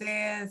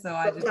understand. So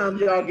I just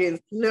sometimes y'all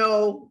get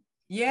snow.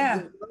 Yeah,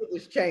 the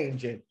weather's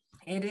changing.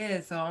 It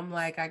is. So I'm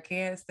like, I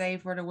can't stay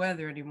for the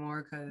weather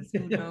anymore because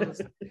who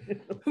knows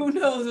who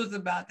knows what's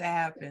about to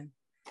happen.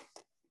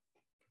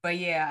 But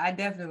yeah, I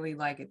definitely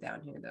like it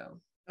down here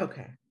though.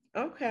 Okay.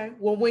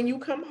 Well, when you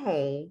come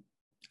home,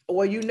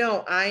 well, you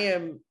know, I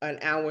am an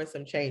hour and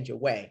some change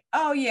away.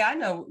 Oh yeah, I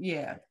know.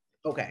 Yeah.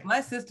 Okay. My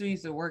sister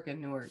used to work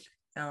in Newark.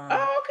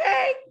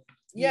 Okay.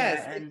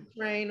 Yes. Yeah, and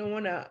train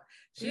on up.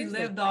 She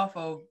lived off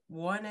of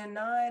 1 and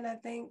 9, I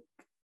think.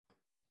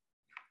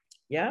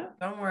 Yeah.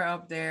 Somewhere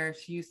up there.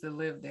 She used to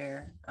live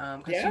there.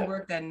 Because she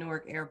worked at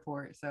Newark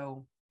Airport.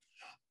 So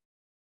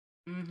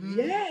Mm-hmm.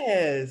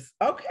 Yes.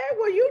 Okay.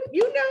 Well, you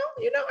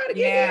know how to get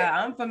Yeah, there.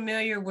 I'm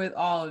familiar with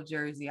all of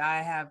Jersey.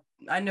 I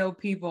know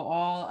people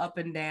all up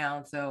and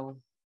down. So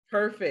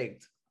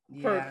Perfect.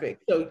 yeah.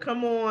 Perfect. So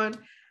come on.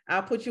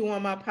 I'll put you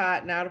on my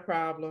pot. Not a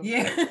problem.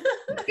 Yeah.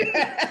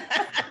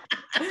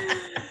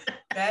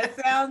 That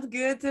sounds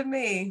good to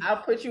me.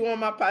 I'll put you on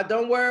my pot.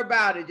 Don't worry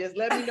about it. Just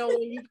let me know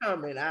when you're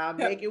coming. I'll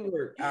make it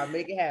work. I'll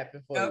make it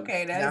happen for you.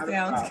 Okay, that Not a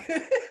sounds problem.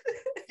 good.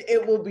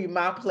 It will be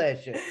my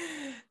pleasure.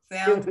 It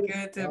Sounds will be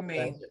good to my me.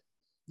 pleasure.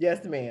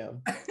 Yes,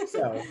 ma'am.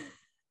 So, okay.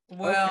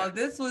 Well,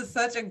 this was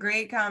such a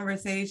great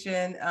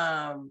conversation.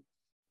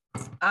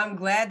 I'm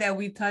glad that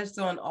we touched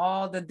on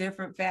all the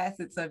different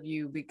facets of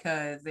you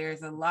because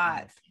there's a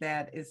lot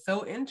that is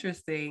so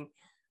interesting,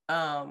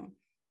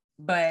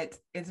 but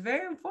it's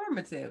very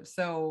informative.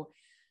 So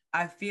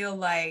I feel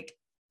like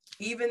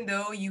even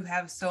though you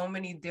have so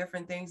many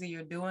different things that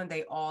you're doing,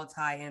 they all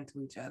tie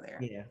into each other.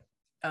 Yeah.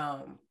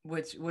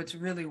 Which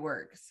really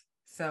works.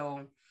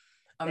 So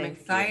I'm Thank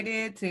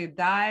excited to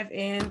dive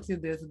into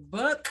this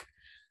book.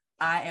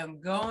 I am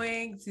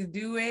going to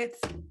do it.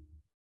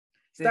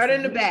 Start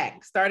in the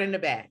back. Start in the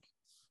back.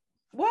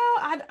 Well,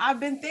 I've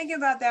been thinking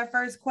about that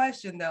first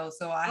question though,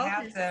 so I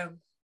have to.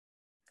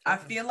 I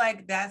feel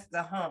like that's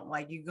the hump,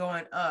 like you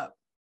going up.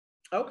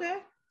 Okay.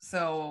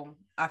 So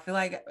I feel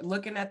like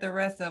looking at the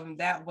rest of them,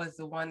 that was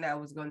the one that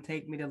was going to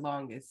take me the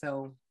longest.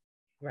 So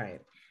right,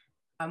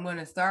 I'm going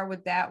to start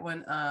with that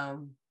one,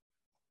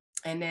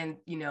 and then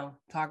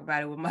talk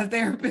about it with my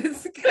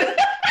therapist. Yeah,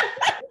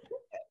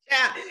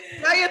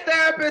 tell your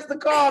therapist to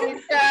call me.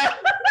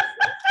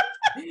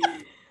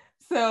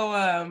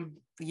 So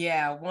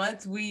yeah,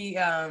 once we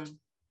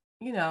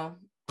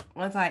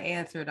once I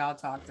answered, I'll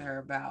talk to her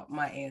about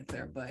my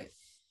answer. But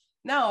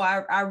no,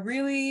 I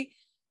really,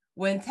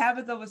 when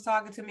Tabitha was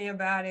talking to me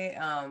about it,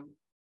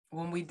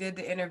 when we did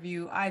the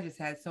interview, I just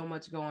had so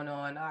much going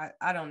on.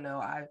 I don't know.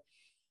 I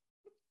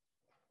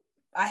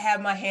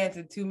had my hands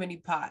in too many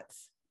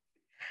pots.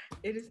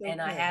 It is okay.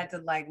 And I had to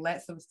like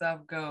let some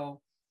stuff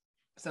go.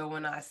 So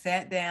when I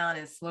sat down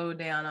and slowed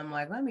down, I'm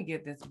like, let me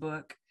get this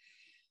book.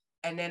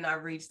 And then I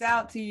reached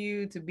out to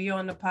you to be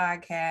on the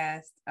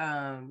podcast.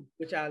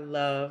 Which I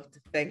loved.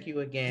 Thank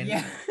you again.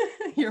 Yeah,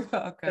 you're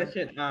welcome. Such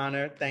an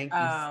honor. Thank you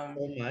so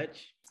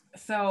much.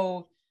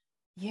 So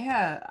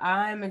yeah,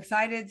 I'm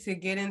excited to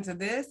get into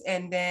this.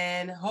 And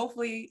then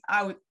hopefully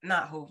I'll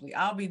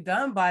be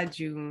done by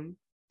June.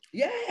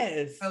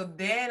 Yes. So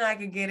then I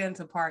could get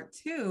into part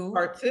two.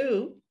 Part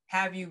two.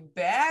 Have you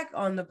back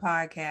on the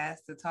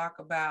podcast to talk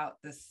about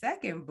the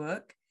second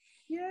book.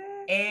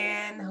 Yeah.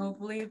 And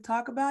hopefully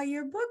talk about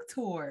your book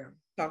tour.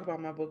 Talk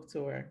about my book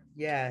tour.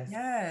 Yes.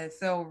 Yeah.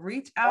 So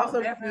reach out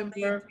also,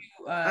 definitely.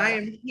 I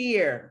am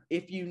here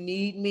if you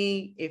need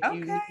me, if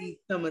you need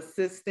some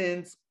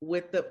assistance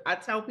with I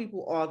tell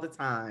people all the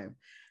time,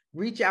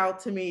 reach out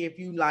to me if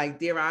you like,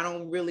 Dira, I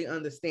don't really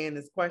understand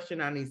this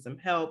question. I need some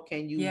help.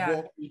 Can you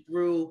walk me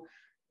through?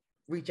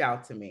 Reach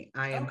out to me.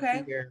 I am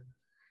here.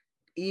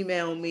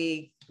 Email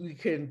me. We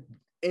can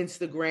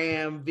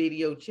Instagram,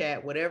 video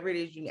chat, whatever it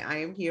is you need. I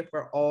am here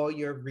for all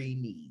your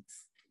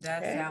needs.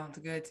 That sounds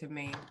good to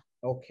me.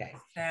 Okay.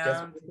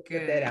 Sounds just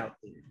good. Put that out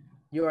there.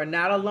 You are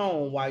not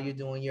alone while you're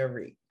doing your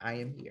read. I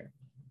am here.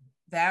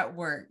 That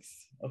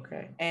works.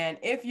 Okay. And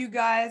if you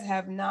guys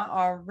have not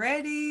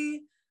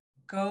already,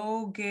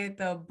 go get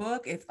the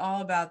book. It's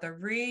all about the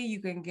read. You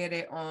can get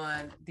it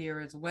on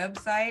Dira's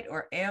website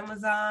or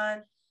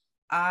Amazon.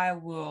 I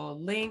will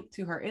link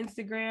to her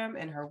Instagram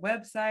and her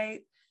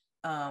website,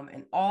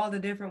 and all the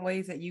different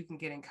ways that you can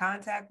get in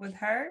contact with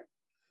her.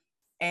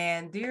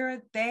 And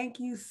Dira, thank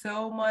you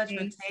so much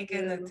for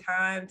taking the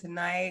time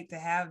tonight to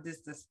have this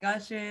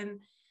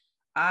discussion.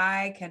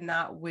 I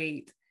cannot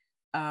wait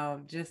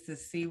just to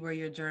see where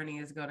your journey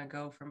is going to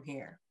go from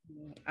here.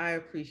 I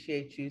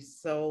appreciate you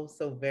so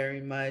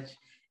very much.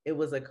 It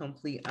was a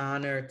complete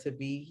honor to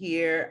be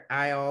here.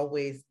 I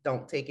always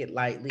don't take it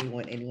lightly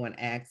when anyone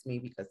asks me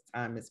because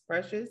time is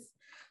precious.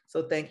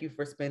 So thank you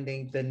for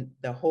spending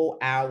the whole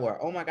hour.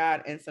 Oh my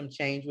God, and some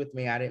change with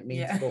me. I didn't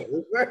mean to go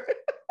over.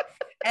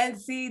 And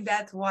see,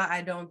 that's why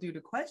I don't do the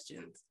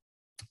questions,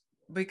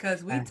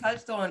 because we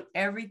touched on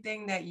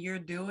everything that you're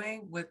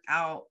doing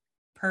without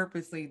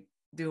purposely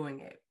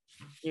doing it.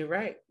 You're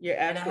right. You're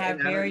absolutely.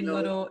 And I have very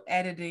little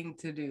editing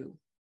to do.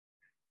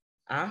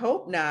 I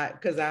hope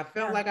not, because I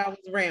felt like I was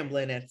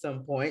rambling at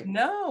some point.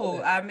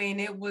 No, I mean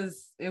it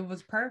was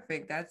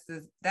perfect.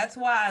 That's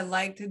why I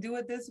like to do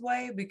it this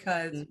way,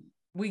 because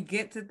we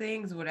get to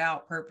things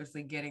without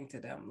purposely getting to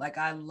them. Like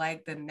I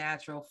like the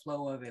natural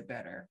flow of it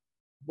better.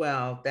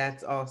 Well,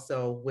 that's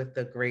also with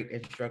the great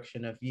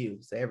instruction of you.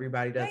 So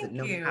everybody doesn't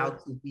know how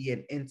to be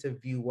an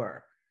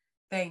interviewer.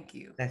 Thank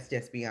you. Let's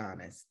just be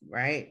honest,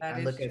 right? That I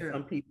look at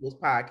some people's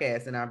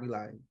podcasts and I'll be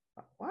like,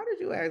 why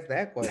did you ask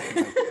that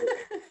question?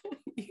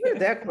 Where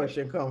did that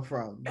question come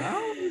from? I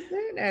don't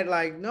understand that.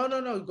 Like,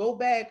 no, go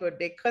back, or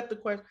they cut the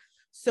question.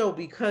 So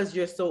because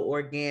you're so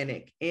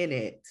organic in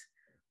it,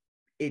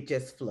 it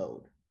just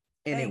flowed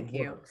and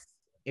it works.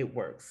 It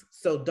works.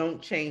 So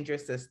don't change your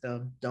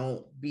system.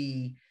 Don't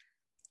be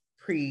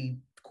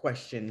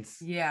pre-questions.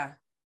 Yeah.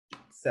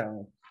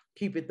 So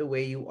keep it the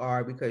way you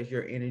are because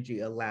your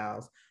energy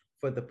allows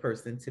for the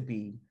person to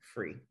be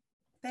free.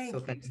 Thank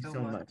you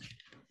so much.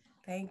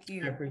 Thank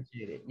you. I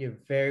appreciate it. You're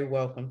very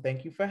welcome.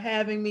 Thank you for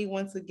having me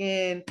once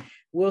again.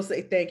 We'll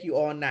say thank you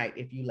all night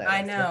if you let us.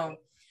 I know. Right?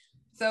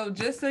 So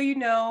just so you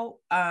know,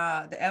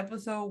 the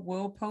episode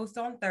will post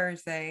on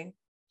Thursday.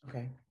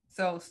 Okay.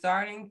 So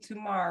starting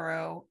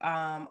tomorrow,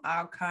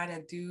 I'll kind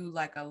of do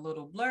like a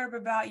little blurb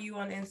about you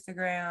on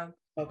Instagram.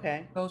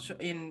 Okay. Social,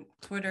 in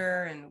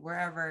Twitter and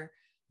wherever.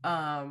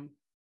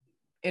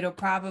 It'll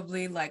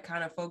probably like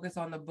kind of focus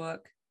on the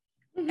book.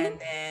 Mm-hmm. And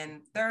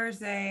then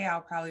Thursday,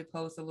 I'll probably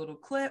post a little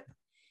clip.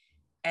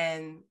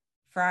 And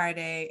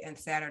Friday and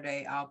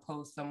Saturday, I'll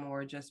post some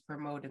more just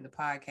promoting the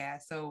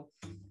podcast. So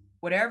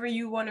whatever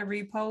you want to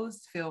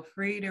repost, feel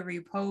free to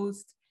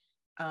repost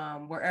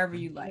wherever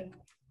you like.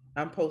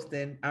 I'm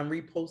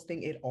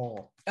reposting it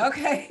all.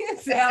 Okay,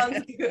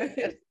 sounds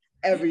good.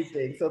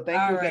 Everything. So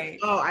thank you again. Right.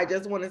 Oh, I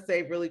just want to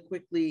say really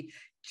quickly,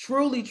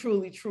 truly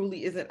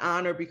is an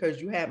honor because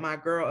you had my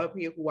girl up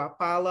here who I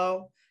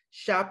follow,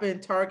 shopping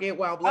Target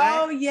while Black.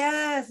 Oh,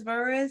 yes,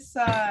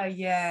 Marissa.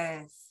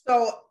 Yes.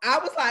 So I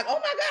was like, oh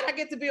my God, I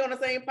get to be on the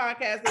same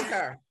podcast as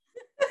her.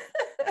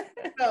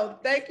 So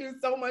thank you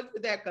so much for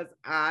that because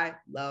I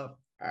love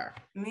her.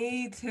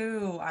 Me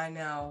too. I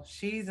know.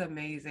 She's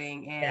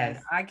amazing. And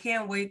yes. I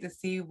can't wait to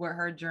see where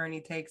her journey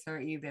takes her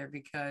either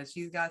because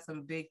she's got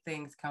some big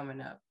things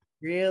coming up.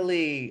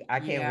 Really? I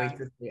can't wait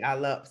to see.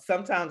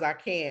 Sometimes I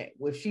can't.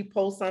 If she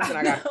posts something,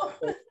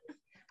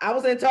 I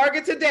was in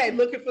Target today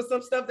looking for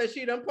some stuff that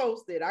she done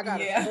posted. I got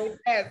to go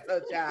past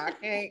her, child. I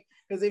can't.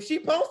 Because if she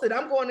posted,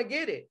 I'm going to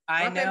get it.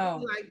 I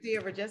know. Like,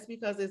 Dira, just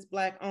because it's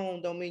Black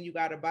owned don't mean you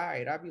got to buy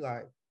it. I'd be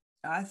like.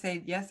 I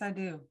say, yes, I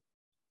do.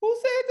 Who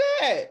said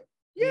that?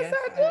 Yes,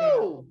 I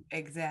do.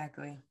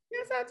 Exactly.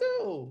 Yes, I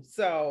do.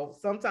 So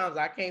sometimes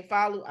I can't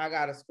follow. I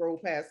got to scroll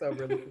past her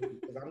really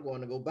quick because I'm going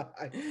to go buy.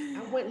 I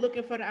went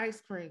looking for the ice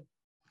cream.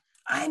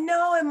 I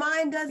know, and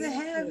mine doesn't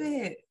have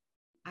it.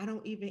 I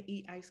don't even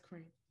eat ice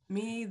cream.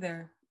 Me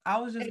either. I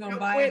was just going to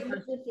buy it.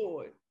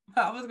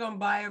 I was going to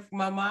buy it for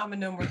my mom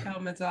and them were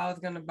coming, so I was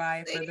going to buy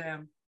it for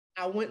them.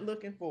 I went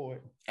looking for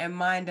it. And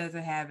mine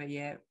doesn't have it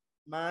yet.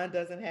 Mine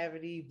doesn't have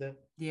it either.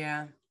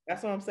 Yeah.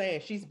 That's what I'm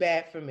saying. She's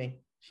bad for me.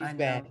 She's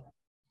bad.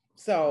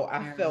 So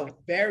I felt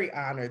very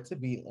honored to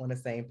be on the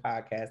same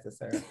podcast as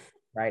her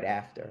right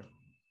after.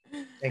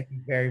 Thank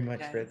you very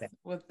much for that.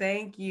 Well,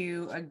 thank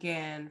you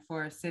again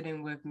for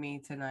sitting with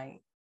me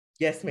tonight.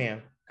 Yes,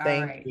 ma'am.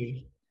 Thank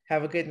you.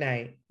 Have a good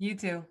night. You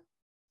too.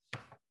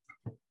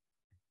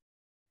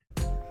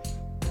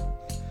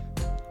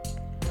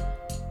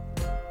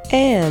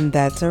 And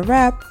that's a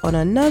wrap on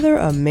another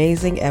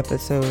amazing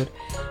episode.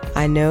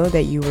 I know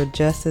that you were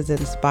just as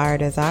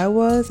inspired as I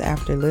was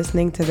after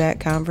listening to that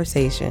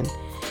conversation.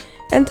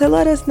 And to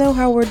let us know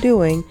how we're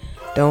doing,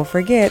 don't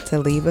forget to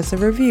leave us a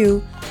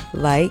review,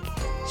 like,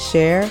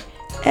 share,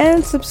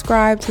 and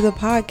subscribe to the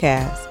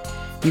podcast.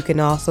 You can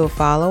also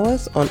follow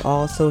us on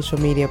all social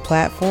media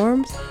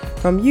platforms,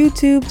 from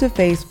YouTube to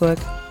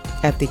Facebook,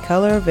 at The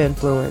Color of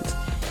Influence,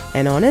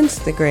 and on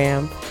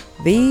Instagram,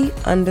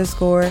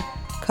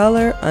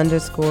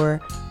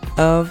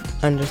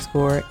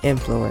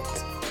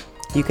 the_color_of_influence.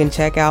 You can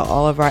check out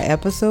all of our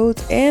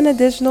episodes and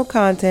additional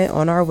content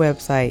on our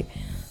website,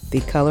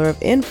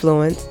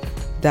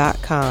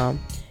 thecolorofinfluence.com,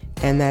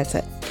 and that's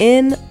an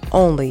N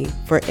only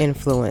for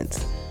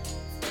influence.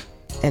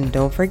 And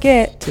don't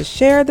forget to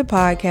share the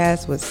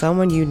podcast with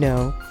someone you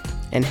know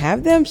and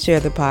have them share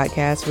the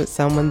podcast with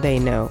someone they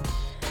know.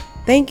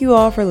 Thank you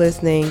all for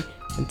listening.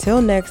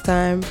 Until next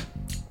time,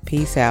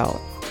 peace out.